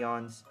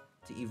Inteleons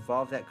to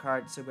evolve that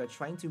card, so we're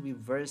trying to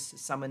reverse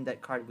summon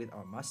that card with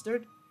our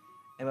Mustard,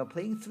 and we're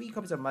playing 3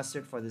 copies of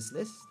Mustard for this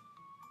list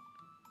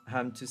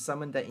to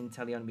summon that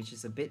Inteleon, which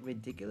is a bit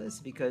ridiculous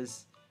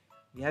because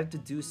we have to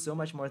do so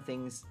much more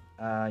things,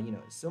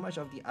 so much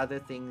of the other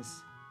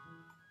things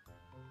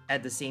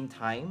at the same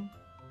time.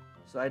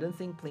 So I don't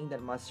think playing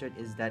that Mustard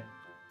is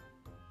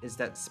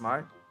that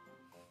smart.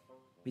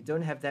 We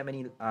don't have that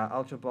many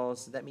Ultra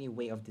Balls, that many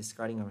way of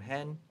discarding our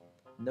hand.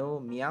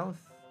 No Meowth.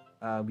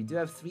 We do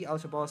have 3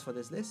 Ultra Balls for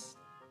this list.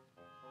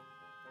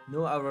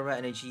 No Aurora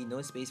Energy,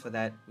 no space for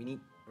that. We need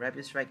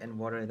Rapid Strike and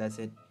Water, that's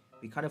it.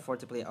 We can't afford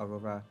to play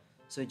Aurora.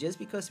 So just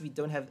because we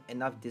don't have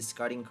enough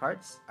discarding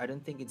cards, I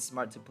don't think it's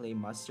smart to play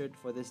Mustard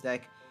for this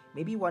deck.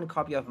 Maybe 1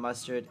 copy of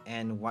Mustard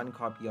and 1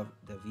 copy of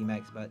the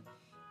VMAX, but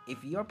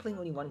if you're playing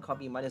only 1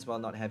 copy, you might as well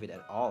not have it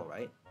at all,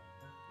 right?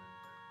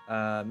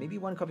 Maybe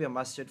 1 copy of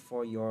Mustard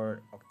for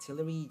your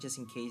auxiliary, just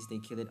in case they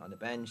kill it on the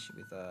bench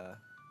with a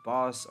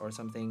boss or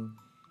something.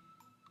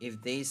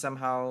 If they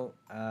somehow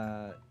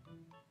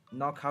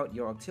knock out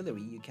your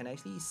auxiliary, you can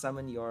actually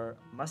summon your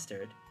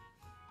Mustard.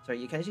 Sorry,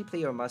 you can actually play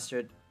your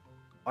Mustard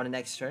on the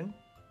next turn.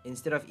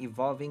 Instead of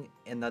evolving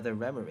another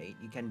Remoraid,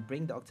 you can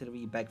bring the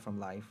auxiliary back to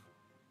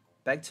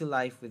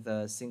life with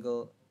a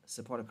single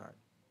supporter card.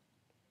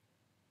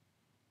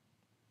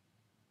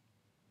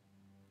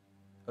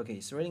 Okay,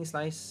 Swirling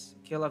Slice,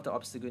 kill off the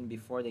Obstagoon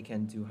before they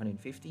can do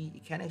 150.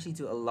 It can actually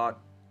do a lot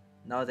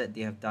now that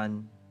they have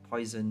done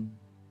Poison.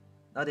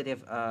 Now that they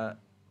have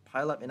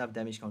piled up enough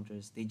damage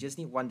counters, they just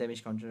need 1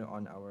 damage counter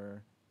on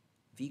our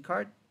V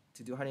card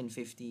to do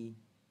 150.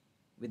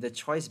 With the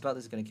Choice Belt,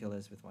 is going to kill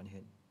us with 1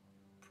 hit.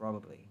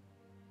 Probably.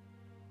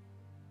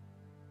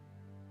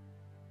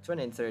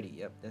 230,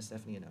 yep, that's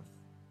definitely enough.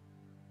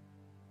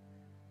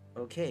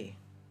 Okay,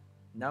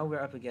 now we're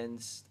up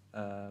against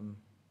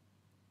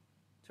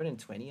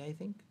 220, I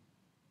think.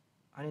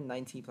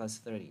 190 plus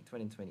 30,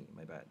 220,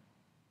 my bad.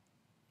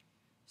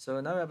 So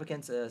now we're up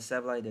against a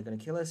Sableye. They're going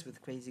to kill us with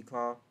Crazy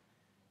Claw.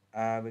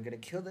 We're going to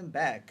kill them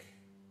back.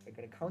 We're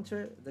going to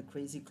counter the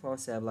Crazy Claw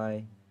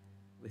Sableye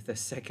with a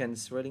second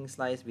Swirling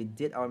Slice. We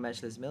did our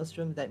matchless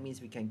Maelstrom. That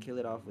means we can kill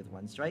it off with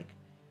 1 strike.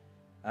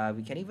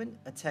 We can even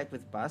attack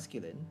with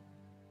Basculin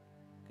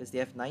because they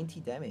have 90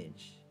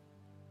 damage.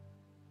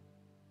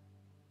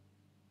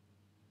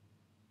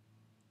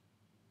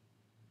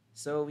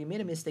 So we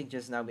made a mistake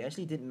just now. We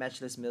actually did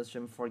matchless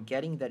Maelstrom,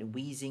 forgetting that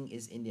Wheezing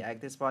is in the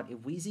active spot.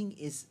 If Wheezing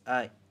is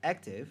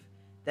active,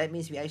 that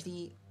means we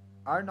actually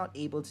are not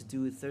able to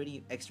do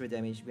 30 extra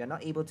damage. We are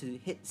not able to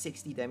hit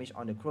 60 damage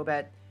on the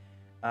Crobat.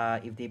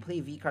 If they play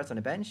V cards on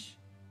the bench,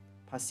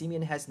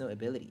 Passimian has no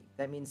ability.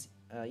 That means,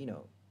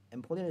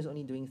 Empoleon is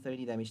only doing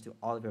 30 damage to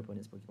all of your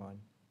opponent's Pokemon.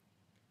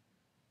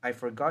 I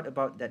forgot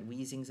about that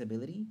Wheezing's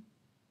ability.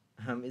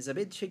 It's a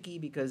bit tricky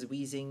because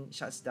Wheezing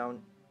shuts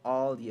down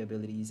all the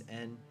abilities,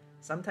 and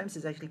sometimes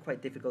it's actually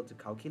quite difficult to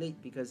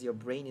calculate because your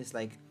brain is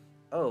like,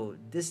 oh,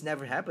 this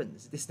never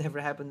happens. This never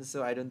happens,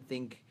 so I don't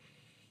think...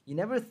 You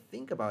never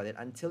think about it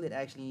until it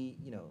actually,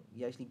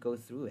 you actually go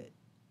through it.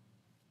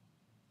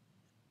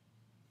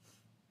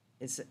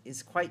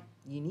 It's quite...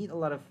 You need a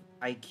lot of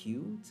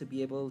IQ to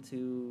be able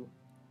to,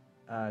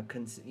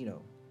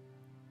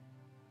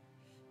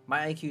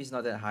 My IQ is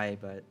not that high,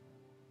 but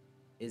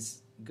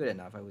it's good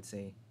enough, I would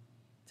say,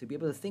 to be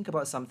able to think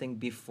about something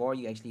before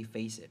you actually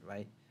face it,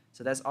 right?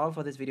 So that's all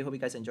for this video. Hope you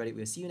guys enjoyed it.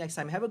 We'll see you next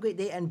time. Have a great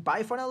day, and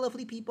bye for now,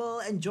 lovely people.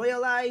 Enjoy your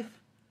life!